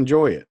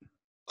enjoy it.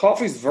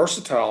 Coffee's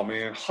versatile,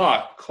 man.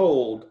 Hot,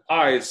 cold,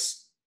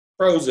 ice,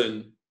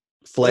 frozen,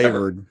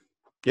 Flavored.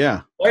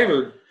 Yeah.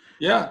 flavored.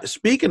 Yeah,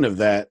 Speaking of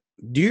that,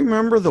 do you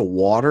remember the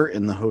water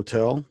in the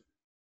hotel?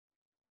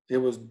 it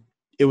was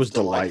It was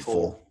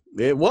delightful.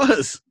 It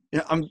was.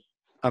 Yeah,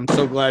 I'm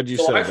so glad you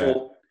said that.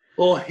 delightful.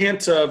 Little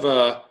hint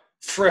of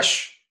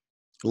fresh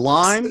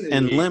Lime acidity.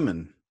 and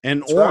lemon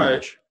and That's right.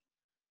 orange.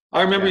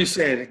 I remember Yeah. you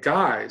saying,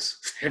 guys,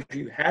 have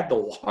you had the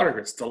water?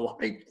 It's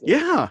delightful.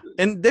 Yeah,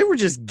 and they were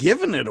just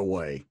giving it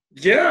away.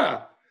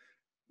 Yeah.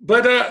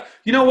 But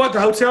you know what?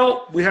 The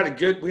hotel, we had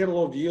a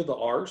little view of the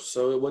arch,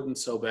 so it wasn't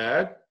so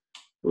bad.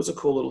 It was a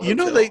cool little You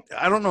hotel. know,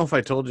 I don't know if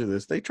I told you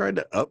this. They tried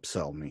to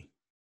upsell me.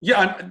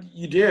 Yeah,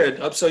 you did.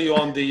 Upsell you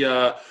on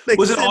the They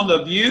was it said- on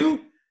the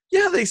view?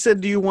 Yeah, they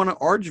said, "Do you want an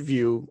arch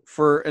view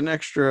for an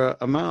extra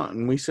amount?"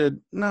 And we said,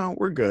 "No,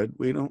 we're good.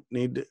 We don't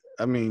need to.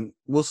 I mean,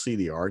 we'll see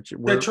the arch."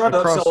 They tried to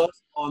upsell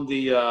us on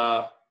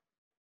the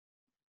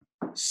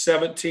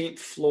 17th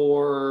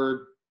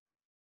floor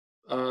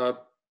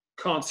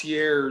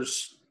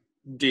concierge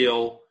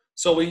deal.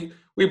 So we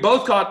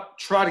both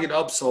tried to get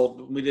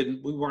upsold.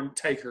 We weren't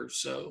takers.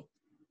 So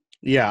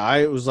Yeah,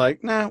 I was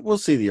like, "Nah, we'll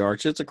see the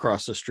arch. It's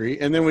across the street."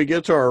 And then we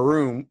get to our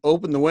room,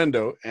 open the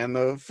window, and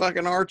the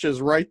fucking arch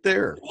is right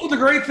there. well, the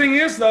great thing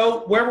is though,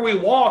 wherever we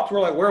walked,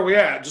 we're like, where are we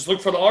at? Just look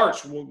for the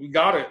arch. Well, we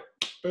got it.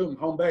 Boom,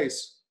 home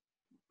base.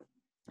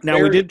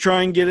 Now, we did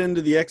try and get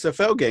into the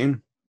XFL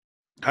game.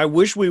 I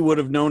wish we would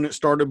have known it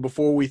started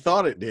before we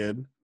thought it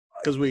did,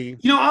 because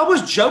I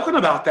was joking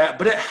about that,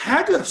 but it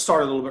had to have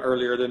started a little bit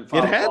earlier than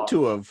 5 it had o'clock.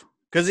 to have,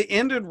 because it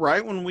ended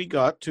right when we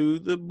got to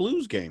the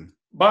Blues game.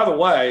 By the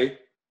way,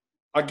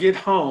 I get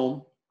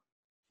home,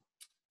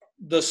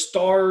 the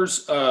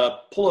Stars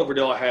pullover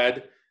deal I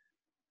had,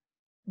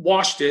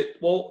 washed it.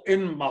 Well,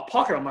 in my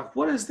pocket, I'm like,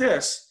 what is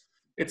this?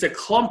 It's a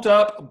clumped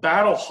up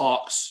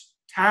Battlehawks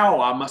towel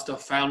I must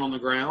have found on the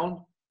ground.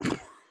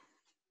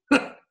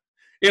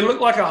 It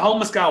looked like a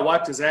homeless guy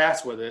wiped his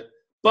ass with it.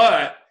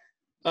 But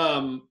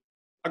I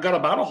got a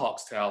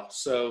Battlehawks towel.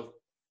 So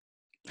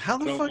How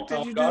the don't fuck know did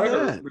how you I do got it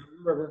or that?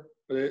 whatever,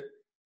 but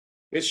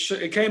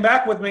it came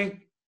back with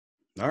me.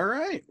 All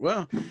right.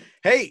 Well,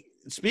 hey,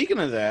 speaking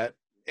of that,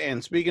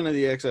 and speaking of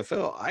the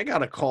XFL, I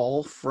got a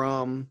call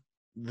from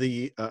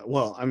the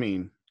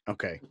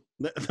okay.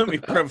 Let me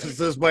preface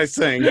this by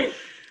saying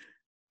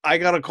I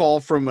got a call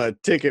from a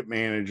ticket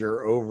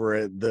manager over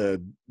at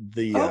the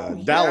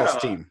Dallas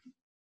team.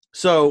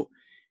 So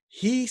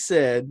he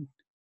said,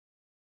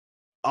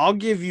 "I'll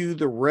give you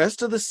the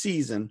rest of the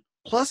season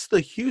plus the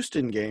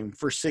Houston game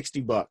for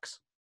 $60."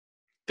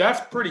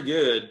 That's pretty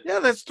good. Yeah,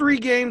 that's 3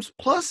 games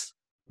plus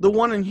the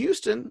one in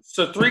Houston.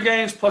 So 3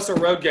 games plus a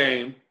road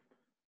game.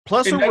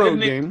 Plus And a that road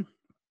didn't- game.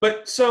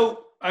 But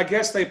so I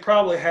guess they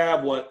probably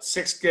have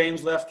 6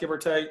 games left, give or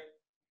take.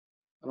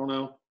 I don't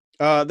know.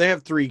 They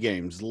have 3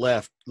 games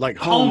left, like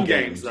Home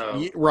games,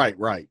 though.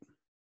 Right.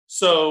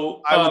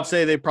 So I would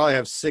say they probably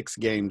have 6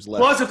 games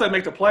left. plus if they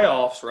make the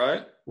playoffs,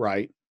 right?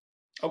 Right.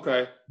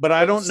 Okay. But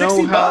I don't know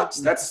 $60 how.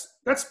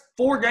 That's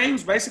 4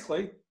 games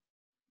basically.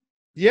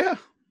 Yeah.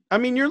 I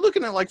mean, you're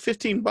looking at like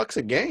 $15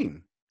 a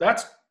game.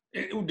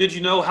 Did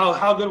you know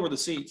how good were the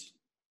seats?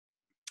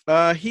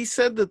 He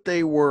said that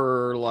they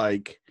were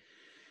like,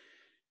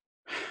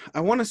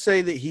 I want to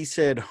say that he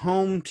said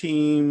home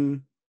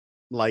team,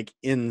 like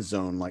end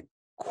zone, like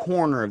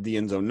corner of the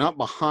end zone, not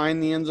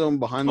behind the end zone,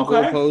 behind the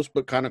Okay. goalpost,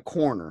 but kind of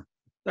corner.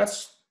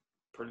 That's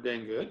pretty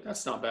dang good.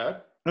 That's not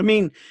bad. I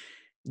mean,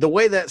 the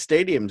way that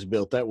stadium's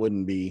built, that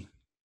wouldn't be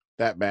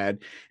that bad.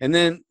 And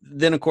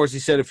then of course he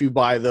said if you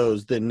buy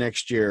those, then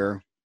next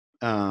year,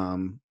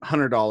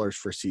 $100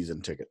 for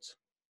season tickets.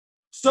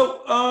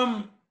 So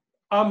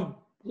I'm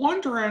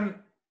wondering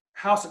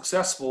how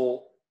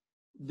successful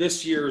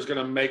this year is going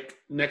to make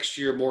next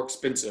year more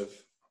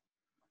expensive.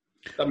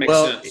 That makes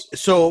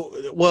sense.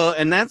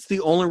 And that's the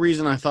only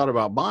reason I thought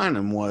about buying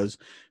them was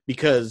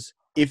because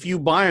if you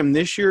buy them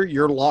this year,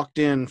 you're locked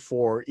in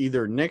for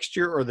either next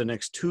year or the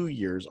next 2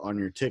 years on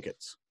your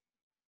tickets.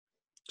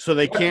 So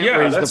they can't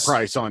raise the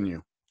price on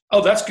you.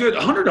 Oh, that's good.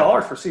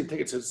 $100 for season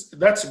tickets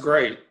that's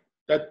great.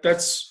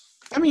 That's.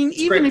 I mean, It's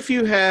even great. if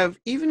you have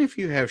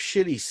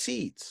shitty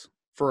seats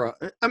for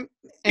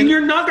And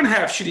you're not going to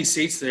have shitty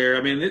seats there.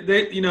 I mean,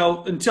 they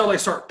until they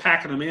start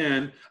packing them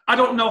in. I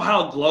don't know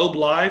how Globe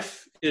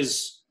Life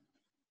is.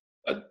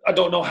 I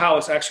don't know how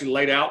it's actually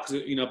laid out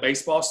because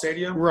baseball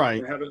stadium,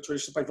 Right. They haven't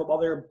traditionally played football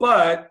there,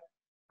 but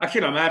I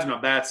can't imagine a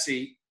bad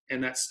seat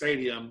in that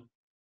stadium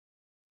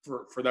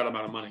for that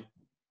amount of money.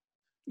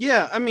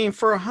 Yeah, I mean,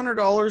 for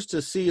 $100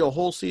 to see a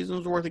whole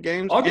season's worth of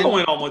games, I'll go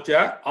in on with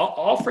that.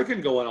 I'll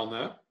freaking go in on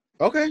that.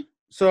 Okay,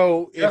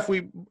 so Yeah.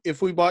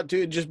 if we bought 2,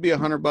 it'd just be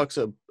 $100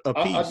 a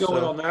piece. I'll go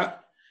in so- on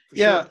that. for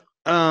Yeah,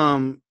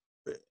 sure.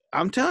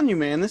 I'm telling you,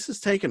 man, this is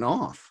taking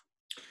off.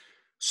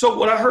 So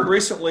what I heard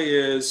recently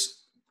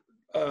is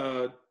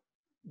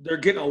they're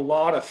getting a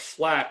lot of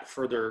flack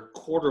for their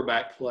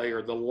quarterback play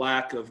or the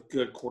lack of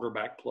good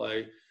quarterback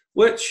play,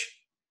 which,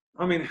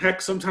 I mean,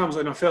 heck, sometimes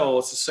in NFL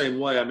it's the same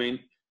way. I mean,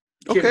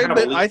 Okay,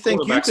 but I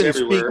think you can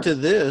speak to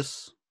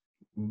this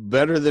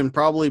better than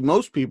probably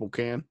most people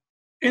can.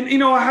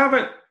 And, I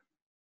haven't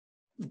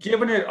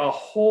given it a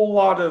whole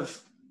lot of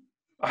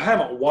 – I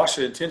haven't watched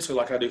it intensely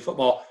like I do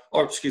football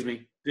or,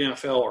 the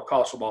NFL or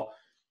college football.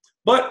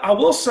 But I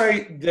will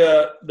say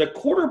the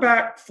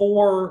quarterback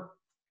for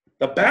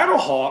the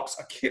Battlehawks,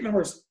 I can't remember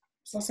his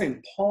last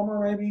name,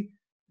 Palmer maybe.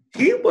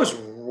 He was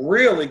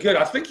really good.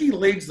 I think he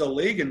leads the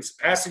league in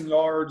passing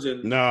yards.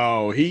 And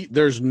no,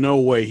 there's no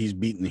way he's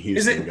beating the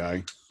Houston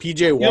guy.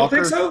 PJ Walker. You don't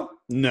think so?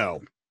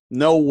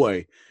 No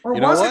way. Or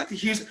was it the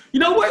Houston? You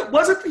know what?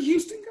 Was it the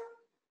Houston guy?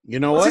 You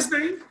know What's his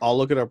name? I'll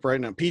look it up right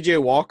now.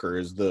 PJ Walker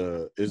is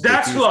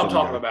That's who I'm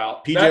talking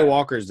about. PJ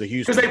Walker is the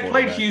Houston. Because they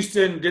played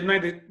Houston,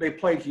 didn't they? They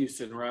played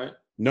Houston, right?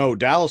 No,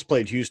 Dallas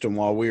played Houston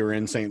while we were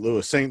in St.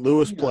 Louis. St.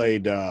 Louis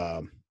played.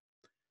 I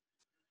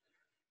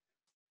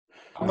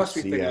must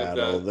be thinking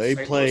Seattle. of the They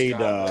St. played.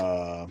 Louis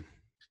guy,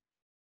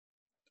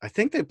 I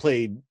think they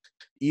played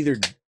either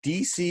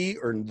DC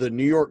or the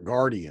New York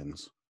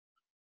Guardians.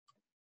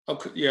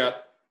 Okay, yeah.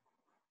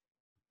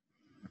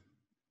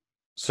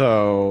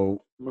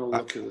 So I'm gonna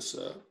look this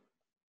up.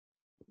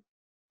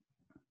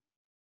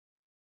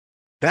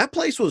 That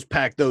place was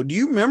packed, though. Do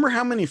you remember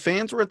how many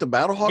fans were at the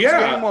Battlehawks game?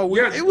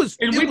 Yeah. It was.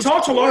 And we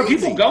talked to a lot of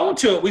people going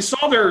to it. We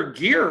saw their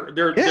gear,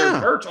 their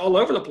merch all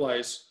over the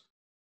place.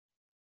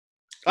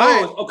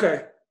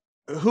 Okay.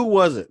 Who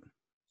was it?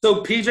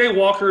 So PJ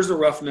Walker's the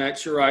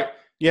Roughnecks. You're right.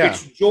 Yeah.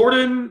 It's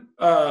Jordan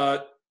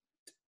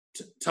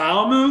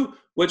Ta'amu,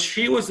 which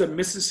he was the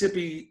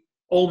Mississippi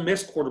Ole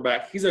Miss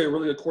quarterback. He's a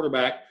really good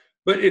quarterback.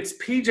 But it's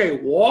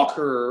PJ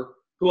Walker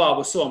who I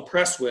was so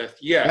impressed with.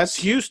 Yes. That's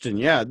Houston.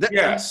 Yeah.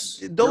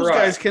 Yes. Those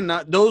guys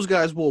cannot. Those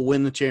guys will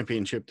win the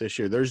championship this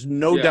year. There's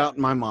no doubt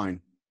in my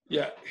mind.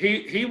 Yeah.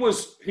 He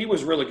was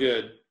really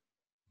good.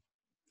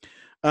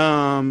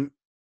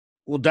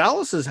 Well,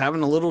 Dallas is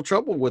having a little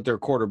trouble with their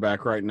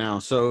quarterback right now.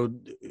 So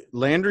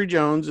Landry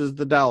Jones is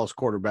the Dallas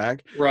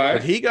quarterback. Right.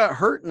 But he got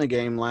hurt in the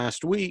game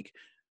last week.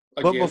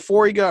 Again. But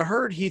before he got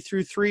hurt, he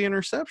threw 3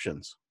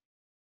 interceptions.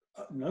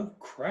 No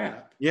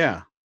crap.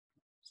 Yeah.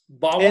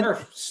 But I wonder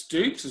if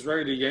Stoops is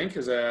ready to yank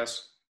his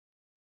ass.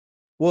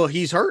 Well,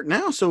 he's hurt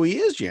now, so he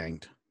is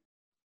yanked.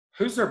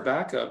 Who's their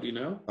backup, do you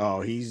know? Oh,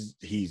 he's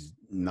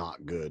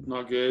not good.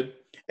 Not good.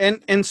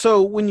 And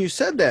so when you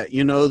said that,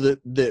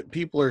 that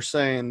people are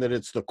saying that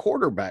it's the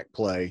quarterback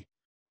play,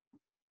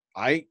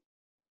 I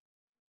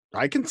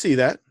can see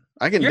that.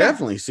 I can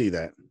definitely see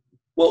that.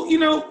 Well,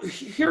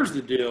 here's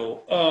the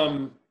deal.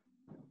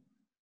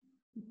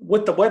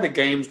 With the way the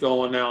game's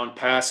going now in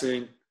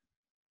passing,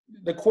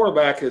 the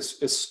quarterback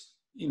is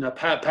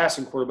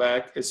passing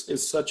quarterback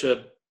is such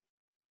a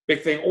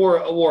big thing, or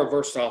a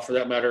versatile for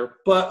that matter.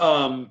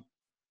 But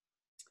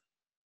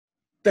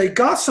they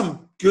got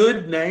some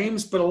good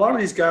names, but a lot of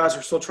these guys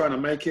are still trying to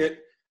make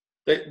it.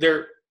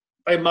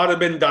 They might have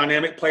been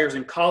dynamic players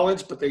in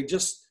college, but they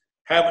just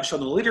haven't shown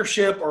the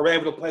leadership or been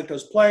able to make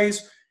those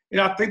plays. And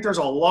I think there's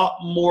a lot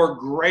more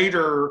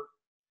greater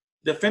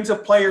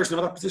defensive players and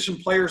other position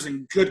players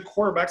and good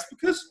quarterbacks,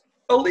 because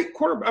elite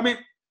quarterback. I mean,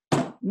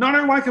 not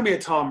everyone can be a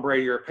Tom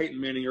Brady or a Peyton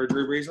Manning or a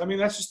Drew Brees. I mean,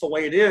 that's just the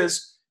way it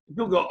is.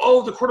 People go,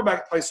 oh, the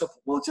quarterback plays stuff.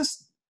 Well, it's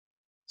just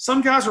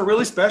some guys are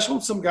really special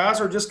and some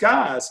guys are just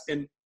guys.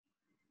 And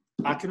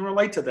I can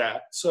relate to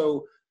that.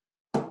 So,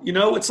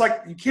 it's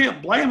like you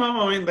can't blame them.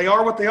 I mean, they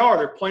are what they are.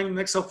 They're playing in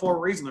the XFL for a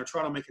reason. They're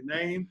trying to make a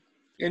name.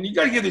 And you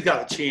got to give these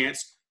guys a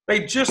chance.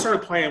 They just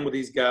started playing with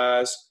these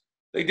guys.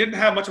 They didn't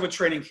have much of a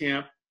training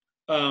camp.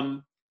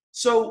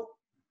 So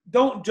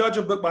don't judge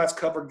a book by its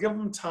cover. Give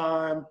them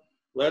time.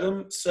 Let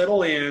them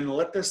settle in.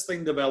 Let this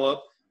thing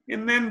develop.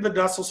 And then the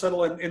dust will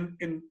settle in.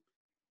 And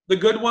the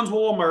good ones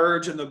will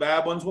emerge and the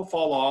bad ones will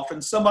fall off.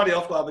 And somebody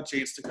else will have a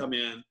chance to come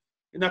in.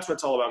 And that's what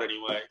it's all about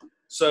anyway.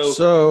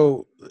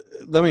 So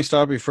let me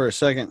stop you for a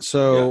second.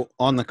 So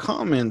on the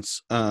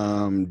comments,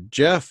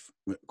 Jeff,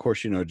 of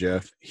course,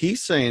 Jeff,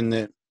 he's saying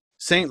that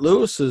St.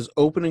 Louis is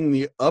opening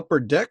the upper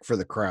deck for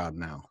the crowd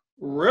now.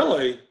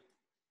 Really?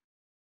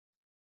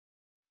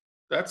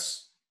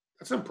 That's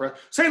impressive.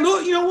 St.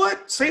 Louis, you know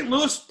what? St.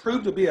 Louis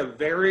proved to be a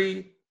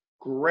very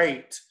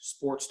great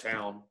sports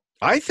town.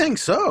 I think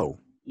so.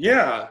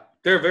 Yeah.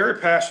 They're very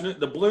passionate.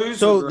 The Blues.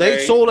 So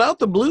they sold out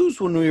the Blues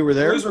when we were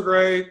there. Blues are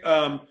great.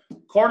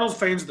 Cardinals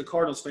fans are the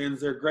Cardinals fans.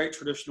 They're great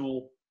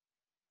traditional,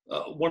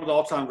 one of the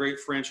all-time great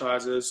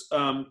franchises.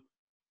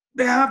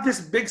 They have this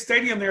big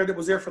stadium there that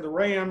was there for the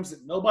Rams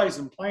that nobody's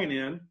been playing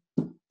in.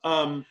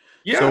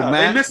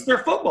 They missed their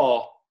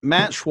football.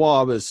 Matt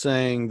Schwab is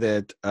saying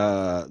that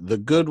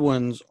the good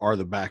ones are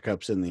the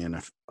backups in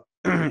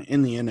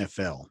the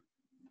NFL.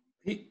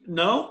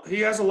 He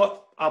has a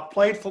lot. I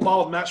played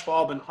football with Matt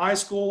Schwab in high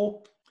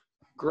school.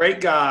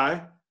 Great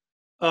guy.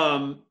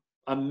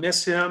 I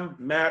miss him.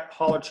 Matt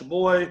hollered your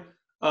boy.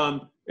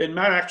 And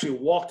Matt actually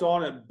walked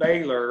on at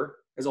Baylor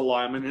as a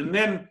lineman, and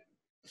then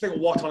I think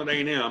walked on at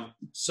A&M.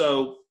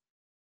 So,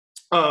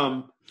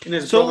 and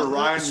his brother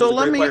Ryan was a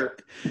great player.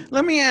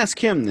 Let me ask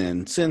him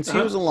then, since he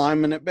was a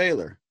lineman at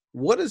Baylor,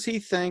 what does he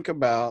think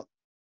about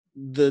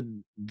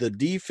the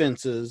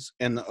defenses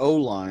and the O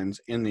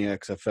lines in the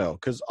XFL?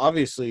 Because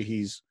obviously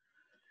he's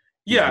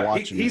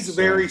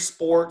very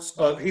sports.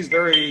 He's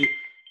very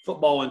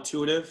football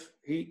intuitive.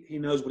 He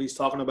knows what he's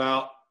talking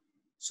about,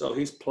 so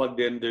he's plugged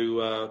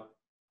into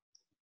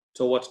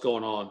to what's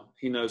going on.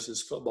 He knows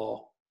his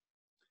football,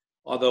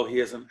 although he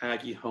is an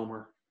Aggie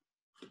homer.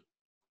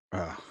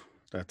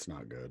 That's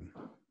not good.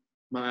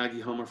 My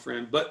Aggie homer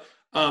friend, but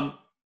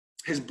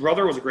his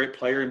brother was a great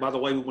player, and by the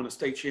way, we won a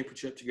state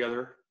championship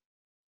together.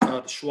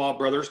 The Schwab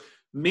brothers.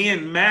 Me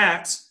and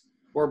Matt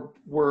were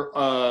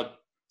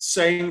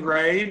same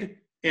grade,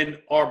 and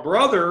our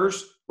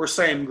brothers were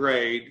same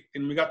grade,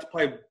 and we got to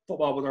play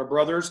football with our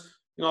brothers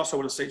and also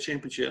won a state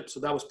championship. So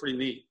that was pretty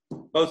neat.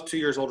 Both 2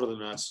 years older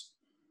than us.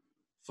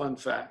 Fun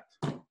fact.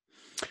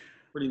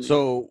 Pretty neat.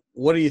 So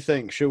what do you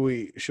think? Should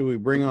we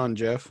bring on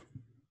Jeff?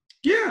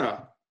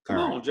 Yeah. Come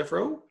on, Jeff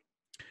Rowe.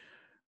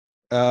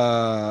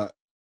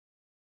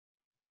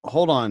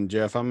 Hold on,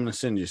 Jeff. I'm going to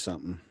send you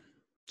something.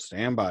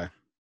 Stand by.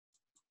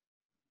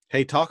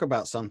 Hey, talk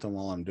about something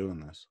while I'm doing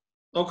this.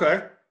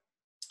 Okay.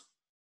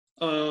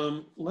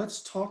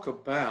 Let's talk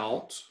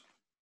about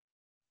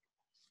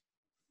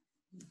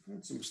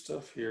some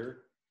stuff here.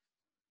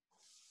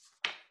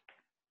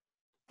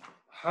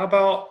 How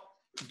about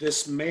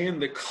this man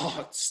that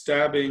caught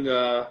stabbing?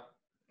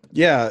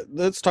 Yeah,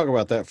 let's talk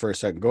about that for a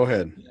second. Go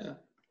ahead. Yeah.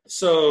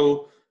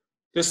 So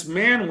this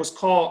man was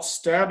caught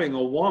stabbing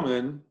a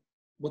woman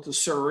with a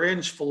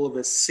syringe full of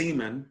his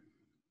semen.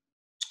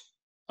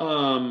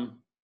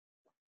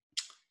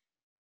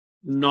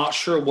 Not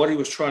sure what he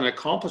was trying to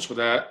accomplish with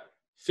that.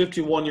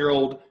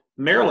 51-year-old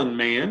Maryland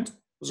man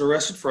was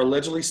arrested for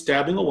allegedly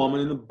stabbing a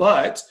woman in the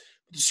butt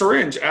with a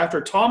syringe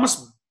after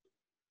Thomas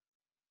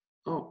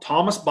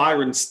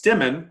Byron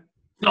Stimmen,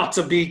 not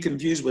to be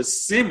confused with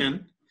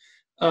Seaman,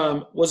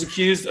 was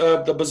accused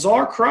of the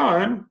bizarre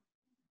crime.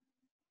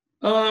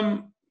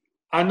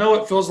 I know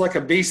it feels like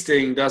a bee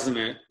sting, doesn't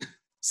it?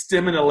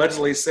 Stimmen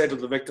allegedly said to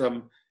the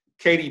victim,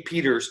 Katie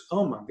Peters,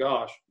 oh my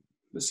gosh,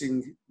 these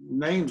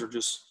names are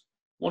just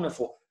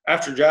wonderful.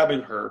 After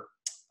jabbing her,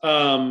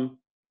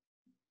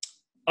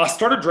 I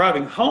started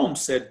driving home,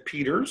 said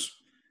Peters.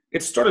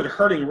 It started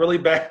hurting really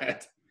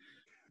bad.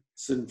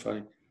 This isn't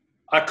funny.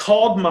 I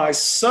called my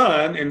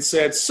son and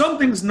said,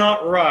 something's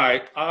not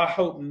right. I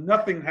hope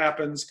nothing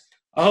happens.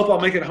 I hope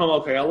I'll make it home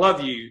okay. I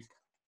love you.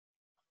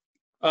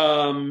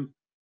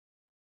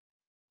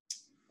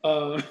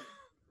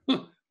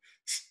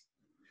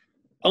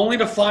 Only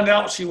to find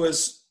out she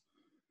was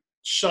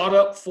shot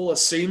up full of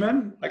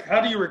semen. Like,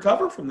 how do you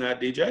recover from that,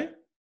 DJ?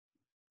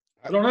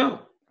 I don't know.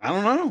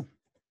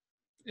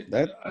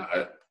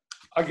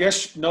 I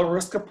guess no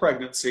risk of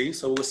pregnancy,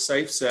 so it was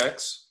safe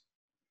sex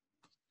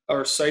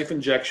or safe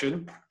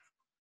injection.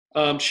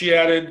 She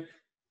added,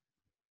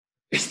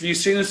 if you've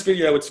seen this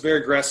video, it's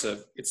very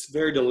aggressive. It's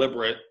very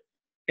deliberate,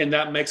 and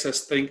that makes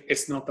us think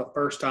it's not the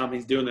first time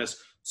he's doing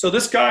this. So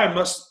this guy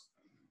must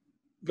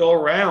go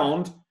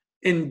around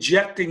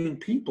injecting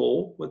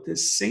people with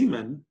his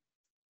semen,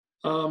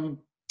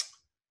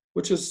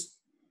 which is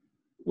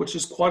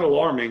quite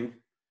alarming.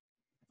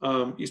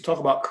 You talk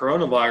about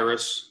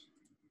coronavirus.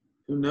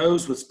 Who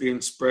knows what's being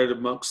spread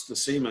amongst the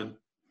semen?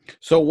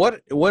 So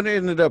what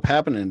ended up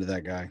happening to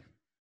that guy?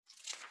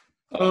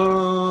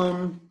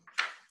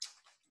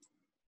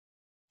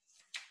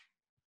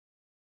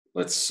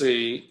 Let's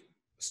see.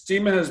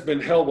 Steeman has been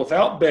held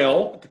without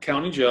bail at the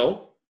county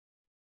jail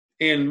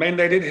and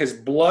mandated his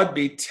blood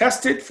be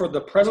tested for the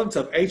presence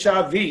of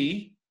HIV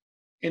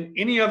and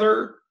any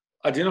other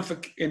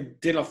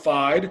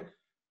identified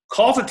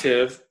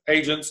causative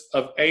agents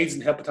of AIDS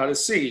and hepatitis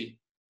C.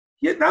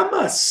 Yeah, that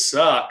must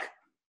suck.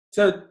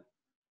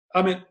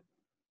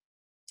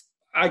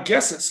 I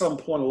guess at some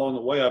point along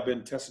the way I've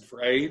been tested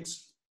for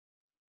AIDS.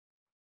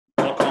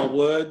 Knock on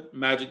wood,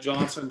 Magic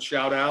Johnson,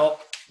 shout out.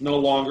 No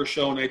longer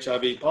showing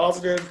HIV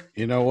positive.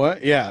 You know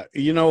what? Yeah.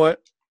 You know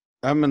what?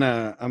 I'm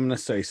gonna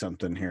say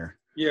something here.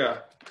 Yeah.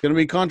 It's gonna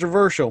be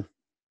controversial.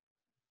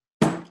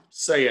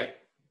 Say it.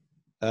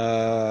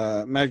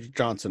 Magic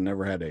Johnson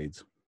never had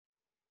AIDS.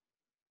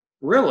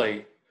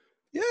 Really?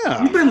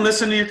 Yeah. You've been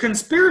listening to your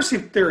conspiracy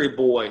theory,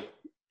 boy.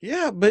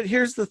 Yeah, but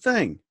here's the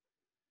thing.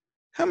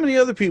 How many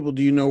other people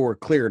do you know were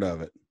cleared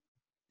of it?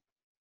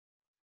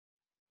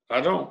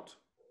 I don't.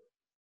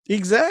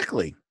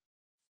 Exactly.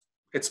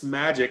 It's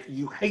magic.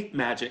 You hate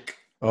magic.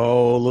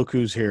 Oh, look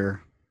who's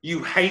here.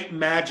 You hate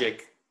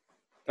magic.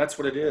 That's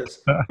what it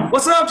is.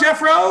 What's up,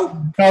 Jeff Rowe?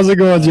 How's it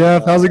going,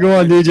 Jeff? How's it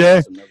going,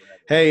 DJ?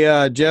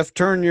 Hey, Jeff,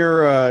 turn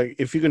your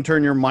if you can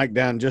turn your mic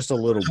down just a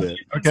little bit.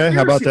 Okay,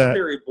 how about that?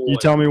 You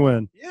tell me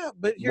when. Yeah,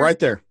 but right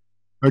there.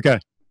 Okay.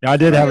 Yeah, I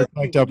did have it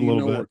cranked up a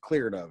little bit. We're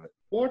cleared of it.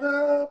 What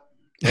up?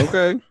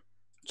 Okay.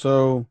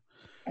 So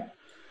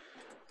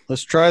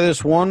let's try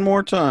this one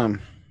more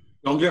time.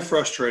 Don't get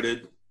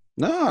frustrated.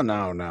 No.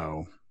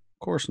 Of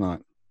course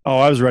not. Oh,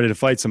 I was ready to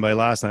fight somebody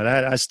last night.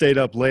 I stayed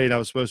up late. I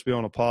was supposed to be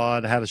on a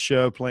pod. I had a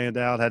show planned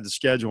out, had the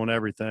schedule and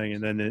everything.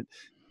 And then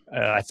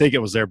I think it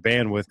was their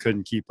bandwidth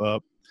couldn't keep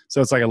up. So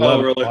it's like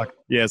 11 really? o'clock.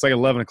 Yeah, it's like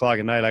 11 o'clock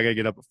at night. I got to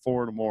get up at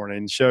 4 in the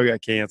morning. The show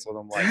got canceled.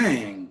 I'm like,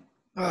 dang.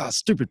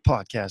 Stupid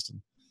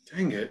podcasting.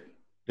 Dang it.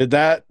 Did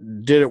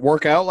it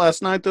work out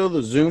last night, though,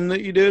 the Zoom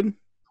that you did?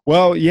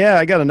 Well, yeah,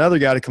 I got another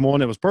guy to come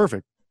on. It was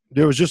perfect.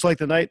 It was just like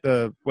the night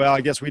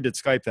I guess we did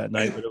Skype that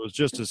night, but it was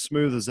just as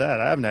smooth as that.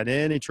 I haven't had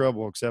any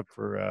trouble except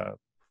for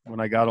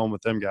when I got on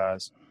with them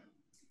guys.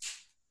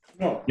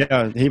 Oh.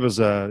 Yeah, he was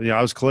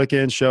I was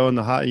clicking, showing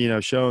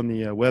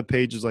the web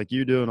pages like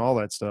you do and all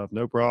that stuff.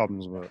 No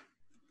problems, but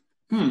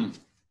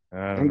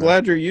I'm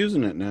glad you're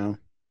using it now.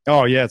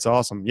 Oh yeah, it's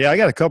awesome. Yeah, I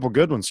got a couple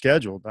good ones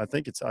scheduled. I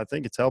think it's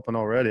helping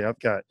already.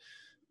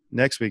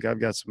 Next week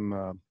I've got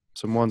some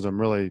ones I'm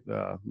really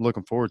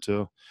looking forward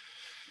to.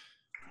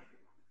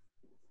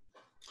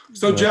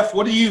 So Jeff,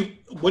 what do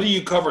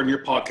you cover in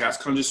your podcast?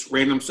 Kind of just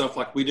random stuff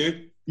like we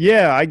do?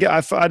 Yeah, I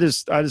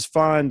just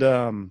find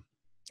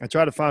I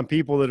try to find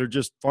people that are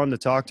just fun to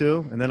talk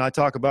to, and then I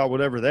talk about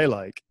whatever they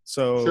like.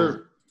 So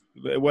sure.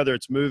 Whether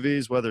it's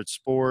movies, whether it's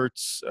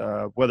sports,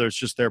 whether it's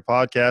just their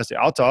podcast,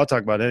 I'll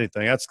talk about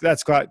anything.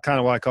 That's kind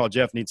of why I call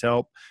Jeff Needs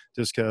Help,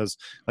 just because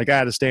like I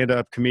had a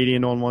stand-up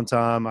comedian on one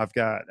time. I've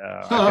got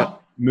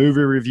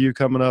movie review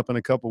coming up in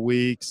a couple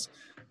weeks.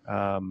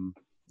 I'm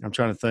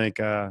trying to think.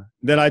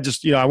 Then I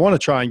just, I want to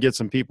try and get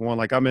some people on.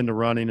 Like I'm into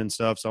running and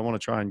stuff, so I want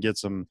to try and get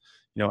some,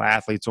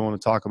 athletes on to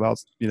talk about,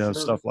 sure.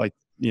 stuff like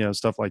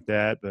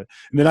that. But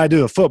and then I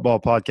do a football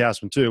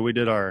podcast one too. We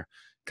did our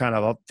kind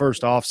of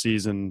first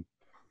off-season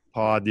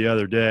pod the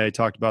other day.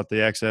 Talked about the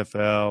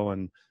XFL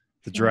and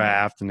the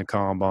draft and the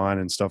combine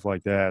and stuff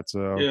like that.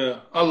 So yeah,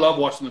 I love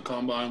watching the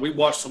combine. We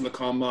watched some of the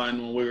combine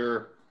when we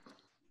were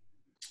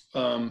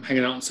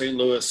hanging out in St.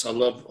 Louis. I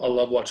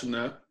love watching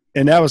that.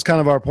 And that was kind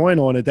of our point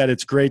on it, that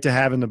it's great to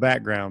have in the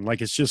background.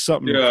 Like it's just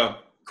something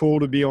cool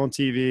to be on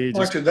TV.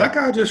 Like, did that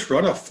guy just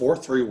run a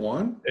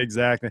 4.31?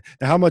 Exactly.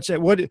 Now,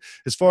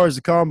 as far as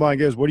the combine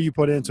goes, what do you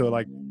put into it?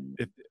 Like,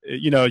 if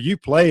you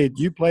played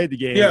the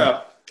game.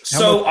 Yeah.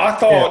 So I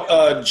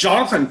thought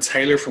Jonathan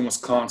Taylor from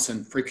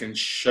Wisconsin freaking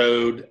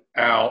showed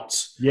out.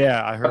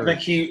 Yeah, I heard. I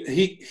think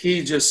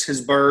he just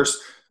his burst.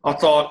 I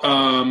thought,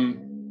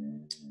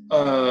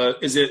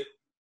 is it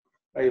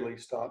Bailey?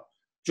 Stop.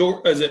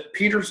 Is it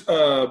Peters?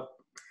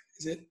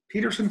 Is it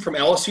Peterson from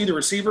LSU, the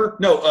receiver?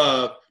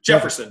 No,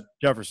 Jefferson.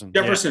 Jefferson.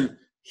 Yeah.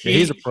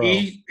 He's a pro.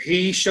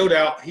 He showed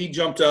out. He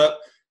jumped up,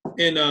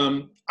 and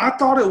I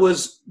thought it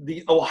was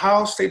the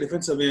Ohio State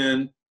defensive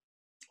end.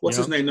 What's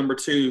his name? Number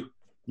 2.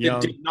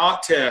 It did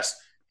not test.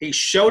 He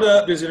showed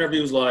up. His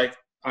interview was like,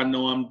 "I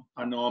know I'm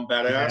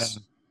badass.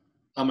 Yeah.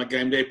 I'm a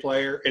game day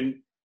player." And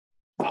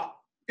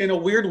in a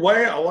weird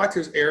way, I like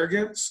his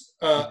arrogance.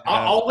 I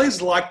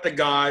always like the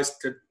guys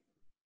to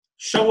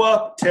show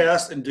up,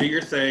 test, and do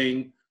your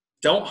thing.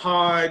 Don't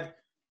hide.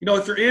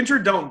 If you're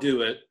injured, don't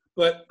do it.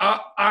 But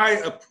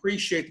I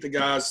appreciate the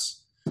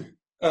guys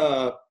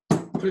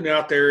putting it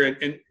out there,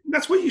 and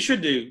that's what you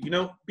should do.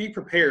 Be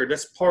prepared.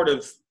 That's part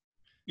of,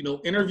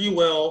 interview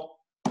well,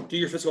 do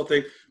your physical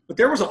thing. But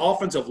there was an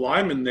offensive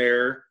lineman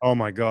there. Oh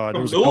my God!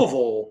 From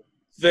Louisville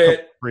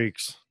that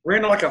freaks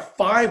ran like a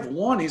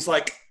 5'1". He's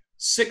like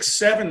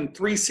 6'7",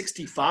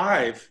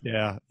 365.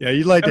 Yeah.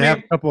 You'd like to have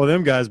a couple of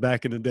them guys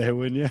back in the day,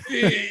 wouldn't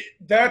you?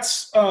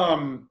 That's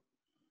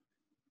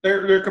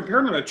they're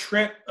comparing him to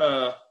Trent.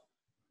 From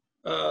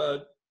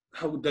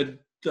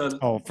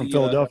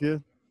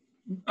Philadelphia.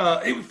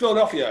 It was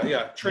Philadelphia.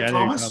 Yeah, Trent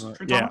Thomas.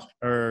 Thomas?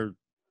 Or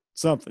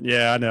something.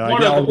 Yeah, I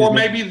know. Or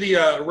maybe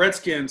the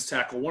Redskins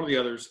tackle, one of the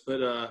others.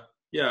 But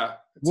yeah,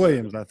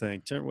 Williams, I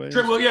think. Trent Williams.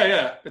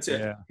 Yeah, that's it.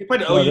 Yeah. He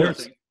played at OU,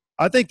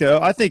 I think.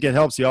 I think it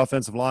helps the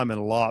offensive linemen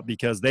a lot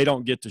because they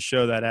don't get to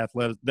show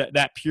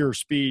that pure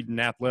speed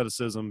and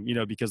athleticism,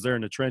 because they're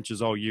in the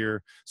trenches all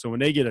year. So when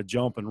they get a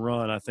jump and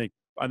run, I think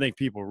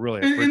people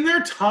really. And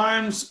there are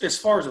times, as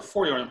far as a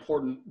 40-yard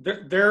important,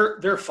 they're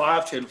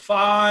 5'10",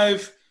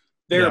 5.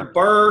 Their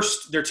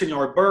burst, their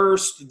 10-yard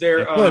burst,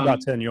 they're about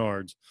 10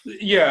 yards.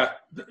 Yeah,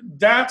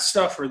 that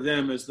stuff for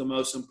them is the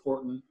most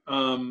important.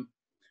 For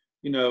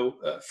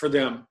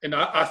them. And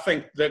I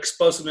think the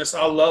explosiveness,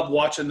 I love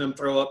watching them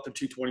throw up the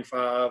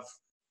 225.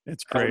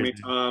 It's crazy. Many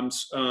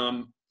times.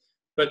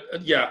 But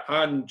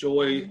I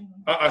enjoy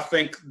 – I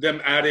think them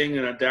adding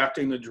and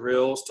adapting the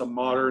drills to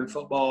modern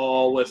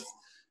football with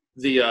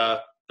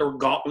the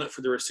gauntlet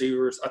for the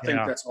receivers. I think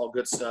that's all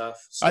good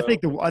stuff. So. I'm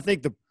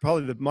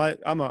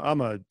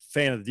a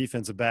fan of the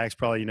defensive backs.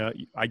 Probably,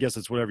 I guess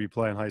it's whatever you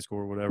play in high school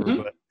or whatever,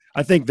 but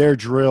I think their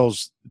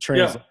drills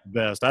translate the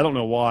best. I don't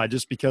know why,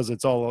 just because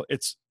it's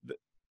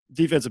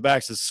defensive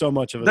backs is so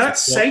much of it. That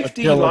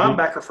safety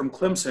linebacker from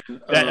Clemson.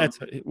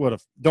 What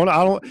was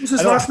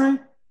his last name?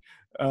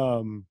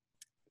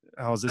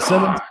 Was it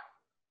Simmons?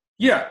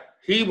 Yeah,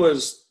 he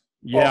was.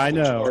 Yeah, I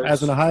know. Charts.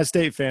 As an Ohio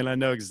State fan, I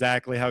know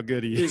exactly how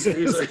good he is.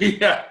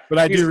 But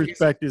I do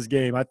respect his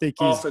game. I think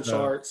he's off the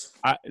charts.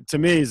 To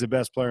me, he's the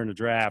best player in the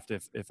draft.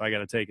 If I got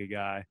to take a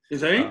guy, is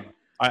he?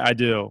 I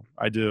do.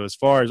 As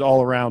far as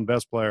all around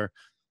best player.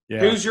 Yeah.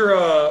 Who's your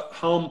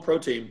home pro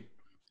team?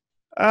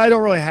 I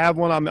don't really have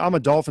one. I'm a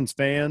Dolphins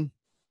fan.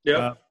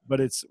 Yeah. but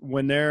it's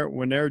when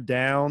they're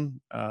down,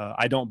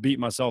 I don't beat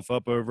myself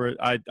up over it.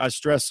 I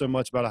stress so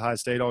much about Ohio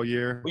State all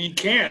year. Well, you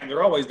can't.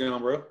 They're always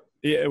down, bro.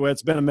 Yeah, well,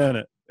 it's been a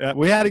minute.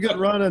 We had a good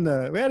run in the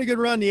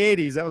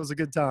 '80s. That was a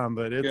good time,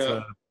 but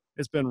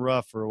it's been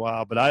rough for a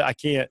while. But I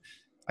can't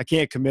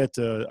commit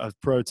to a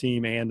pro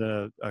team and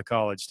a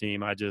college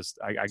team. I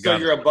So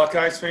you're a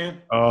Buckeyes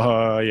fan?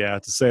 Oh yeah,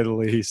 to say the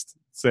least.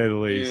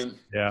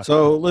 Yeah.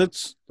 So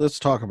let's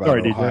talk about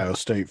Ohio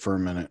State for a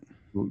minute.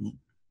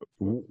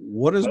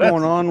 What is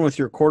going on with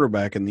your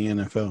quarterback in the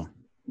NFL?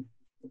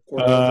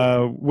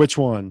 Which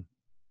one?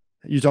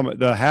 You talking about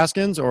the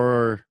Haskins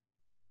or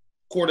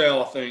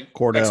Cordell? I think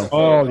Cordell. XFL.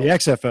 Oh, the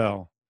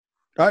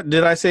XFL.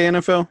 Did I say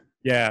NFL?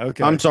 Yeah.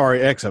 Okay. I'm sorry,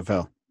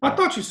 XFL. I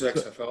thought you said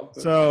XFL.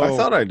 So I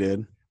thought I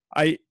did.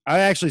 I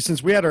actually,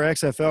 since we had our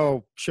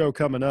XFL show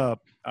coming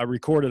up, I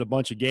recorded a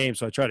bunch of games,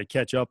 so I try to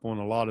catch up on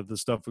a lot of the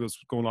stuff that's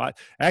going on.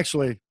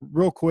 Actually,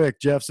 real quick,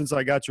 Jeff, since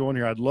I got you on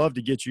here, I'd love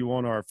to get you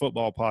on our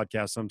football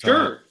podcast sometime.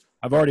 Sure.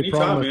 I've already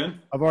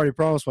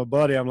promised my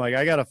buddy. I'm like,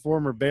 I got a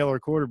former Baylor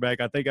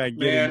quarterback. I think I can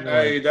get him.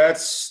 Hey,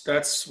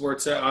 that's where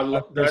it's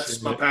at.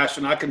 That's my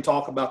passion. I can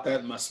talk about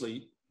that in my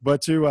sleep.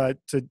 But to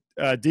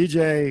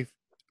DJ,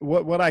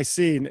 what I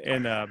see,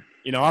 and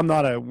I'm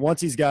not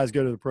once these guys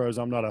go to the pros,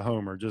 I'm not a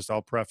homer.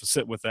 I'll preface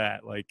it with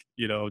that. Like,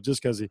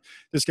 just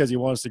because he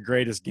wants the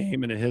greatest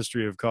game in the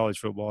history of college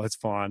football, it's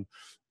fine.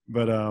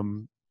 But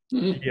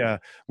yeah,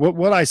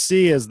 what I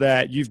see is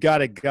that you've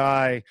got a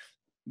guy.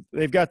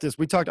 They've got this.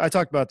 I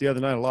talked about it the other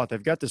night a lot.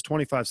 They've got this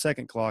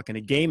 25-second clock, and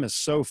the game is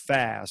so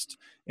fast,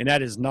 and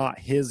that is not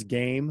his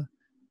game.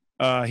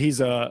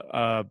 He's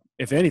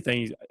if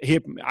anything,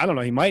 I don't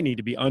know. He might need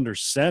to be under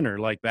center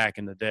like back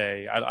in the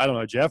day. I don't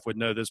know. Jeff would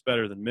know this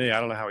better than me. I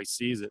don't know how he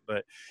sees it,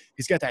 but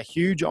he's got that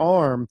huge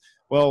arm.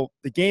 Well,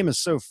 the game is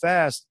so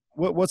fast.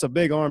 What's a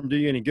big arm do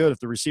you any good if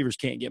the receivers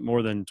can't get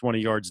more than 20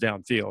 yards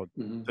downfield?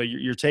 Mm-hmm. So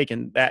you're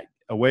taking that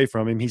away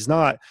from him. He's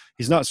not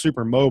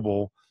super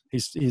mobile.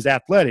 He's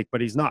athletic,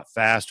 but he's not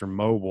fast or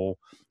mobile.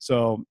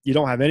 So you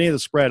don't have any of the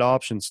spread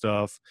option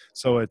stuff.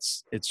 So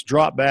it's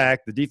drop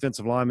back. The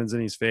defensive lineman's in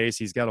his face.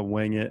 He's got to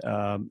wing it.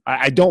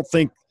 I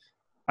think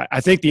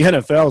the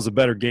NFL is a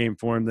better game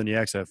for him than the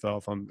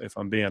XFL. If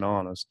I'm being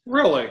honest.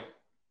 Really?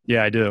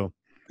 Yeah, I do.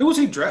 Who was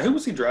he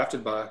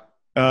drafted by?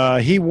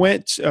 He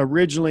went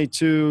originally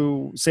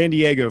to San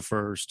Diego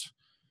first,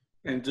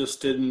 and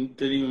just didn't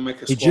even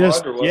make a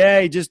squad. Or what? Yeah,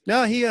 he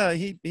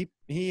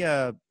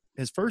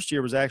his first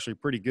year was actually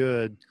pretty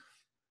good,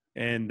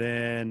 and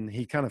then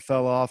he kind of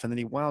fell off, and then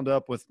he wound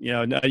up with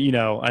an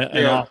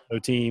Oslo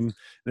team.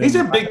 He's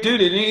a big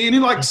dude, isn't he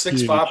like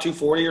 6'5",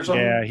 240 or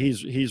something? Yeah,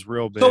 he's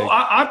real big. So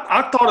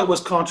I thought it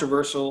was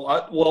controversial.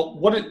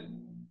 Was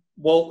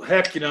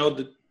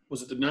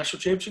it the national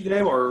championship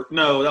game or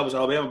no? That was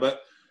Alabama,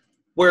 but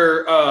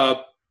where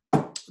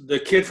the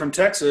kid from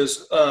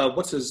Texas,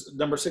 what's his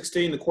number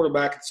 16, the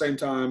quarterback at the same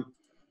time,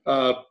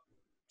 from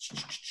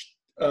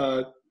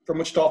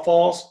Wichita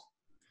Falls,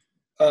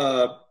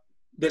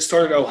 that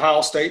started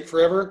Ohio State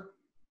forever.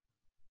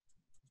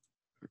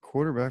 The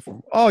quarterback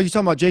from – you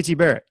talking about J.T.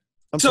 Barrett.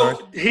 I'm sorry.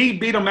 He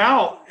beat him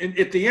out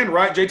at the end,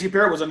 right? J.T.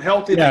 Barrett was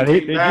unhealthy. Yeah,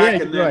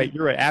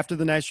 you're right. After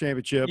the national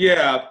championship,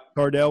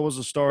 Cardell was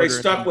a starter. They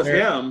stuck with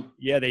him.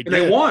 Yeah, they did.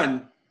 And they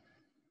won.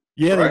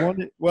 Yeah, right? They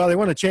won. Well, they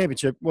won a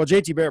championship. Well,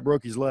 J.T. Barrett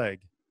broke his leg.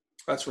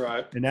 That's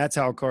right. And that's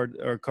how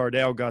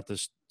Cardell got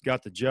the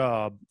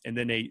job. And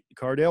then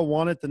Cardell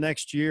won it the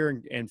next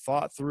year and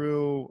fought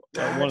through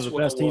one of the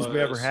best teams we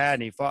ever had,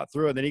 and he fought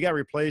through it. And then he got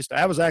replaced.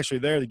 I was actually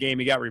there the game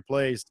he got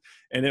replaced,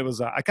 and it was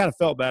I kind of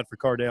felt bad for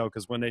Cardell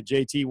because when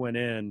JT went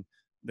in,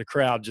 the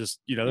crowd just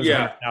there's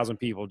 100,000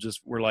 people just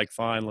were like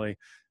finally.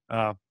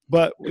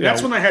 But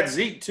that's when they had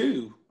Zeke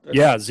too.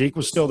 Zeke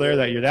was still there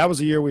that year. That was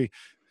the year we,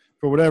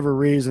 for whatever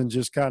reason,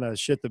 just kind of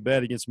shit the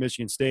bed against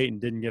Michigan State and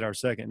didn't get our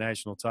second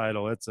national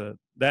title.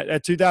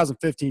 That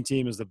 2015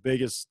 team is the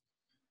biggest.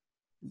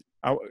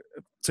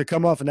 To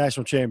come off a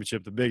national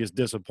championship, the biggest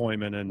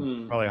disappointment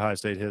in probably Ohio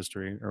State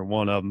history, or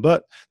one of them.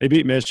 But they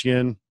beat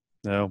Michigan,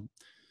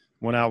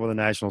 went out with a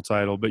national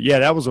title. But yeah,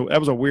 that was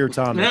a weird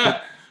time.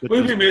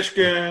 We beat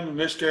Michigan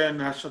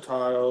national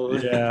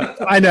title. Yeah,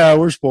 I know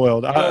we're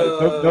spoiled.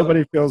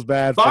 Nobody feels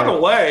bad. By the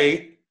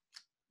way,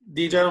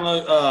 DJ, I don't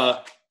know.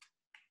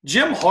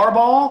 Jim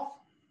Harbaugh,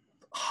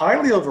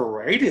 highly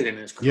overrated in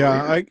his career.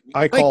 Yeah,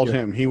 I called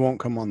him. He won't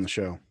come on the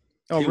show.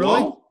 Oh,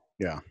 really? Won't?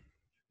 Yeah.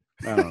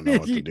 I don't know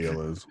what the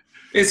deal is.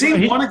 Is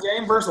he won a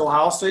game versus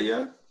Ohio State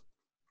yet?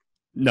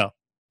 No.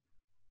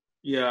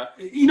 Yeah.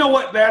 You know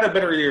what? They had a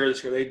better year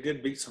this year. They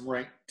did beat some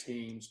ranked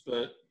teams,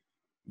 but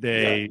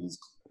he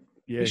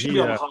should be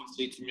on the hot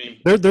seat to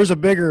me. There's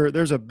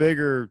a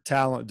bigger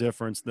talent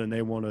difference than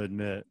they want to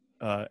admit.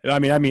 I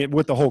mean,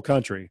 with the whole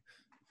country.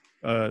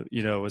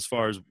 As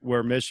far as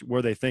where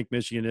they think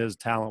Michigan is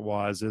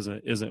talent-wise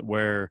isn't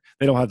where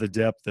they don't have the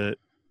depth that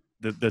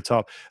the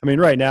top. I mean,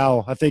 right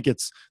now I think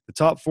it's the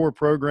top 4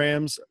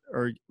 programs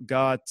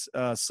got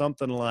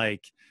something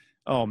like,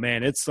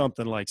 it's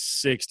something like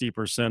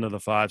 60% of the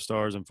 5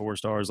 stars and 4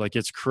 stars. Like,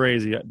 it's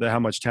crazy how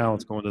much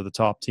talent's going to the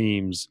top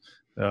teams.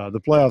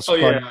 The playoffs. Oh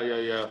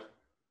yeah.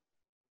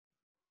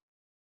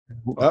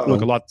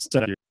 Look a lot.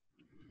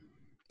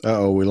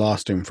 We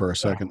lost him for a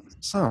second.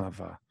 Son of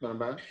a.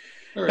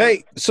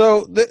 Hey,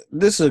 so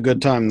this is a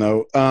good time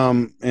though.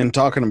 In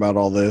talking about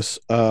all this,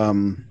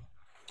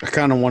 I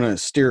kind of want to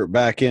steer it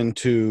back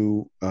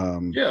into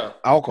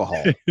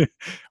alcohol.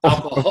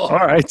 Alcohol. All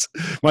right,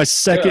 my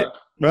second.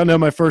 Well, no,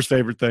 my first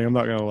favorite thing. I'm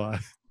not gonna lie.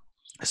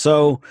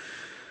 So,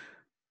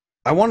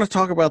 I want to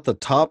talk about the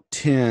top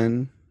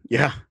 10.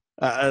 Yeah,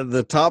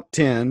 the top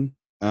 10.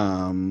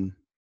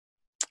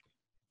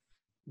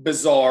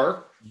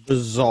 Bizarre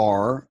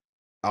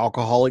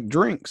alcoholic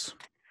drinks.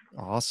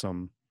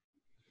 Awesome.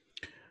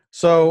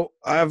 So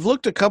I've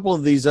looked a couple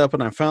of these up,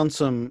 and I found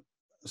some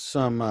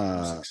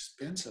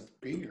expensive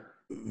beer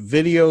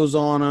videos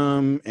on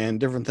them and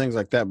different things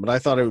like that. But I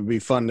thought it would be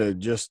fun to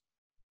just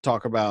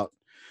talk about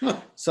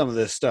some of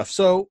this stuff.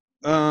 So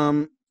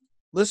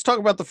let's talk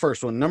about the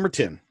first one, number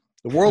 10,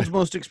 the world's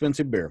most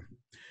expensive beer.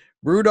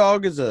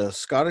 BrewDog is a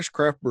Scottish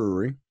craft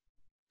brewery.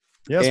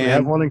 Yes, we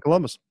have one in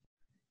Columbus.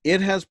 It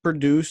has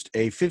produced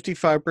a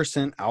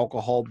 55%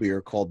 alcohol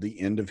beer called The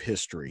End of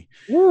History.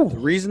 Ooh. The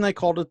reason they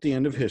called it The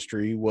End of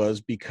History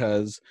was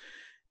because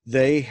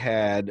they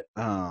had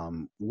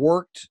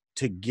worked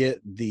to get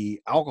the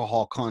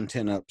alcohol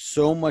content up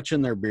so much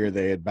in their beer.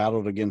 They had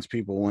battled against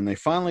people. When they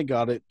finally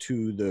got it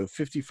to the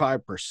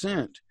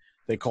 55%,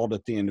 they called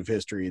it The End of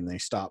History, and they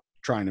stopped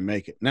trying to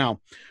make it.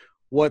 Now,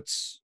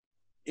 what's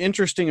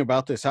interesting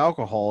about this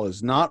alcohol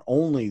is not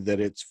only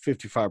that it's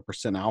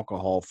 55%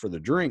 alcohol for the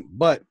drink,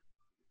 but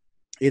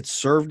it's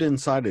served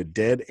inside a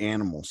dead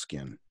animal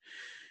skin.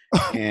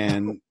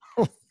 And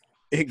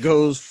it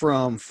goes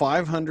from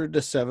 500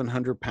 to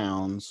 700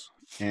 pounds.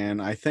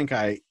 And I think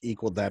I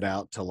equaled that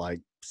out to I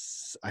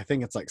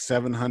think it's like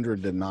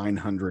 $700 to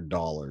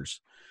 $900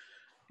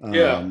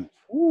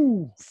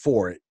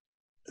 for it.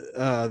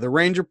 The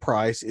range of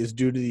price is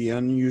due to the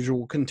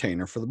unusual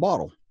container for the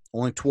bottle.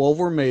 Only 12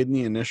 were made in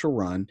the initial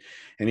run,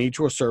 and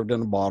each was served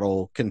in a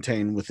bottle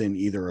contained within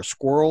either a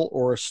squirrel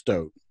or a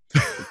stoat.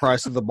 The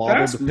price of the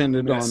bottle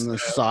depended on the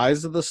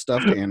size of the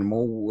stuffed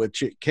animal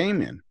which it came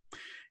in.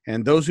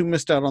 And those who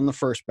missed out on the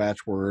first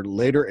batch were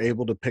later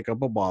able to pick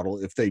up a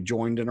bottle if they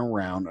joined in a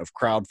round of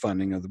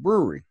crowdfunding of the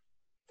brewery.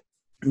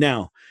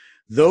 Now,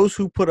 those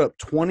who put up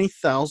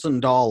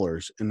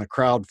 $20,000 in the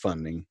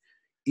crowdfunding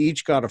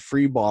each got a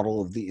free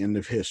bottle of The End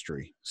of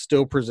History,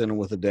 still presented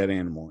with a dead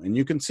animal. And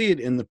you can see it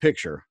in the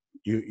picture.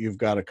 You've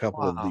got a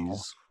couple of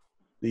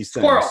these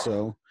things. Squirrel.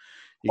 So,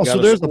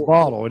 so there's a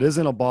bottle. It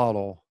isn't a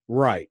bottle.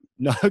 Right.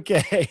 No,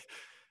 okay.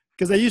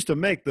 Because they used to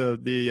make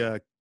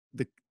the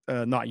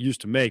not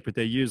used to make, but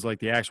they use like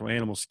the actual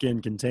animal skin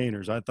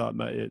containers. I thought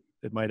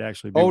it might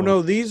actually be. Oh,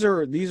 no, these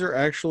are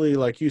actually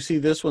like you see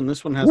this one.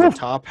 This one has a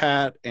top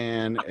hat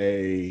and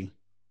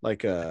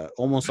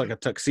almost like a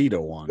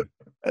tuxedo on.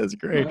 That's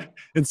great.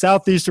 In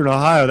southeastern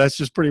Ohio, that's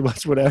just pretty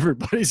much what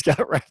everybody's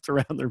got wrapped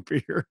around their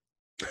beer.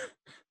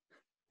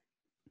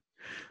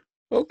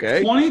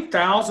 Okay.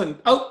 20,000.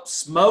 Oh,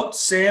 smoked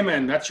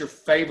salmon. That's your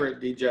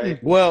favorite,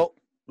 DJ. Well,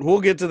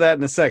 we'll get to that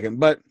in a second.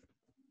 But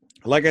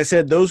like I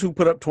said, those who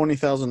put up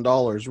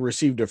 $20,000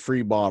 received a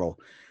free bottle.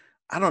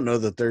 I don't know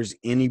that there's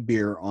any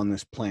beer on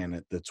this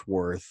planet that's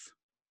worth.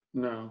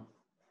 No.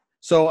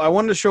 So I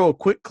wanted to show a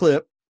quick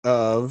clip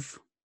of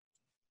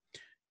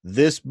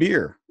this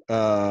beer,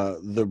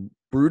 the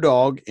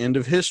BrewDog End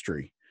of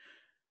History.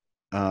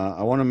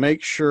 I want to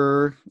make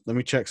sure, let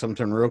me check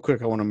something real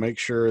quick. I want to make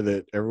sure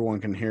that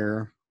everyone can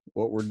hear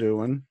what we're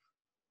doing.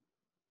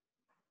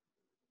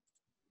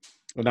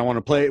 And I want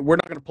to play, we're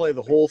not going to play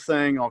the whole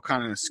thing. I'll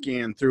kind of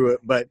scan through it,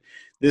 but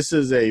this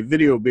is a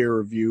video beer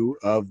review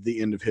of The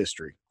End of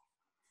History.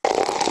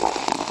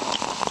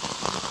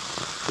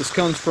 This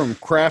comes from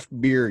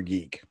Craft Beer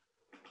Geek.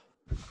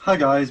 Hi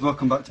guys,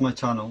 welcome back to my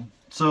channel.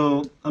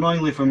 So,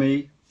 annoyingly for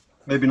me,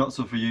 maybe not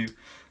so for you,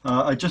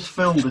 I just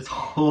filmed this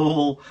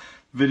whole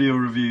video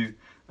review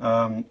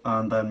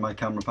and then my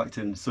camera packed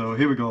in. So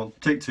here we go,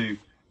 take two,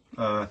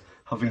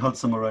 having had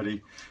some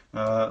already.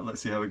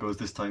 Let's see how it goes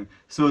this time.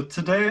 So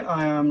today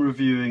I am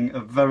reviewing a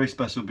very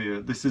special beer.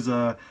 This is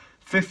a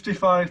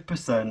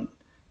 55%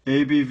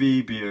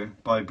 ABV beer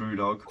by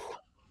BrewDog.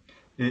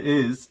 It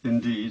is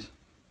indeed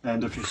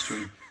End of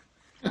History.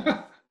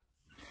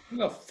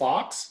 A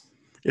fox?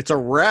 It's a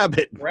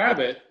rabbit.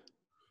 Rabbit.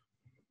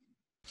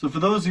 So for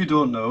those who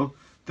don't know,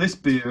 this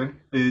beer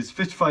is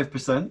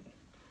 55%.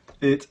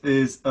 It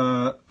is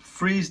a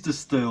freeze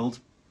distilled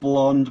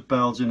blonde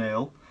Belgian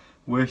ale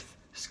with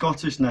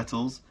Scottish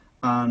nettles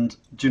and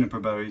juniper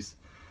berries.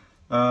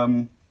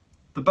 The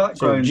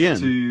background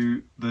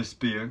to this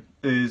beer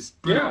is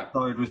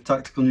started with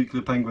Tactical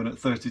Nuclear Penguin at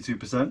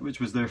 32%, which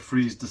was their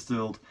freeze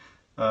distilled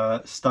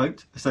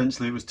stout.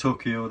 Essentially it was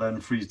Tokyo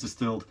then freeze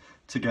distilled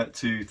to get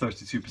to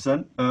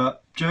 32%.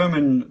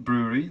 German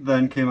brewery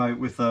then came out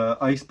with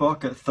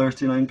Eisbock at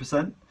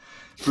 39%.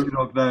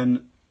 BrewDog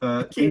then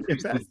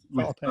increased it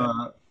with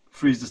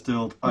freeze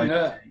distilled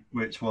IPA,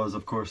 which was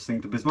of course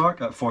Sink to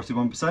Bismarck at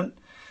 41%.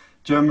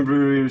 German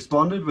brewery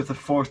responded with a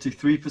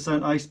 43%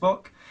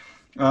 Eisbock.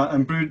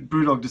 And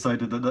Brewdog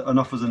decided that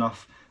enough was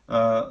enough.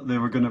 They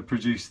were going to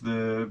produce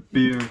the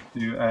beer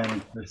to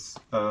end this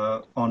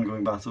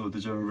ongoing battle with the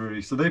German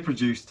brewery. So they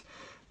produced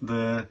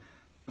the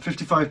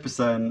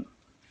 55%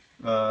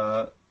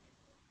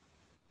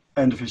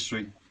 End of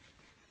History.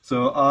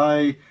 So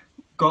I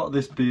got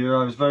this beer.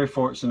 I was very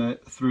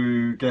fortunate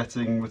through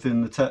getting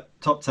within the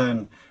top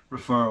 10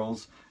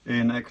 referrals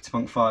in Equity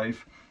Punk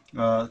 5.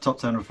 Top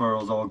 10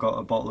 referrals all got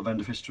a bottle of End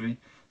of History.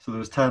 So there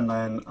was 10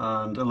 then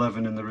and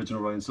 11 in the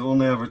original round. So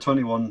only ever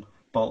 21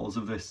 bottles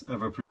of this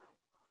ever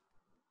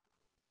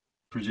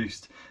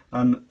produced.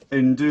 And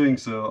in doing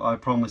so, I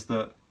promised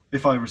that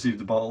if I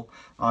received a bottle,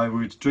 I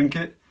would drink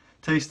it,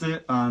 taste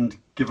it, and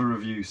give a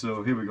review.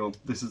 So here we go.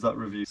 This is that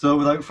review. So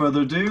without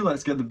further ado,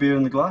 let's get the beer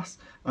in the glass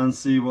and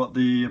see what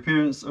the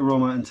appearance,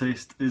 aroma, and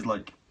taste is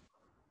like.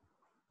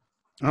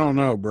 I don't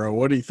know, bro.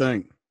 What do you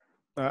think?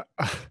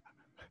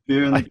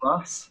 Beer in the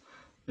glass.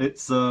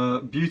 It's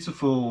a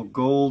beautiful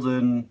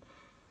golden,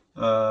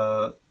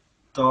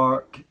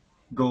 dark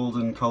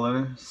golden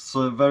color.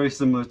 So very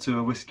similar to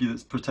a whiskey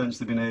that's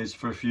potentially been aged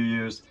for a few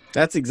years.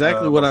 That's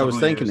exactly what I was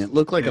thinking. It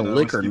looked like a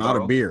liquor, not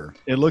a beer.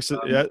 It looks,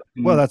 yeah.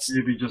 Well, that's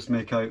maybe just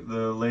make out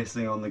the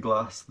lacing on the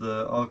glass.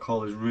 The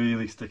alcohol is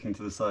really sticking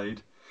to the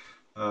side.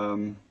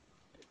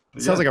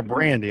 It sounds like a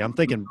brandy. I'm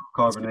thinking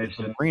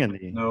carbonation.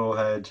 Brandy. No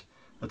head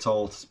at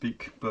all to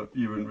speak, but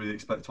you wouldn't really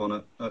expect one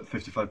at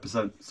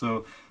 55%.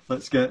 So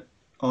let's get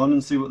on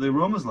and see what the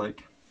aroma's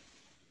like.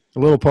 A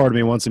little part of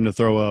me wants him to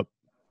throw up.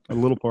 A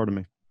little part of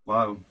me.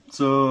 Wow.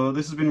 So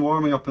this has been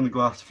warming up in the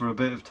glass for a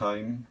bit of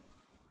time.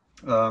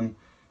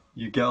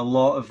 You get a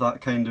lot of that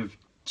kind of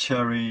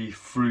cherry,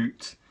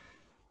 fruit,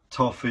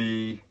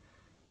 toffee,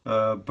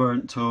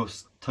 burnt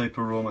toast type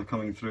aroma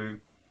coming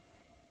through.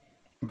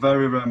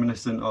 Very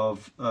reminiscent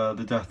of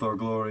the Death or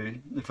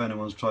Glory, if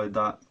anyone's tried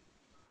that.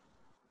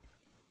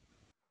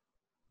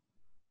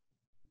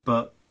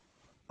 But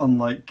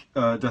unlike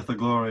Death or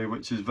Glory,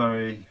 which is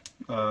very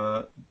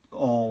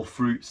all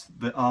fruits,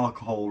 the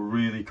alcohol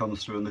really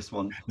comes through in this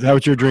one. Is that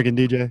what you're drinking,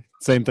 DJ?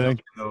 Same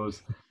thing?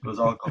 Those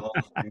alcohol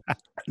things.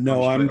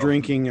 No, I'm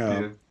drinking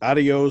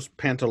Adios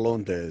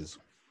Pantalones.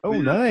 Oh,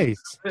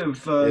 nice.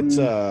 It's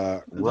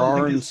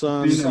Raw and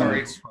Sun.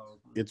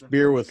 It's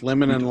beer with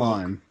lemon and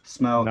lime.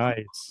 Smell.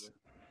 Nice.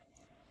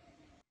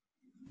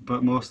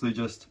 But mostly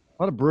just...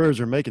 A lot of brewers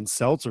are making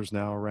seltzers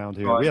now around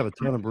here. We have a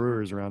ton of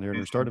brewers around here, and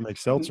they're starting to make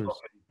seltzers.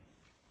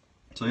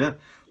 So yeah,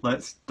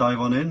 let's dive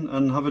on in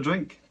and have a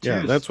drink.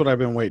 Cheers. Yeah, that's what I've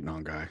been waiting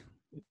on, guy.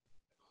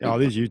 Oh,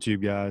 these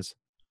YouTube guys.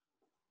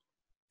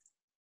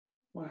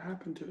 What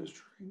happened to his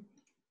drink?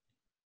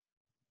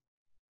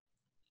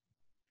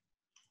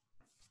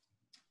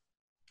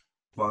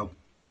 Wow.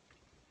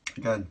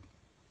 Again,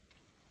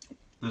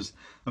 there's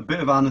a bit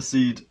of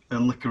aniseed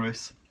and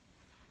licorice.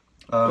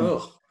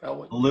 A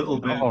little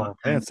bit. Oh,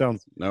 that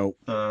sounds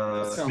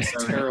that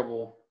sounds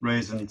terrible.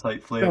 Raisin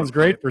type flavor. Sounds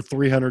great for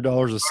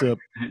 $300 a sip.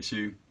 Hits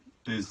you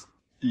is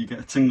you get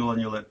a tingle on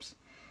your lips,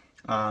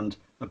 and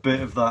a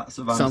bit of that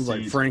sort of sounds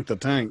aniseed, like Frank the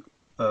Tank.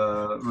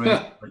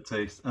 raisin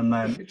taste, and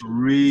then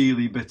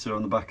really bitter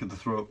on the back of the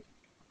throat.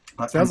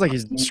 That sounds like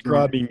he's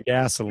scrubbing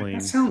gasoline.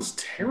 That sounds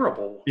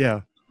terrible.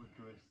 Yeah.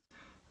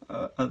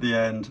 At the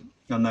end,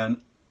 and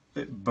then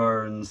it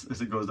burns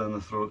as it goes down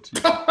the throat.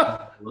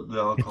 The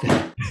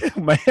alcohol.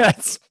 Man,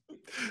 that's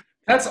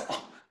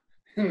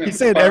he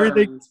said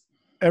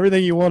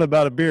everything you want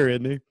about a beer,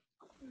 isn't he?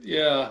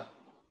 Yeah.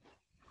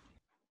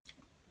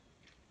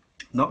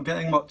 Not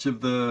getting much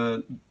of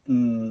the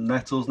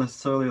nettles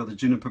necessarily, or the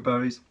juniper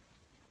berries,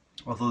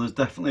 although there's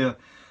definitely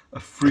a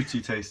fruity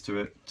taste to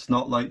it. It's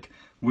not like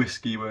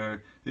whiskey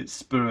where it's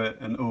spirit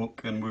and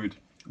oak and wood.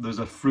 There's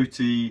a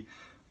fruity,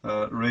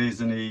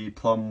 raisiny,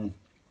 plum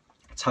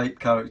type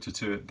character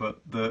to it, but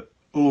the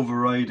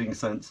overriding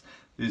sense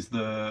is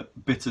the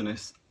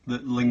bitterness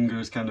that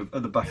lingers kind of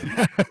at the back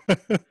of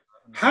it.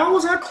 How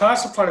is that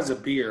classified as a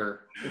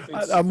beer?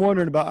 I'm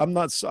wondering about. I'm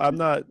not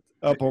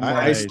up on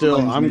my.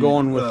 I'm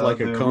going with like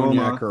a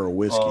cognac or a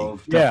whiskey.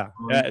 Yeah,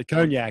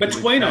 cognac.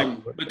 Between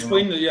them,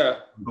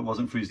 but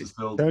wasn't freeze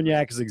distilled.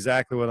 Cognac is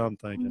exactly what I'm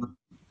thinking. The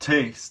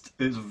taste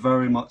is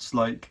very much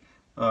like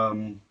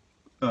Brewdog's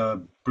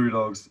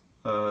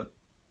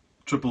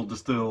triple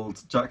distilled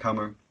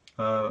Jackhammer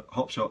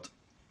Hop Shot,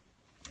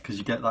 because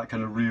you get that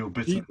kind of real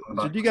bitter.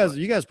 You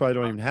guys probably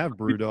don't even have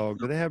Brewdog.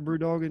 Do they have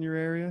Brewdog in your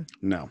area?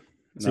 No.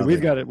 See,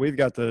 we've got it. We've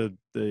got the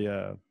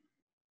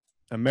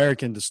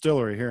American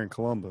Distillery here in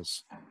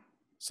Columbus,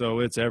 so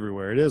it's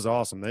everywhere. It is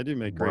awesome. They do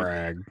make great.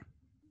 Brag.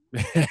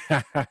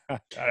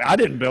 I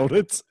didn't build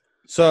it.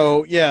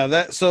 So yeah,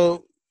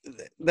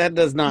 that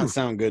does not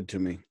sound good to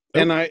me.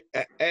 Nope.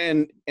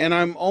 And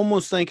I'm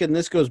almost thinking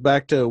this goes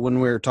back to when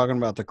we were talking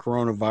about the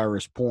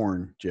coronavirus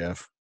porn,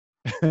 Jeff.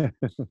 Good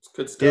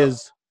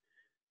stuff.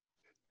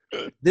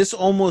 This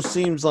almost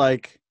seems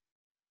like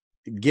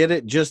get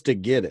it just to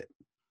get it.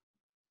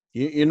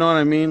 You know what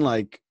I mean?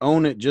 Like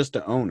own it just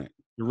to own it.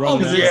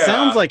 It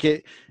sounds like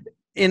it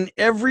in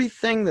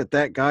everything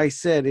that guy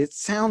said. It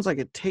sounds like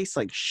it tastes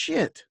like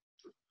shit.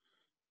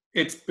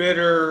 It's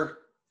bitter.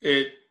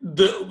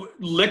 The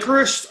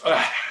licorice, I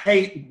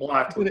hate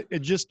black.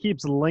 It just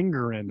keeps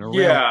lingering around.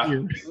 Yeah,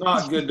 here.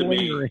 not good to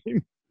me.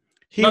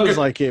 He was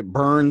like, it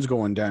burns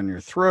going down your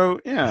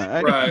throat.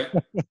 Yeah. Right.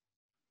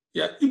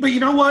 Yeah. But you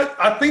know what?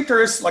 I think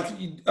there is, like,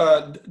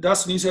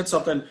 Dustin, you said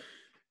something.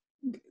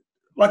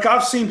 Like,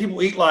 I've seen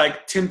people eat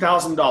like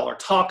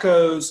 $10,000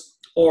 tacos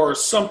or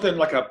something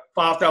like a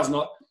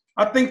 $5,000.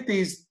 I think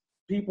these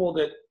people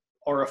that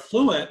are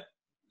affluent,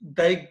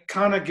 they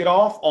kind of get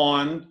off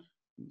on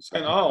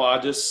saying, "Oh, I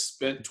just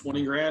spent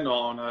 20 grand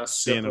on a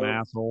being an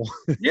asshole."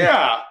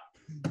 Yeah,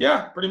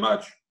 pretty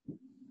much.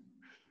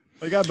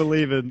 Like, I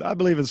believe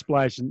in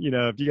splashing. You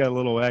know, if you got a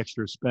little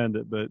extra, spend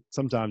it. But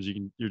sometimes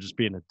you're just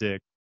being a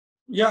dick.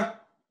 Yeah,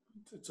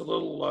 it's a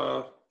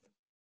little.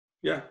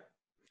 Yeah.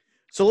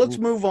 So let's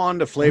move on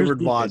to flavored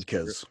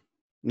vodkas.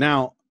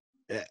 Now,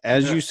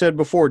 as you said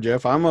before,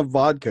 Jeff, I'm a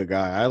vodka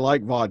guy. I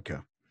like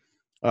vodka.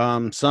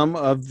 Some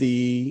of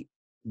the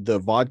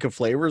vodka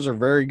flavors are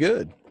very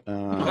good.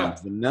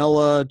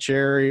 Vanilla,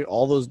 cherry,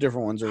 all those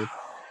different ones are.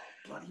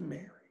 Bloody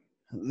Mary.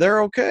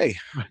 They're okay.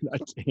 I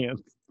can't.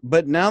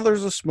 But now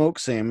there's a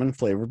smoked salmon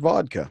flavored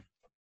vodka.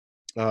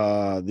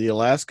 The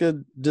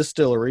Alaska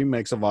Distillery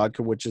makes a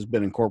vodka which has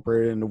been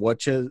incorporated into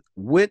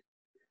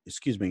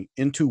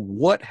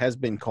what has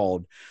been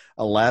called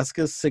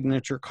Alaska's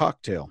signature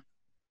cocktail.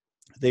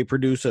 They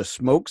produce a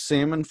smoked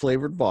salmon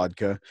flavored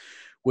vodka,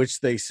 which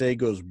they say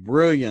goes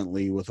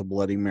brilliantly with a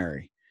Bloody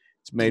Mary.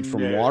 It's made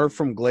from water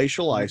from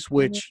glacial ice,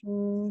 which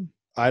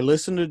I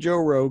listened to Joe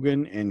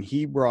Rogan, and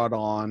he brought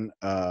on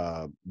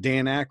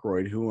Dan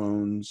Aykroyd, who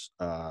owns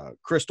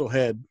Crystal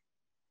Head.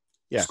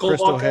 Yeah,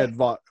 Crystal Head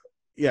Vodka.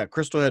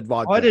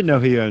 Oh, I didn't know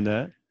he owned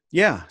that.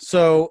 Yeah,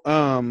 so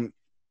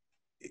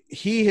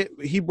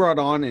he brought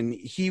on, and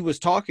he was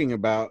talking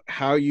about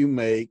how you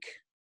make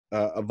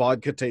a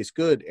vodka taste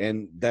good,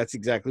 and that's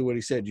exactly what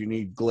he said. You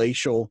need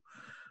glacial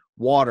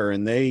water,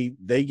 and they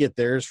get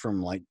theirs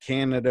from like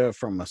Canada,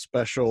 from a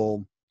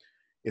special,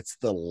 it's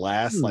the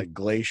last like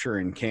glacier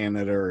in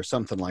Canada or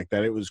something like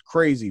that. It was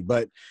crazy.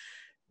 But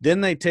then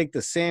they take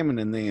the salmon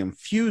and they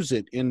infuse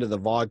it into the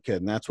vodka,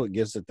 and that's what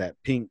gives it that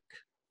pink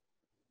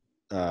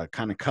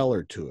kind of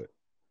color to it.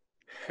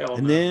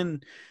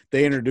 Then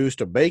they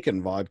introduced a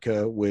bacon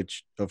vodka,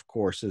 which of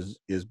course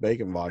is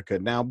bacon vodka.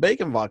 Now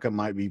bacon vodka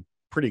might be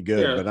pretty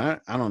good,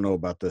 but I don't know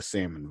about the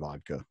salmon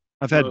vodka.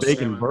 I've had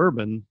bacon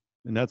bourbon,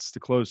 and that's the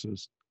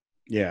closest.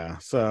 Yeah,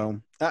 so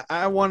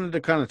I wanted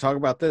to kind of talk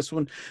about this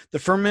one. The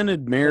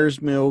fermented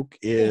mare's milk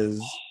it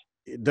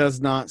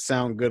does not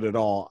sound good at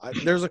all.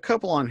 There's a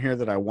couple on here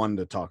that I wanted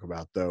to talk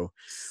about, though.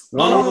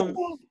 One of them,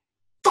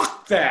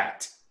 fuck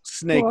that.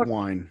 Snake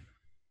wine.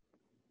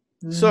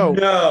 So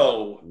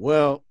no.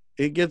 Well,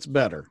 it gets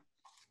better.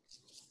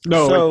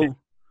 No.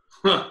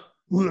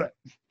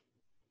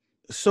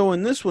 So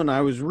in this one,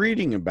 I was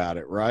reading about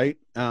it, right?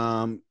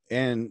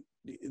 And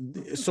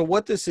so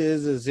what this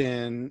is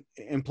in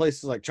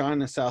places like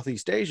China,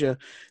 Southeast Asia,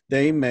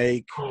 they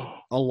make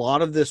a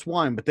lot of this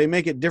wine, but they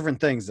make it different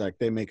things. Like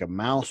they make a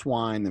mouse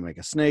wine, they make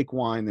a snake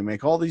wine, they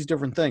make all these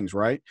different things,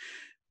 right?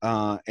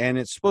 And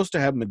it's supposed to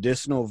have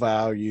medicinal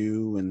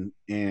value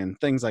and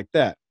things like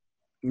that.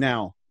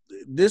 Now,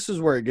 this is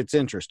where it gets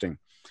interesting.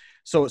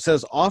 So it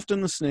says,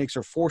 often the snakes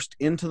are forced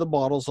into the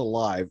bottles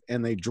alive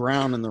and they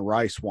drown in the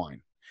rice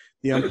wine.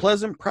 The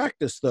unpleasant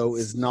practice, though,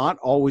 is not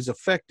always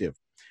effective.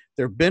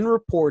 There have been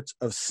reports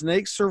of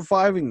snakes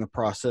surviving the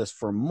process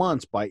for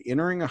months by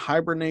entering a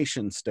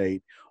hibernation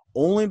state,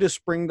 only to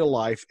spring to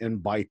life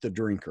and bite the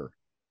drinker.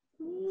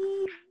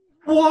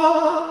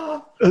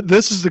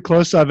 This is the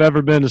closest I've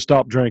ever been to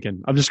stop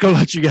drinking. I'm just going to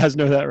let you guys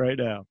know that right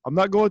now. I'm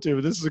not going to,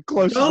 but this is the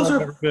closest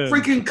I've ever been. Those are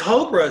freaking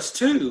cobras,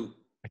 too.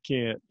 I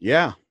can't.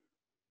 Yeah.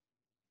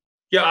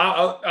 Yeah,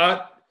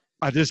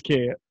 I just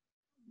can't.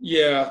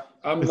 Yeah,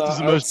 this is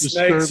the most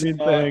disturbing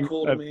thing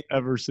I've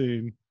ever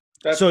seen.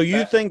 So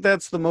you think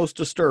that's the most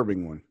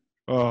disturbing one?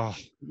 Oh.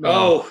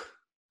 No.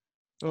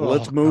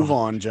 Let's move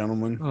on,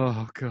 gentlemen.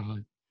 Oh,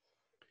 God.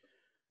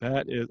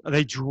 That is.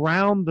 They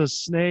drown the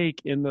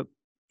snake in the.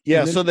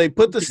 Yeah, so they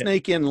put the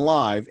snake in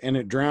live, and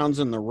it drowns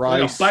in the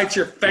rice. It'll bite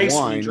your face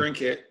when you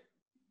drink it.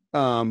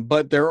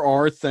 But there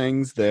are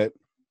things that.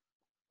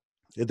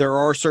 There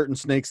are certain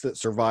snakes that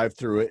survive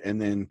through it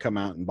and then come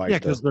out and bite. Yeah,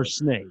 because they're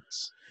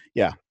snakes.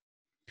 Yeah.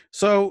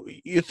 So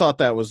you thought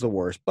that was the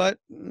worst, but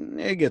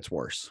it gets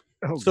worse.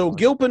 Oh, so God.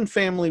 Gilpin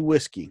Family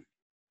Whiskey.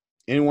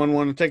 Anyone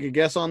want to take a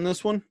guess on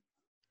this one?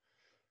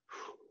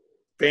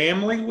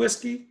 Family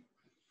whiskey?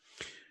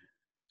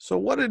 So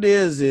what it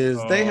is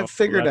they have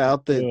figured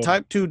out that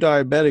type 2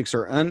 diabetics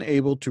are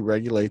unable to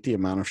regulate the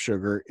amount of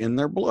sugar in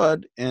their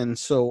blood, and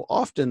so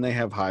often they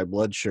have high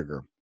blood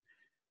sugar.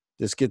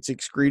 This gets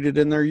excreted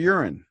in their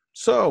urine.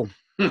 So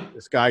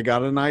this guy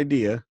got an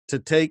idea to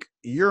take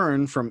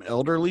urine from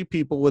elderly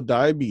people with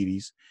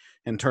diabetes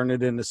and turn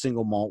it into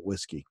single malt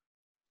whiskey.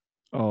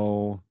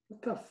 Oh.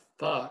 What the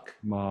fuck?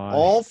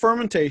 All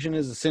fermentation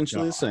is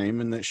essentially the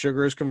same in that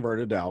sugar is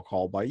converted to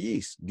alcohol by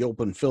yeast.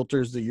 Gilpin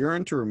filters the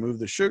urine to remove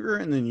the sugar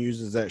and then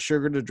uses that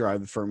sugar to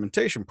drive the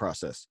fermentation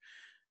process.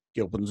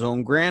 Gilpin's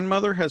own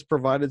grandmother has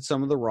provided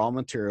some of the raw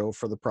material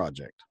for the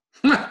project.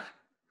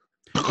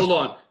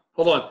 Hold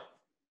on.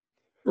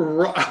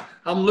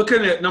 I'm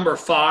looking at number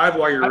 5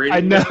 while you're reading. I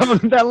know. I'm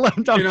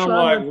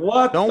like,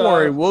 what? Don't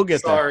worry, we'll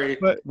get Sorry.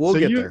 there. We'll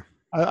get there.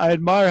 I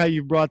admire how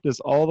you brought this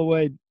all the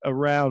way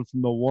around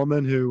from the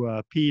woman who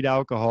peed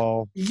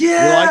alcohol.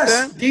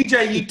 Yes, You like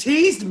that? DJ, you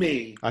teased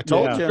me. I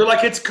told you. You're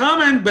like, it's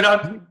coming, but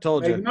I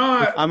told you.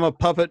 not. I'm a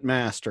puppet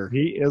master.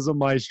 He is a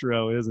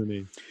maestro, isn't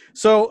he?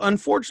 So,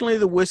 unfortunately,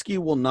 the whiskey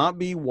will not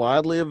be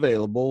widely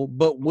available,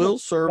 but will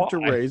serve to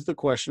raise the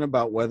question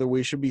about whether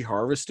we should be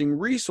harvesting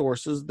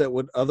resources that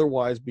would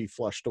otherwise be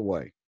flushed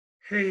away.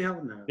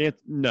 Hell no.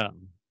 No.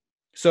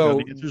 So,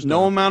 the answer's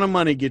no no. amount of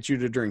money gets you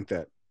to drink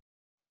that.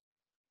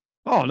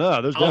 Oh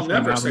no, there's I'll definitely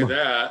never say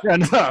that. Yeah,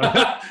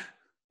 no.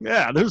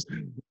 Yeah,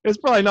 it's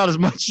probably not as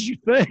much as you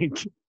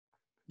think.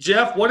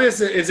 Jeff, what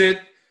is it? Is it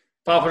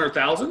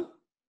 500,000?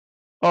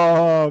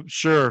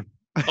 Sure.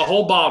 A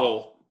whole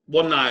bottle,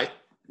 one night.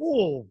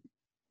 Oh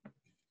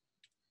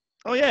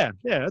yeah,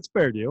 that's a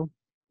fair deal.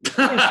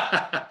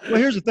 Well,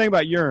 here's the thing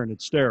about urine: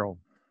 it's sterile.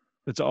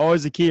 It's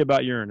always the key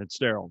about urine. It's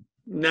sterile.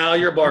 Now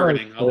you're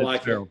bargaining. I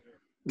like it.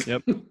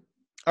 Yep.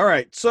 All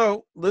right,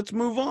 so let's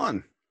move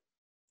on.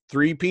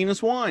 3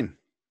 Penis wine.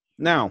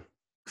 Now,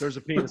 there's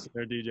a penis in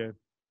there, DJ.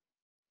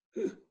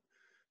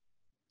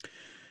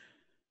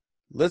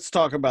 Let's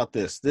talk about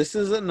this. This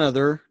is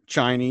another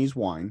Chinese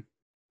wine.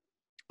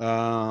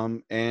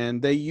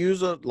 And they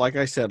use, like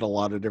I said, a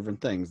lot of different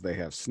things. They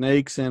have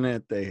snakes in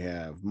it. They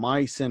have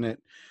mice in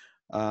it.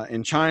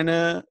 In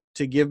China,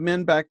 to give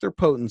men back their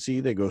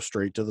potency, they go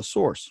straight to the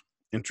source.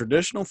 In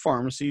traditional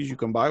pharmacies, you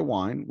can buy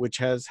wine which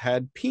has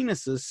had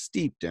penises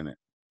steeped in it.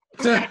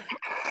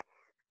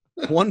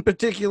 One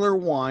particular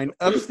wine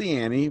ups the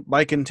ante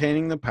by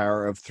containing the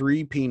power of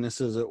 3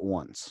 penises at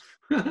once.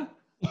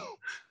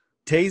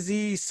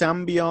 Taizhi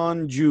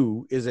Sambian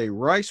Ju is a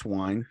rice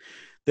wine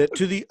that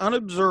to the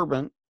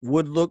unobservant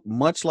would look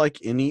much like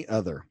any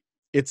other.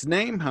 Its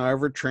name,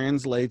 however,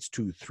 translates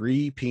to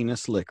 3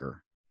 penis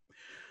liquor.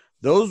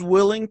 Those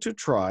willing to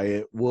try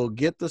it will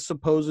get the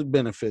supposed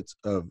benefits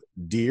of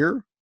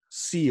deer,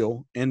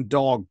 seal, and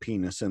dog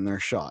penis in their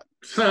shot.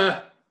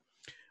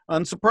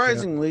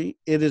 Unsurprisingly,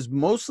 it is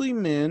mostly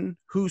men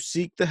who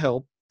seek the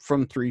help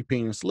from 3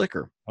 penis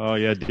liquor. Oh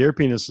yeah, deer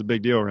penis is a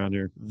big deal around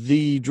here.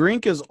 The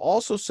drink is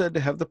also said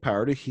to have the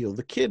power to heal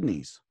the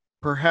kidneys.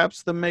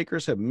 Perhaps the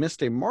makers have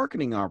missed a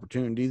marketing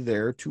opportunity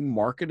there to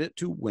market it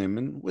to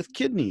women with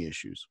kidney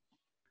issues.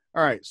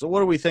 All right, so what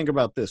do we think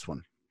about this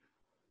one?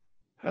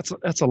 That's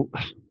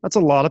a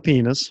lot of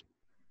penis.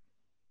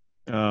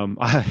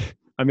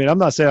 I mean, I'm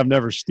not saying I've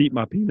never steeped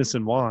my penis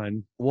in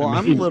wine. Well,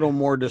 I mean, I'm a little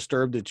more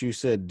disturbed that you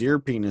said deer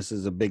penis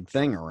is a big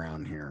thing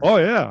around here. Oh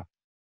yeah.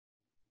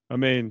 I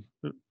mean,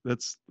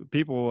 that's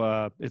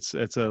people. It's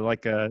not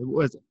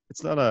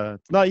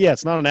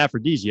an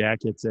aphrodisiac.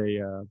 It's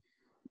a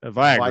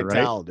Viagra,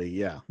 Vitality, right?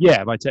 yeah.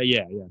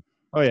 Yeah, yeah.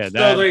 Oh yeah.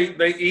 So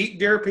they eat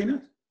deer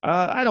penis?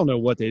 I don't know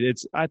what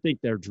I think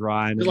they're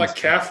dry. It's like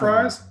calf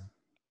fries?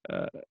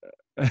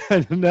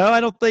 No,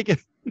 I don't think it.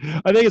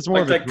 I think it's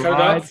more like of a they cut it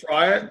up,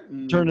 fry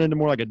it, turn it into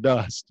more like a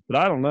dust. But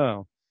I don't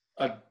know.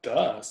 A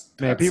dust?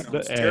 Man, That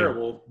sounds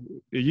terrible.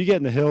 You get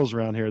in the hills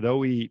around here,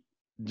 they'll eat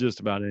just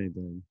about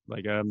anything.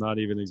 Like, I'm not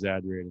even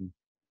exaggerating.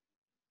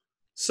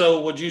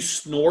 So would you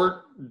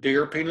snort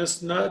deer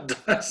penis nut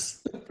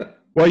dust?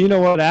 Well, you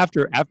know what?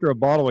 After a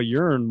bottle of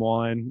urine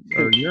wine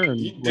or urine,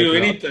 you do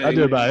anything. I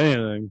do about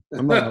anything.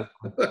 I'm not,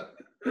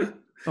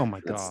 oh my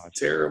God, that's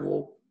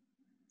terrible.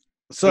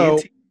 So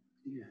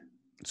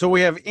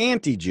we have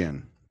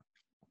Antigen.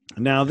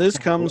 Now this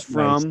comes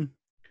from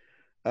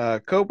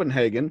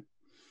Copenhagen.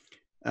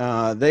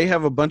 They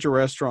have a bunch of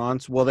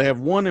restaurants. Well, they have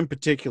one in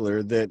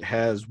particular that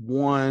has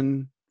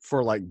won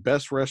for like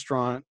best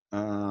restaurant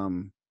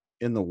in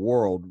the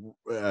world.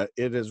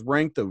 It is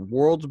ranked the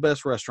world's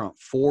best restaurant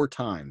 4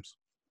 times.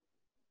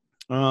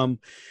 And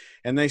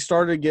they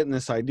started getting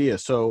this idea.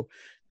 So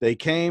they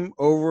came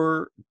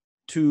over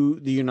to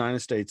the United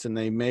States and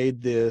they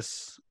made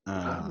this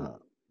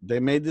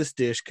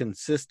dish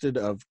consisted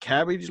of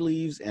cabbage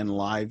leaves and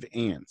live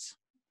ants.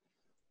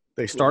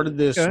 They started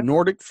this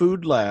Nordic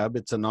Food Lab.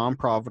 It's a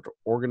nonprofit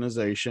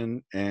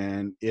organization,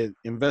 and it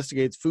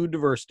investigates food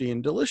diversity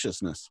and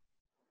deliciousness.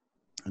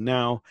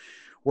 Now,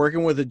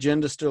 working with a gin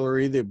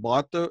distillery, they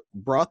brought the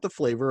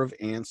flavor of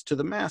ants to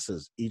the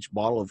masses. Each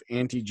bottle of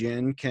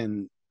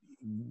Antigen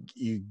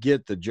you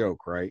get the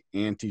joke, right?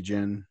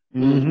 Antigen.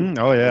 Mm-hmm.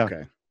 Oh, yeah.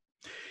 Okay.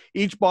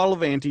 Each bottle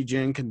of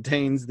Antigen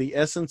contains the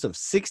essence of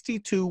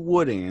 62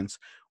 wood ants,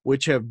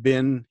 which have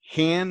been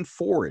hand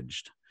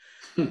foraged.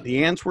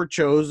 The ants were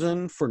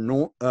chosen for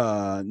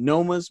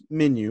Noma's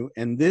menu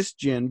and this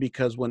gin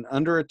because when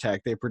under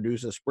attack, they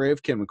produce a spray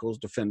of chemicals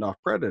to fend off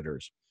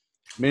predators.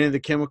 Many of the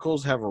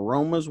chemicals have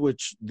aromas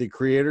which the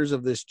creators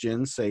of this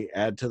gin say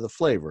add to the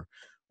flavor.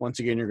 Once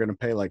again, you're going to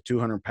pay like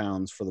 200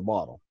 pounds for the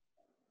bottle.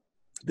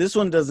 This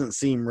one doesn't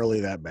seem really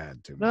that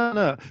bad to me.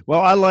 No.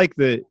 Well, I like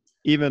that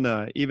even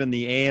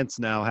the ants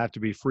now have to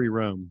be free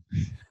roam.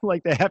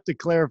 Like they have to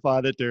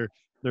clarify that they're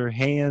They're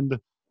hand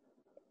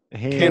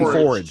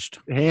foraged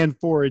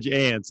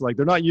ants. Like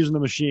they're not using the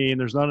machine.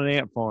 There's not an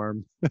ant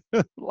farm.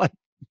 Like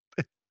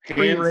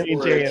free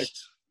range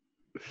ants.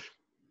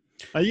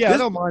 Yeah, I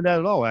don't mind that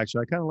at all.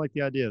 Actually, I kind of like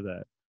the idea of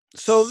that.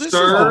 So this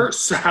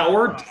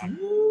sour.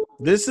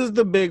 This is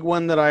the big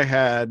one that I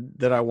had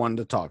that I wanted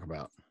to talk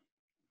about.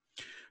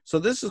 So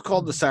this is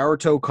called the Sour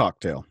Toe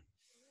Cocktail.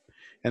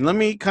 And let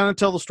me kind of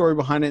tell the story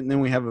behind it, and then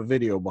we have a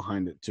video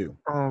behind it too.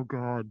 Oh,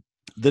 God.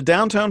 The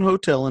Downtown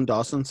Hotel in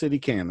Dawson City,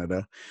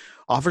 Canada,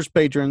 offers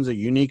patrons a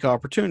unique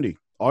opportunity.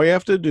 All you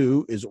have to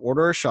do is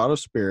order a shot of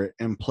spirit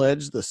and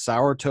pledge the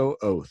Sour Toe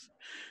Oath.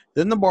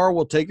 Then the bar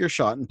will take your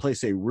shot and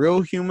place a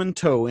real human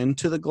toe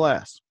into the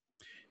glass.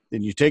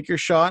 Then you take your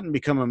shot and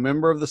become a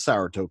member of the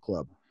Sour Toe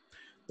Club.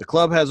 The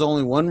club has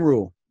only one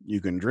rule. You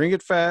can drink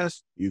it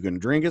fast, you can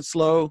drink it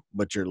slow,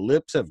 but your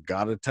lips have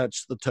got to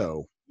touch the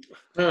toe.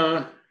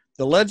 The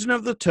legend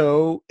of the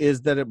toe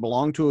is that it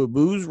belonged to a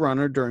booze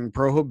runner during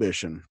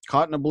Prohibition.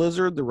 Caught in a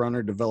blizzard, the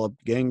runner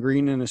developed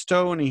gangrene in his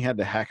toe, and he had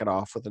to hack it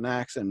off with an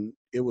axe, and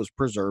it was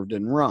preserved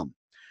in rum.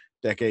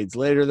 Decades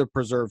later, the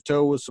preserved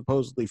toe was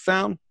supposedly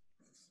found,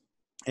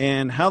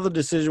 and how the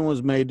decision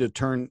was made to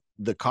turn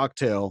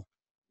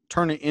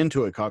it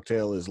into a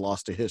cocktail is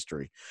lost to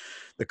history.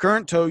 The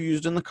current toe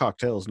used in the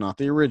cocktail is not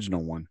the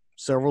original one.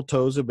 Several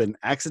toes have been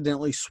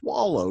accidentally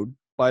swallowed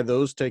by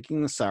those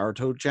taking the Sour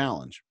Toe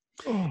Challenge.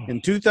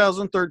 In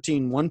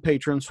 2013, one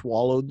patron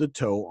swallowed the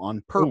toe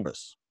on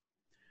purpose.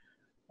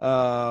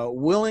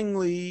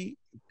 Willingly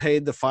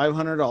paid the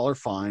 $500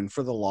 fine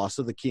for the loss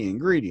of the key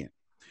ingredient.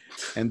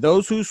 And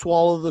those who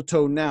swallow the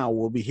toe now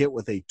will be hit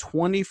with a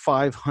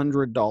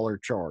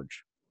 $2,500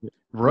 charge.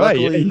 Right.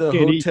 Luckily, the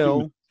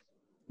hotel...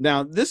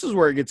 Now, this is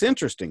where it gets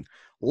interesting.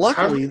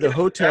 Luckily, the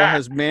hotel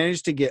has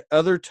managed to get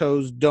other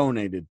toes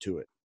donated to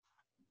it.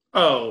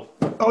 Oh,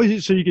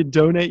 so you can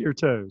donate your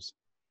toes?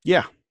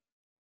 Yeah.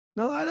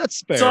 No,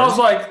 that's fair. So I was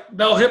like,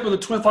 they'll hit with a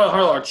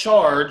 $2,500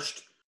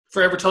 charge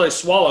for every toe they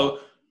swallow.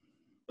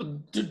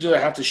 Do they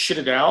have to shit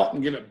it out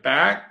and give it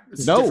back?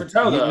 It's a different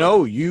toe, though.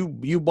 No,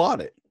 you bought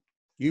it.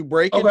 You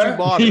break it, you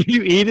bought it.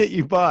 You eat it,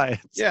 you buy it.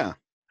 Yeah.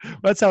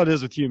 That's how it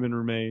is with human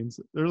remains.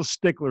 There's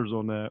sticklers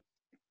on that.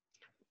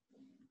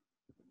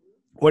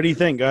 What do you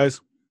think, guys?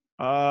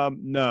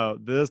 No,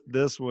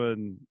 this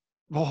one.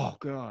 Oh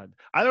God,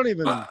 I don't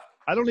even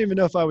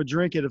know if I would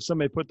drink it if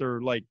somebody put their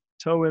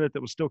toe in it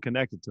that was still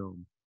connected to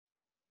them.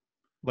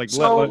 I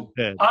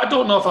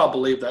don't know if I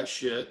believe that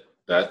shit.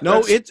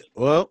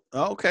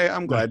 Okay.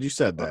 I'm glad you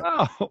said that.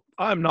 No,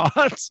 I'm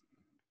not.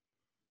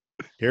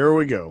 Here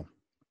we go.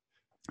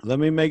 Let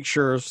me make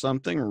sure of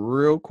something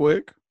real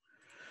quick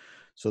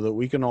so that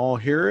we can all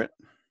hear it.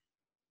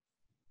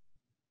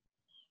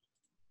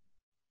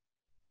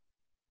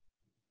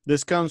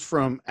 This comes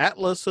from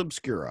Atlas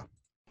Obscura.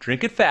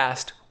 Drink it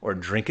fast or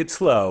drink it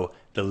slow.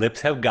 The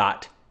lips have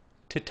got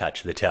to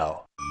touch the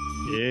toe.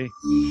 Yeah.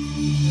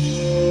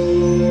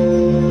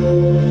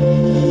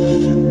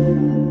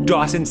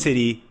 Dawson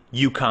City,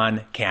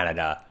 Yukon,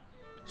 Canada.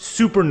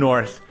 Super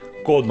north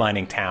gold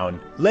mining town.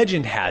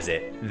 Legend has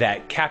it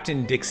that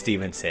Captain Dick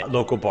Stevenson,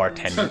 local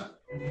bartender,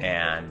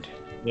 and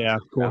yeah,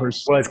 of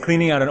course, was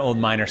cleaning out an old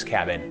miner's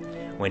cabin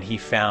when he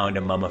found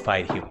a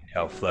mummified human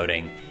toe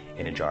floating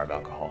in a jar of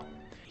alcohol.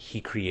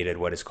 He created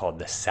what is called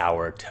the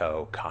Sour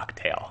Toe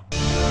Cocktail,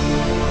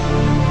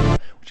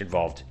 which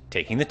involved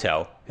taking the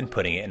toe and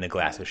putting it in a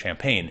glass of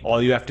champagne.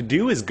 All you have to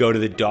do is go to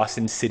the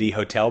Dawson City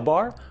Hotel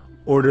bar,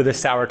 order the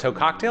Sour Toe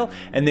Cocktail,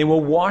 and they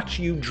will watch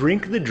you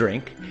drink the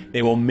drink.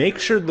 They will make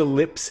sure the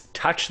lips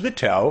touch the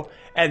toe,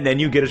 and then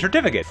you get a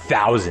certificate.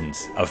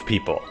 Thousands of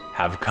people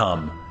have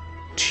come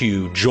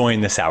to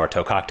join the Sour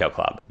Toe Cocktail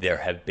Club. There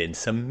have been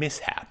some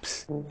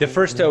mishaps. The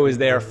first toe was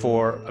there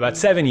for about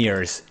 7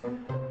 years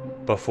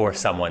before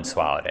someone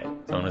swallowed it.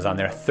 Someone was on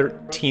their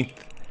 13th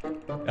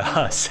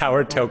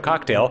Sour Toe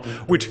Cocktail,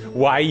 which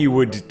why you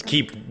would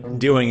keep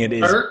doing it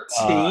is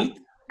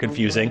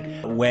confusing.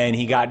 When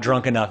he got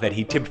drunk enough that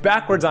he tipped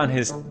backwards on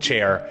his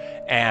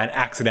chair and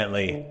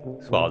accidentally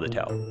swallowed the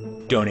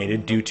toe.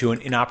 Donated due to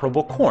an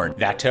inoperable corn.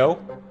 That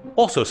toe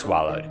also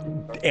swallowed.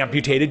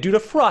 Amputated due to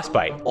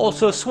frostbite,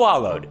 also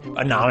swallowed.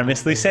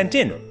 Anonymously sent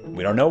in.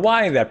 We don't know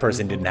why that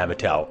person didn't have a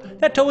toe.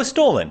 That toe was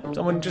stolen.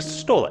 Someone just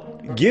stole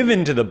it.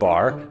 Given to the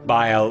bar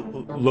by a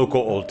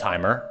local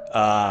old-timer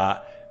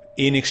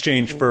in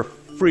exchange for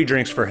free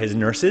drinks for his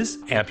nurses,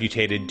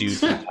 amputated due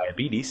to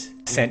diabetes,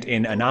 sent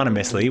in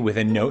anonymously with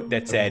a note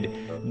that said,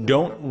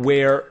 "Don't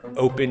wear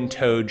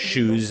open-toed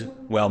shoes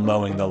while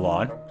mowing the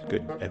lawn."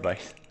 Good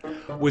advice.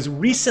 Was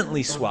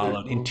recently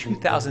swallowed in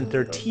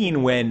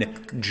 2013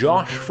 when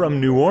Josh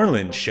from New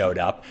Orleans showed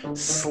up,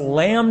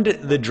 slammed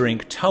the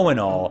drink toe and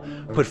all,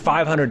 put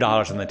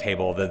 $500 on the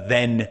table, the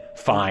then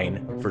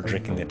fine for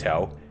drinking the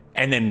toe,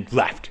 and then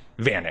left,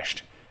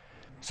 vanished.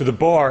 So the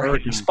bar,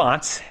 in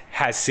response,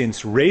 has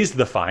since raised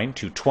the fine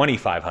to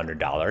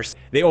 $2,500.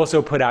 They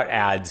also put out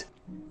ads,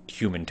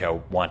 human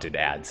toe wanted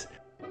ads.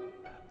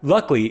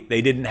 Luckily,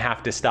 they didn't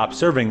have to stop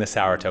serving the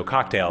Sour Toe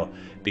Cocktail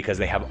because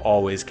they have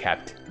always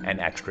kept an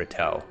extra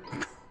toe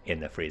in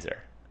the freezer.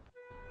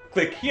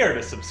 click here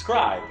to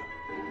subscribe,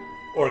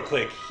 or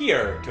click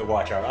here to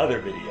watch our other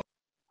videos.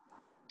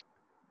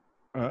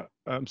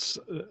 I'm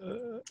So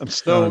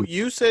stunned.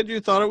 you said you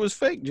thought it was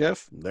fake,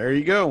 Jeff. There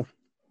you go.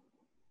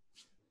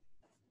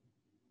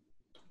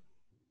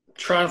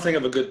 Trying to think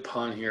of a good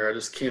pun here. I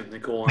just can't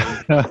think of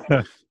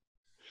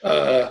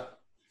one.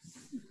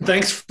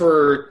 Thanks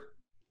for.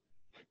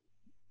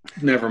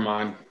 Never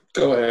mind.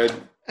 Go ahead.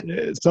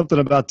 Something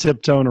about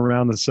tiptoeing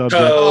around the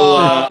subject.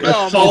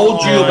 I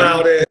told you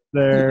about it.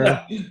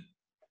 There.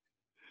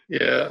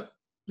 Yeah.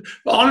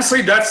 But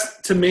honestly,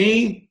 to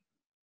me,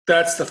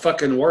 that's the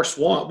fucking worst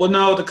one. Well,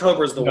 no, the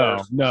cobra's the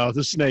worst. No,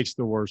 the snake's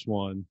the worst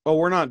one. Oh,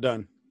 we're not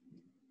done.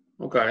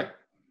 Okay.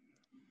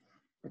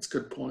 That's a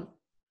good point.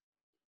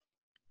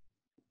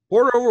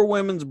 Pour over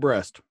women's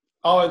breast.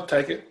 I'll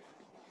take it.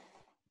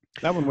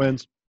 That one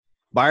wins.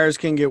 Buyers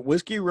can get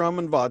whiskey, rum,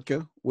 and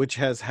vodka, which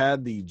has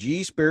had the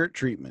G Spirit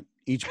treatment.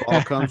 Each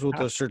bottle comes with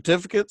a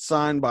certificate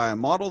signed by a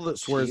model that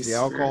swears the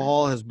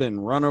alcohol has been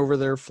run over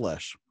their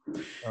flesh.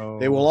 Oh.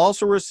 They will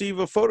also receive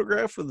a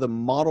photograph of the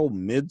model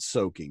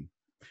mid-soaking.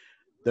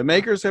 The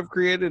makers have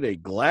created a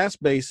glass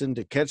basin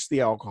to catch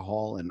the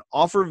alcohol and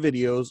offer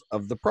videos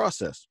of the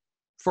process.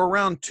 For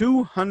around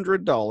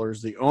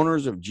 $200, the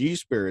owners of G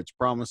Spirits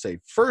promise a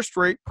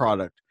first-rate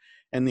product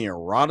and the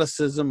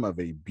eroticism of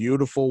a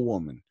beautiful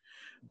woman.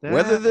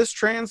 Whether this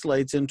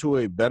translates into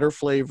a better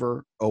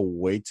flavor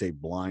awaits a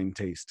blind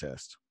taste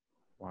test.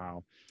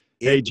 Wow.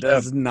 It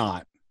does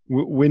not.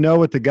 We know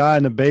what the guy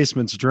in the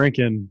basement's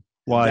drinking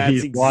while That's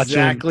he's watching.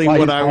 exactly while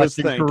what he's I was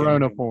watching thinking.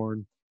 Corona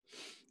porn.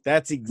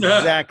 That's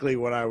exactly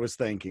what I was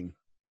thinking.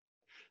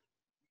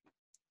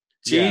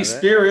 G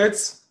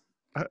Spirits.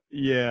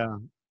 Yeah.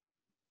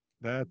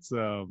 That's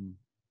a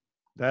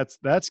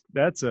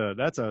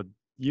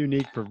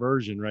unique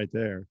perversion right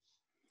there.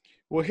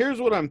 Well, here's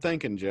what I'm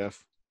thinking,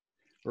 Jeff.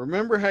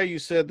 Remember how you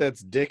said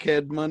that's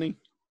dickhead money?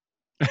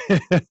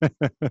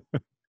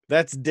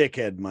 That's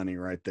dickhead money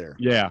right there.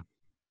 Yeah.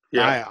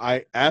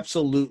 I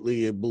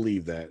absolutely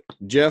believe that.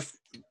 Jeff,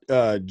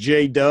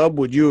 J-Dub,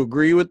 would you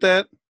agree with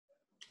that?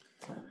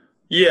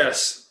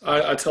 Yes,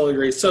 I totally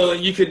agree. So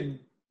you could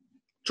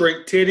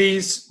drink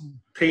titties,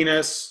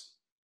 penis.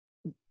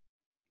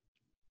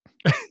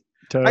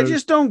 I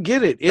just don't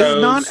get it. Is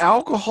not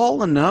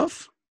alcohol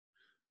enough?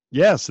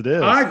 Yes, it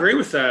is. I agree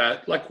with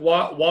that. Like,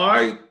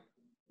 why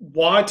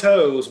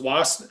toes?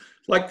 Why,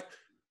 like,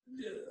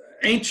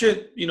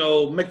 ancient,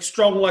 make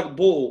strong like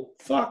bull.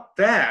 Fuck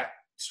that.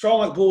 Strong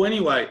like bull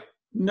anyway.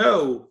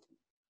 No.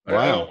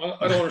 Wow.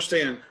 I don't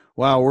understand.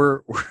 Wow, we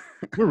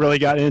really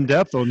got in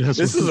depth on this.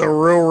 This is a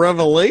real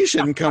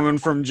revelation coming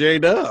from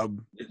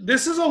J-Dub.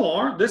 This is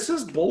alarm. This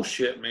is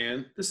bullshit,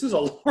 man. This is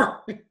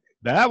alarming.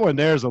 That one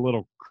there's a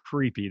little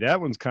creepy.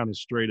 That one's kind of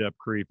straight up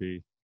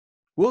creepy.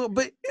 Well,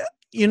 but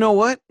you know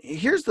what?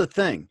 Here's the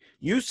thing.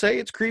 You say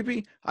it's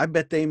creepy. I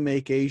bet they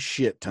make a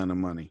shit ton of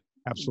money.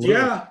 Absolutely.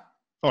 Yeah.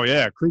 Oh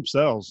yeah, creep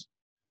sells.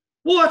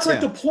 Well, that's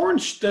like the porn.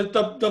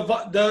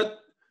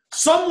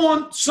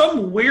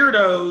 Some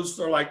weirdos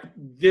are like,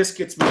 this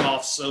gets me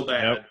off so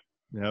bad.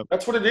 Yep.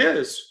 That's what it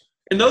is.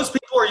 And those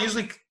people are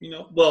usually,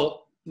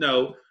 well,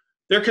 no,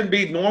 there can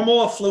be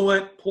normal,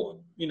 affluent,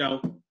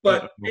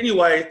 but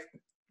anyway,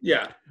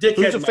 yeah.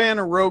 Who's a fan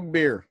of Rogue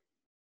beer?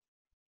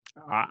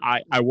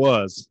 I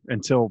was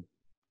until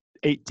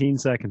 18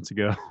 seconds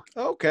ago.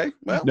 Okay.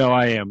 Well, no,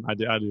 I am. I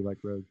do like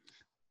Rogue.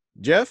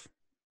 Jeff?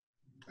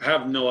 I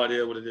have no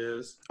idea what it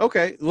is.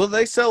 Okay. Well,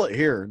 they sell it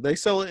here. They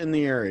sell it in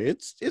the area.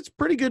 It's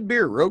pretty good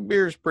beer. Rogue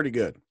beer is pretty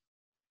good.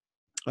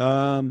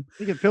 I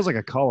think it feels like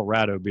a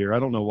Colorado beer. I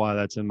don't know why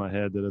that's in my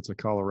head that it's a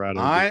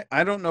Colorado beer.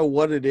 I don't know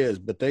what it is,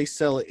 but they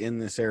sell it in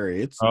this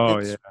area. It's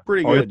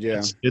pretty Oh,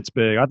 good, it's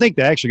big. I think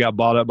they actually got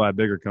bought up by a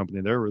bigger company.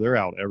 They're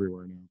out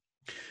everywhere now.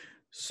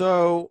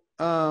 So,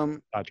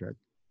 sidetrack.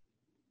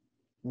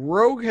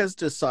 Rogue has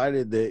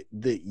decided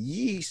that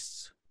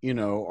yeasts,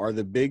 are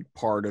the big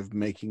part of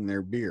making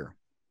their beer.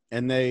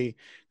 And they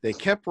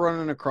kept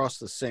running across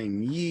the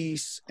same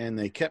yeasts, and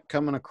they kept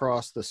coming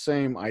across the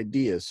same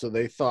ideas. So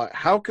they thought,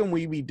 how can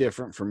we be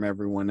different from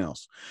everyone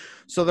else?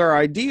 So their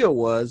idea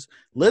was,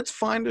 let's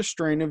find a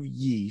strain of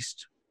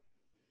yeast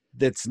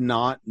that's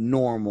not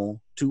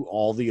normal to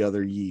all the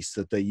other yeasts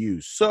that they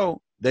use.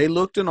 So they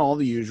looked in all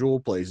the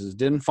usual places,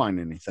 didn't find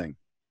anything.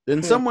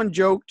 Then someone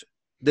joked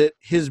that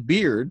his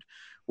beard,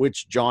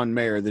 which John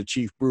Mayer, the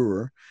chief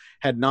brewer,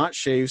 had not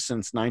shaved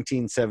since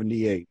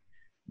 1978.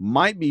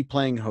 Might be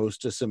playing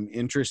host to some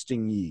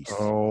interesting yeast.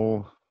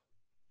 Oh.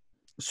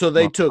 So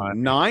they took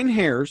 9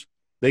 hairs,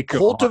 they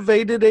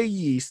cultivated a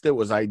yeast that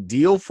was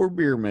ideal for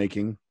beer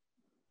making,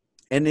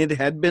 and it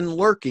had been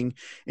lurking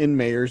in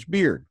Mayer's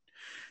beard.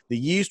 The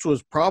yeast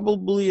was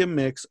probably a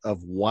mix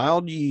of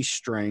wild yeast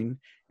strain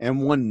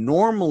and one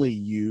normally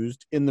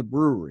used in the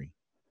brewery.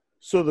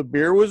 So the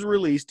beer was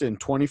released in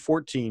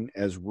 2014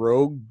 as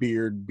Rogue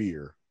Beard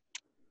Beer.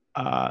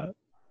 I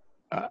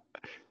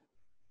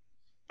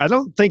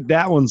don't think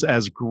that one's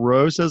as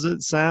gross as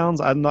it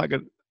sounds. I'm not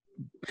gonna.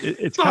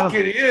 It's kind of.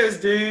 It is,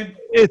 dude.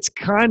 It's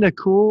kind of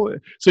cool.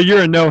 So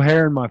you're a no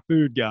hair in my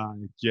food guy,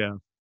 Jeff.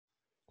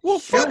 Well,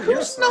 fuck,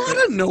 who's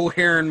not a no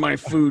hair in my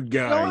food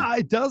guy? No,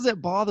 it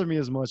doesn't bother me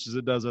as much as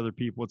it does other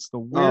people. It's the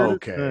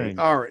weirdest thing.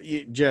 All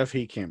right, Jeff,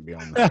 he can't be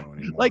on the show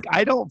anymore. Like,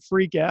 I don't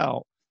freak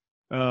out,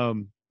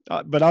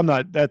 but I'm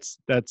not. That's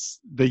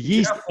the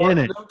yeast in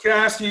it. Can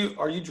I ask you?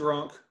 Are you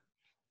drunk?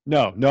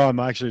 No, I'm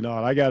actually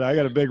not. I got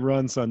a big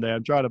run Sunday.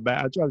 I'm trying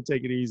to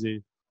take it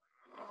easy.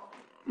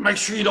 Make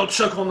sure you don't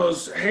choke on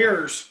those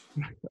hairs.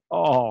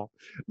 Oh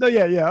no,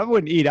 yeah. I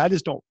wouldn't eat. I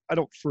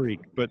don't freak.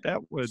 But that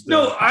was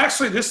no.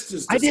 Actually, this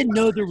is. I didn't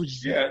know there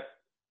was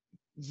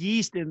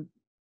yeast in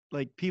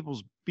like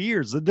people's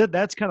beards.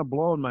 That's kind of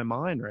blowing my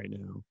mind right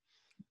now.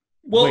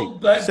 Well,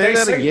 wait, say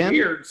that again.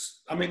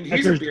 Beards. I mean,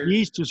 he's there's a beard.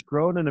 yeast just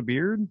growing in a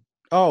beard.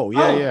 Oh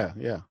yeah.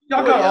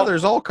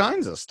 There's all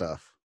kinds of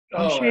stuff.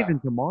 I'm shaving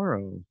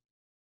tomorrow.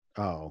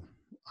 Oh,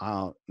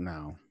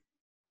 no.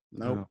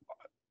 Nope.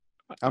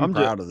 I'm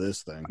proud of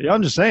this thing. Yeah,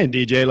 I'm just saying,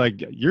 DJ,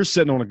 like you're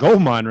sitting on a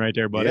gold mine right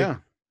there, buddy.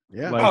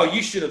 Yeah. Like,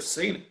 you should have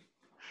seen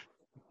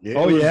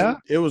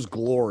it. It was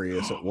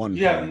glorious at one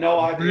point. You have no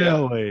idea.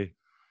 Really?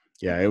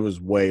 Yeah, it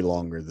was way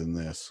longer than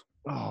this.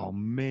 Oh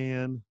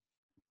man.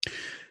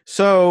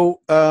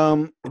 So,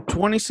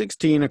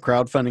 2016, a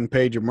crowdfunding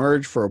page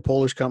emerged for a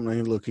Polish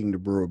company looking to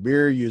brew a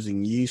beer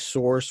using yeast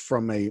sourced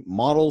from a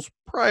model's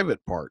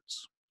private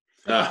parts.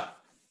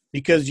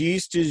 Because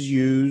yeast is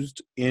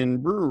used in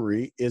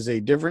brewery is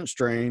a different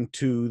strain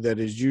to that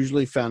is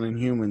usually found in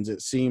humans,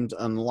 it seems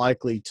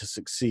unlikely to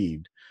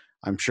succeed.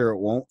 I'm sure it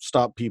won't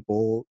stop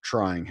people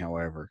trying,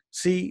 however.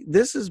 See,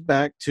 this is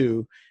back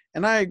to,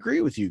 and I agree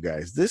with you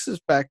guys, this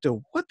is back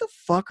to what the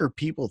fuck are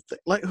people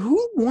like,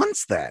 who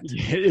wants that?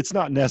 It's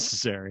not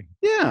necessary.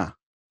 Yeah.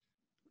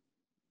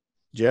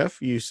 Jeff,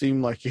 you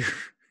seem like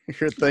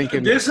you're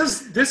thinking this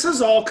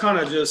is all kind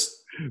of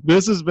just.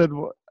 This has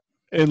been.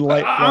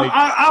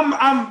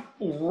 I'm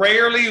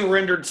rarely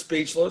rendered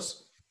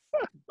speechless,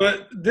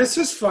 but this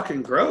is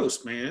fucking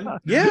gross, man.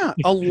 Yeah,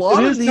 a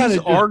lot of these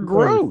are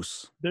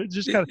gross. They're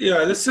just kind of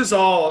this is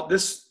all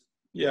this.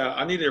 Yeah,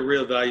 I need to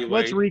reevaluate.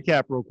 Let's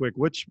recap real quick.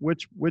 Which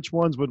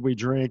ones would we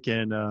drink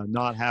and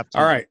not have to?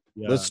 All right,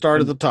 let's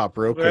start at the top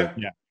real quick.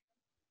 Yeah.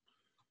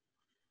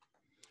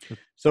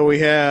 So we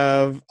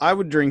have. I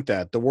would drink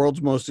that. The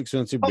world's most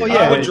expensive beer. Oh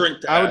yeah, I would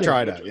drink that. I would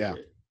try it out. Yeah.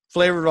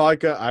 Flavored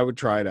vodka, I would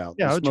try it out.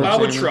 Yeah, I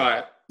would try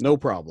it. No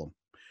problem.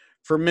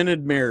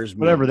 Fermented mare's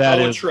meat. Whatever that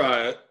is. I would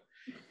try it.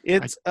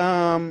 It's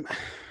I'm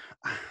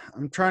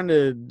trying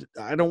to.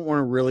 I don't want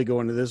to really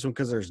go into this one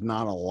because there's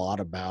not a lot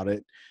about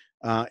it.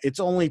 It's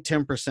only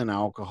 10%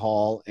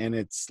 alcohol, and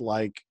it's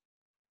like.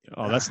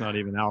 Oh, that's not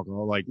even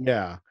alcohol. Like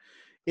yeah,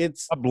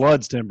 it's my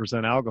blood's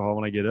 10% alcohol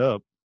when I get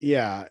up.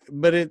 Yeah,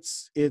 but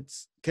it's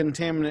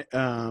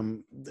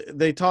contaminant.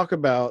 They talk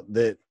about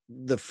that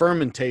the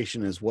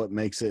fermentation is what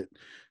makes it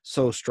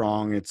so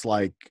strong. It's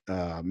like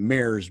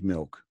mare's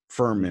milk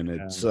fermented.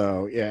 Yeah.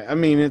 So yeah, I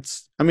mean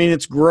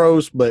it's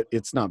gross, but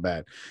it's not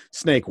bad.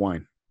 Snake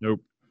wine.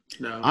 Nope.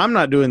 No. I'm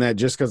not doing that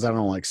just because I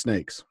don't like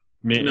snakes.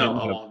 No,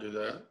 I won't do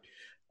that.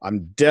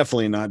 I'm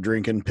definitely not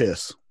drinking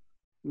piss.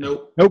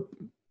 Nope.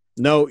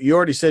 No, you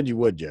already said you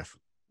would, Jeff.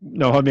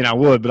 No, I mean I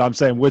would, but I'm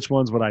saying which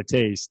ones would I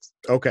taste?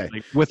 Okay.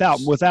 Like,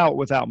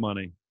 without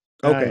money.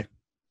 Okay.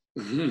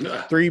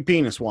 3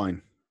 penis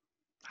wine.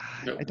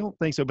 I don't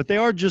think so, but they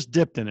are just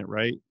dipped in it,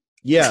 right?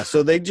 Yeah,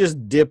 so they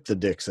just dip the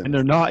dicks in. And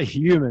they're not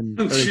human.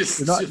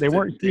 They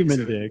weren't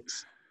human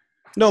dicks.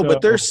 No,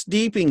 but they're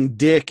steeping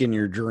dick in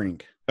your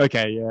drink.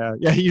 Okay,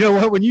 yeah. You know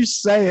what? When you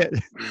say it,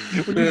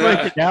 when you break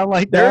it down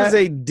like there's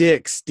a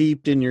dick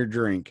steeped in your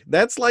drink.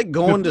 That's like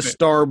going to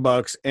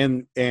Starbucks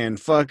and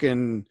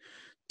fucking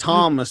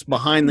Thomas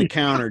behind the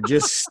counter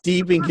just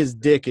steeping his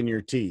dick in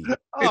your tea.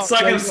 It's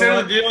like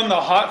instead of doing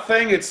the hot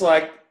thing, it's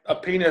like a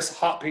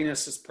hot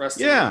penis is pressed.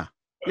 Yeah.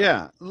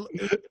 Yeah.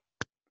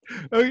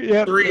 Oh,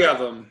 yeah. 3 of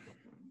them.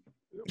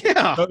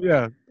 Yeah. Oh,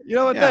 yeah. You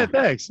know what? Yeah.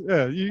 Thanks.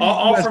 Yeah. You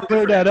all guys from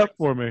cleared that up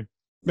for me.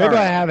 Maybe right.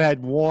 I have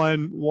had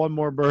one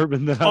more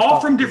bourbon than all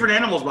from different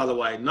animals, by the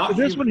way. Not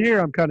this one here.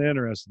 I'm kind of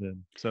interested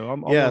in. So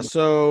I'm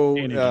so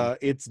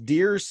it's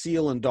deer,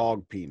 seal, and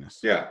dog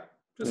penis. Yeah.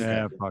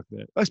 Yeah. Fuck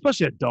that.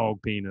 Especially a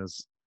dog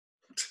penis.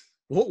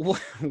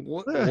 What?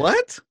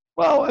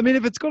 Well, I mean,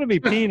 if it's going to be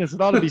penis, it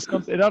ought to be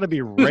something. It ought to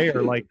be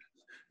rare, like.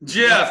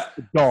 Jeff,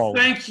 dog.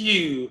 Thank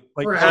you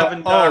for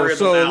having diarrhea.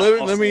 So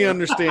let me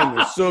understand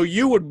this. So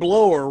you would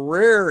blow a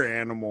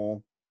rare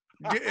animal,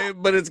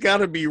 but it's got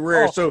to be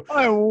rare. So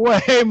I'm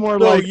way more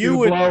likely you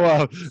would blow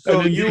up.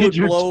 So you would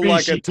blow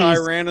like a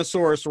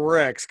Tyrannosaurus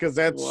Rex because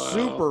that's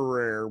super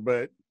rare.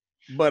 But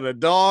a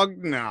dog,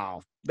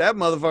 no, that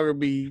motherfucker would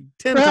be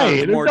 10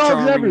 times more dogs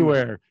charming.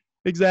 Everywhere.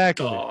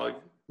 Exactly. Dog.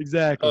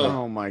 Exactly.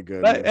 Oh my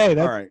goodness.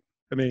 All right.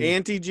 I mean,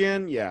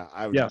 antigen. Yeah,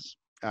 I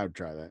would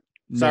try that.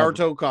 Sour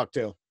toe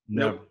cocktail.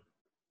 No.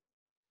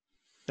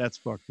 That's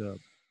fucked up.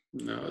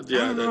 No, yeah,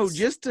 I don't know.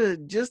 Just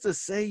to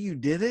say you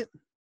did it,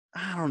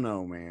 I don't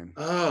know, man.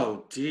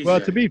 Oh, geez. Well,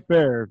 to be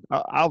fair,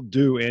 I'll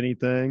do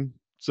anything.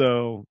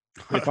 So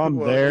if I'm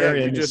there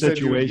in a situation,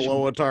 said you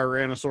blow a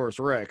Tyrannosaurus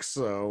Rex.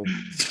 So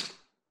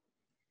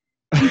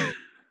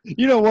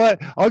you know what?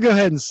 I'll go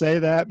ahead and say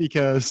that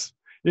because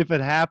if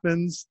it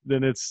happens,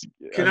 then it's.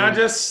 Can I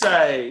just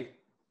say,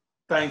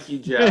 thank you,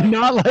 Jeff.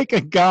 Not like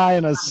a guy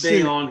in a suit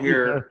being on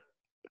here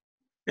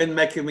and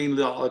making me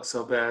not look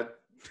so bad.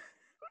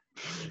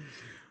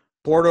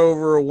 Poured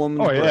over a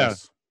woman's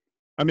breast.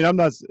 I mean, I'm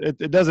not.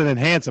 It doesn't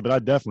enhance it, but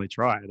I'd definitely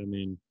try it. I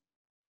mean,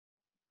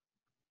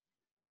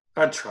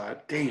 I'd try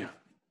it. Damn.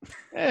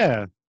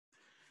 Yeah.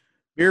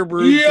 Beer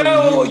brewed.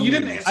 Yo, you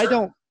didn't answer. I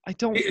don't.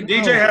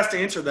 DJ know. has to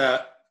answer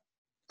that.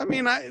 I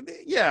mean, I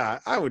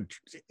would.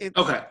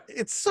 Okay.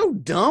 It's so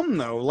dumb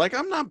though. Like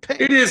I'm not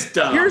paying. It is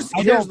dumb. Here's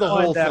the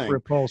whole thing.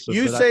 Repulsive,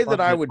 you say that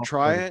I would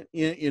try it.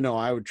 You know,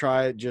 I would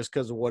try it just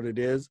because of what it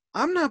is.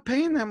 I'm not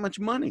paying that much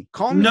money.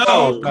 Call me.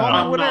 Call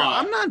me whatever.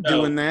 I'm not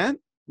doing that.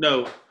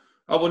 No,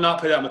 I will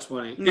not pay that much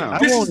money. No.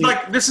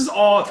 This is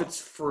all if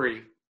it's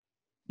free.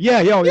 Yeah.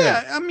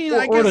 I mean,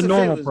 I or guess the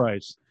normal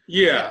price.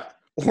 Yeah.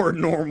 Or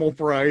normal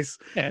price.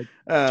 Yeah,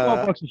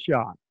 $12 a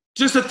shot.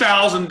 Just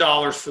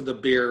 $1,000 for the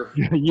beer.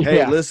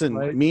 Hey, listen,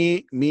 right?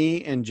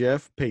 me and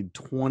Jeff paid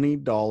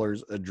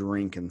 $20 a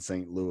drink in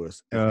St.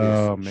 Louis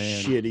at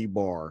this shitty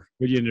bar.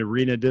 Were you in the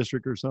Arena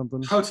District or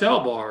something? Hotel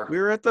bar. We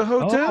were at the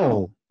hotel.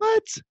 Oh,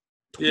 what?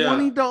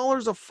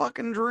 $20 a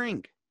fucking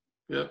drink.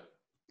 Yep.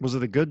 Was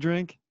it a good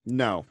drink?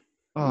 No.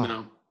 Oh,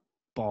 no.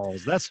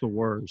 Balls. That's the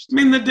worst. I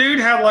mean, the dude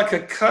had like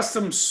a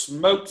custom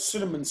smoked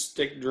cinnamon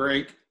stick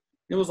drink.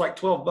 It was like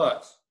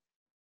 $12.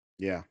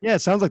 Yeah. Yeah, it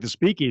sounds like the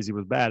Speakeasy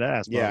was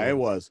badass. Yeah, it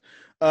was.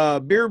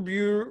 Beer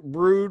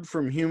brewed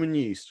from human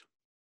yeast.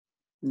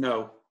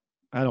 No.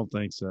 I don't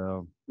think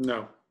so.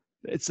 No.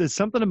 It's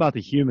something about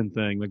the human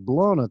thing, like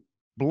blowing a.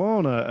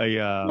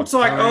 It's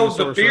like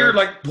the beard,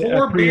 like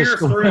pour beer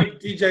through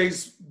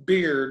DJ's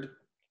beard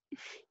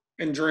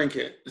and drink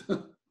it.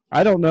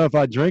 I don't know if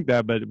I drink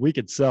that, but we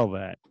could sell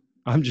that.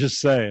 I'm just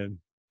saying.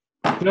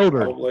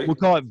 Filtered. Probably. We'll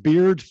call it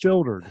beard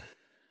filtered.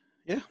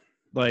 Yeah.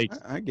 Like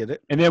I get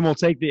it. And then we'll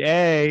take the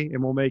A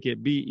and we'll make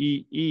it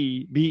BEERD.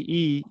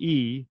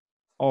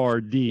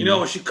 You know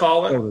what we should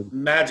call it? Filtered.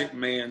 Magic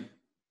Man.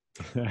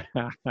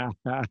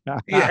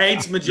 He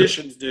hates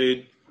magicians,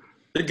 dude.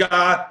 The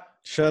guy.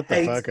 Shut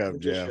the fuck up,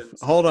 Jeff.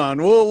 Hold on.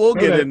 We'll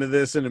get into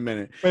this in a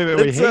minute.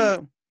 Wait.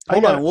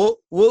 Hold on.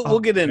 We'll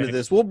get into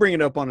this. We'll bring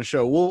it up on the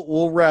show.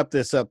 We'll wrap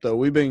this up though.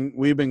 We've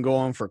been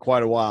going for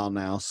quite a while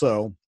now,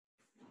 so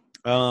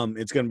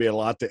it's going to be a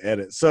lot to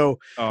edit. So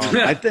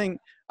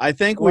I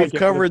think we've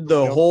covered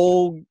the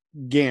whole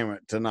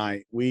gamut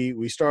tonight.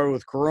 We started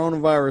with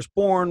coronavirus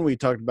porn. We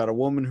talked about a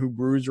woman who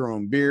brews her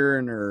own beer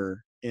in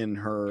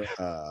her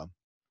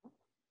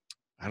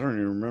I don't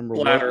even remember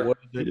bladder.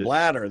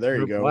 Bladder. There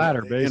you go.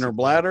 Bladder, basically. In her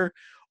bladder,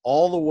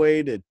 all the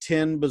way to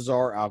 10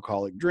 bizarre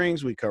alcoholic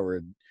drinks. We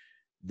covered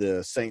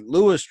the St.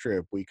 Louis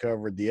trip. We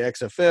covered the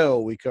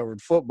XFL. We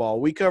covered football.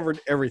 We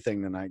covered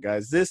everything tonight,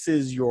 guys. This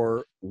is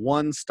your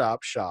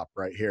one-stop shop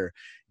right here.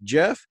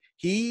 Jeff,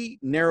 he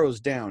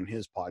narrows down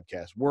his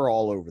podcast. We're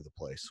all over the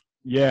place.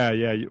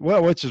 Yeah.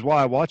 Well, which is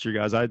why I watch you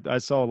guys. I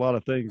saw a lot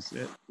of things,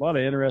 a lot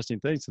of interesting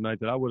things tonight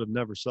that I would have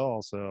never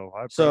saw. So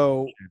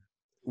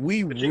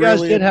you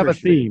guys did have a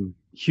theme: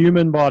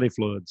 human body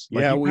fluids.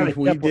 Like yeah,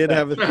 we did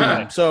have a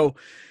theme. So,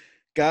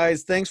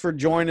 guys, thanks for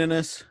joining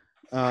us.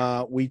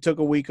 We took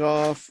a week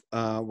off.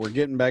 We're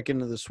getting back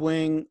into the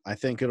swing. I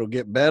think it'll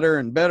get better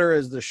and better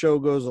as the show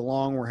goes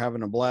along. We're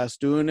having a blast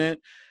doing it.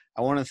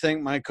 I want to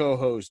thank my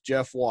co-host,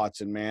 Jeff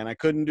Watson, man. I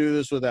couldn't do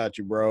this without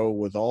you, bro,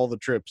 with all the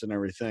trips and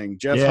everything.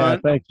 Jeff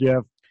Hunt. Thanks,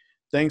 Jeff.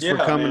 Thanks for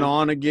coming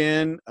on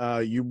again.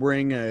 You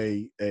bring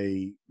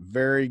a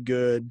very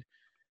good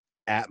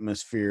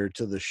atmosphere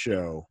to the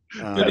show.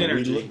 Good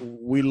energy.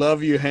 We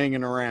love you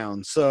hanging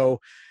around. So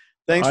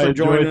thanks for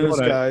joining us,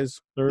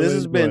 guys. This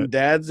has been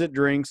Dads That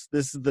Drinks.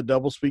 This is the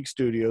Double Speak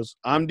Studios.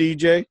 I'm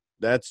DJ.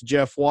 That's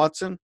Jeff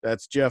Watson.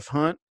 That's Jeff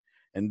Hunt.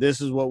 And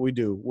this is what we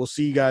do. We'll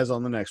see you guys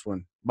on the next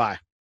one. Bye.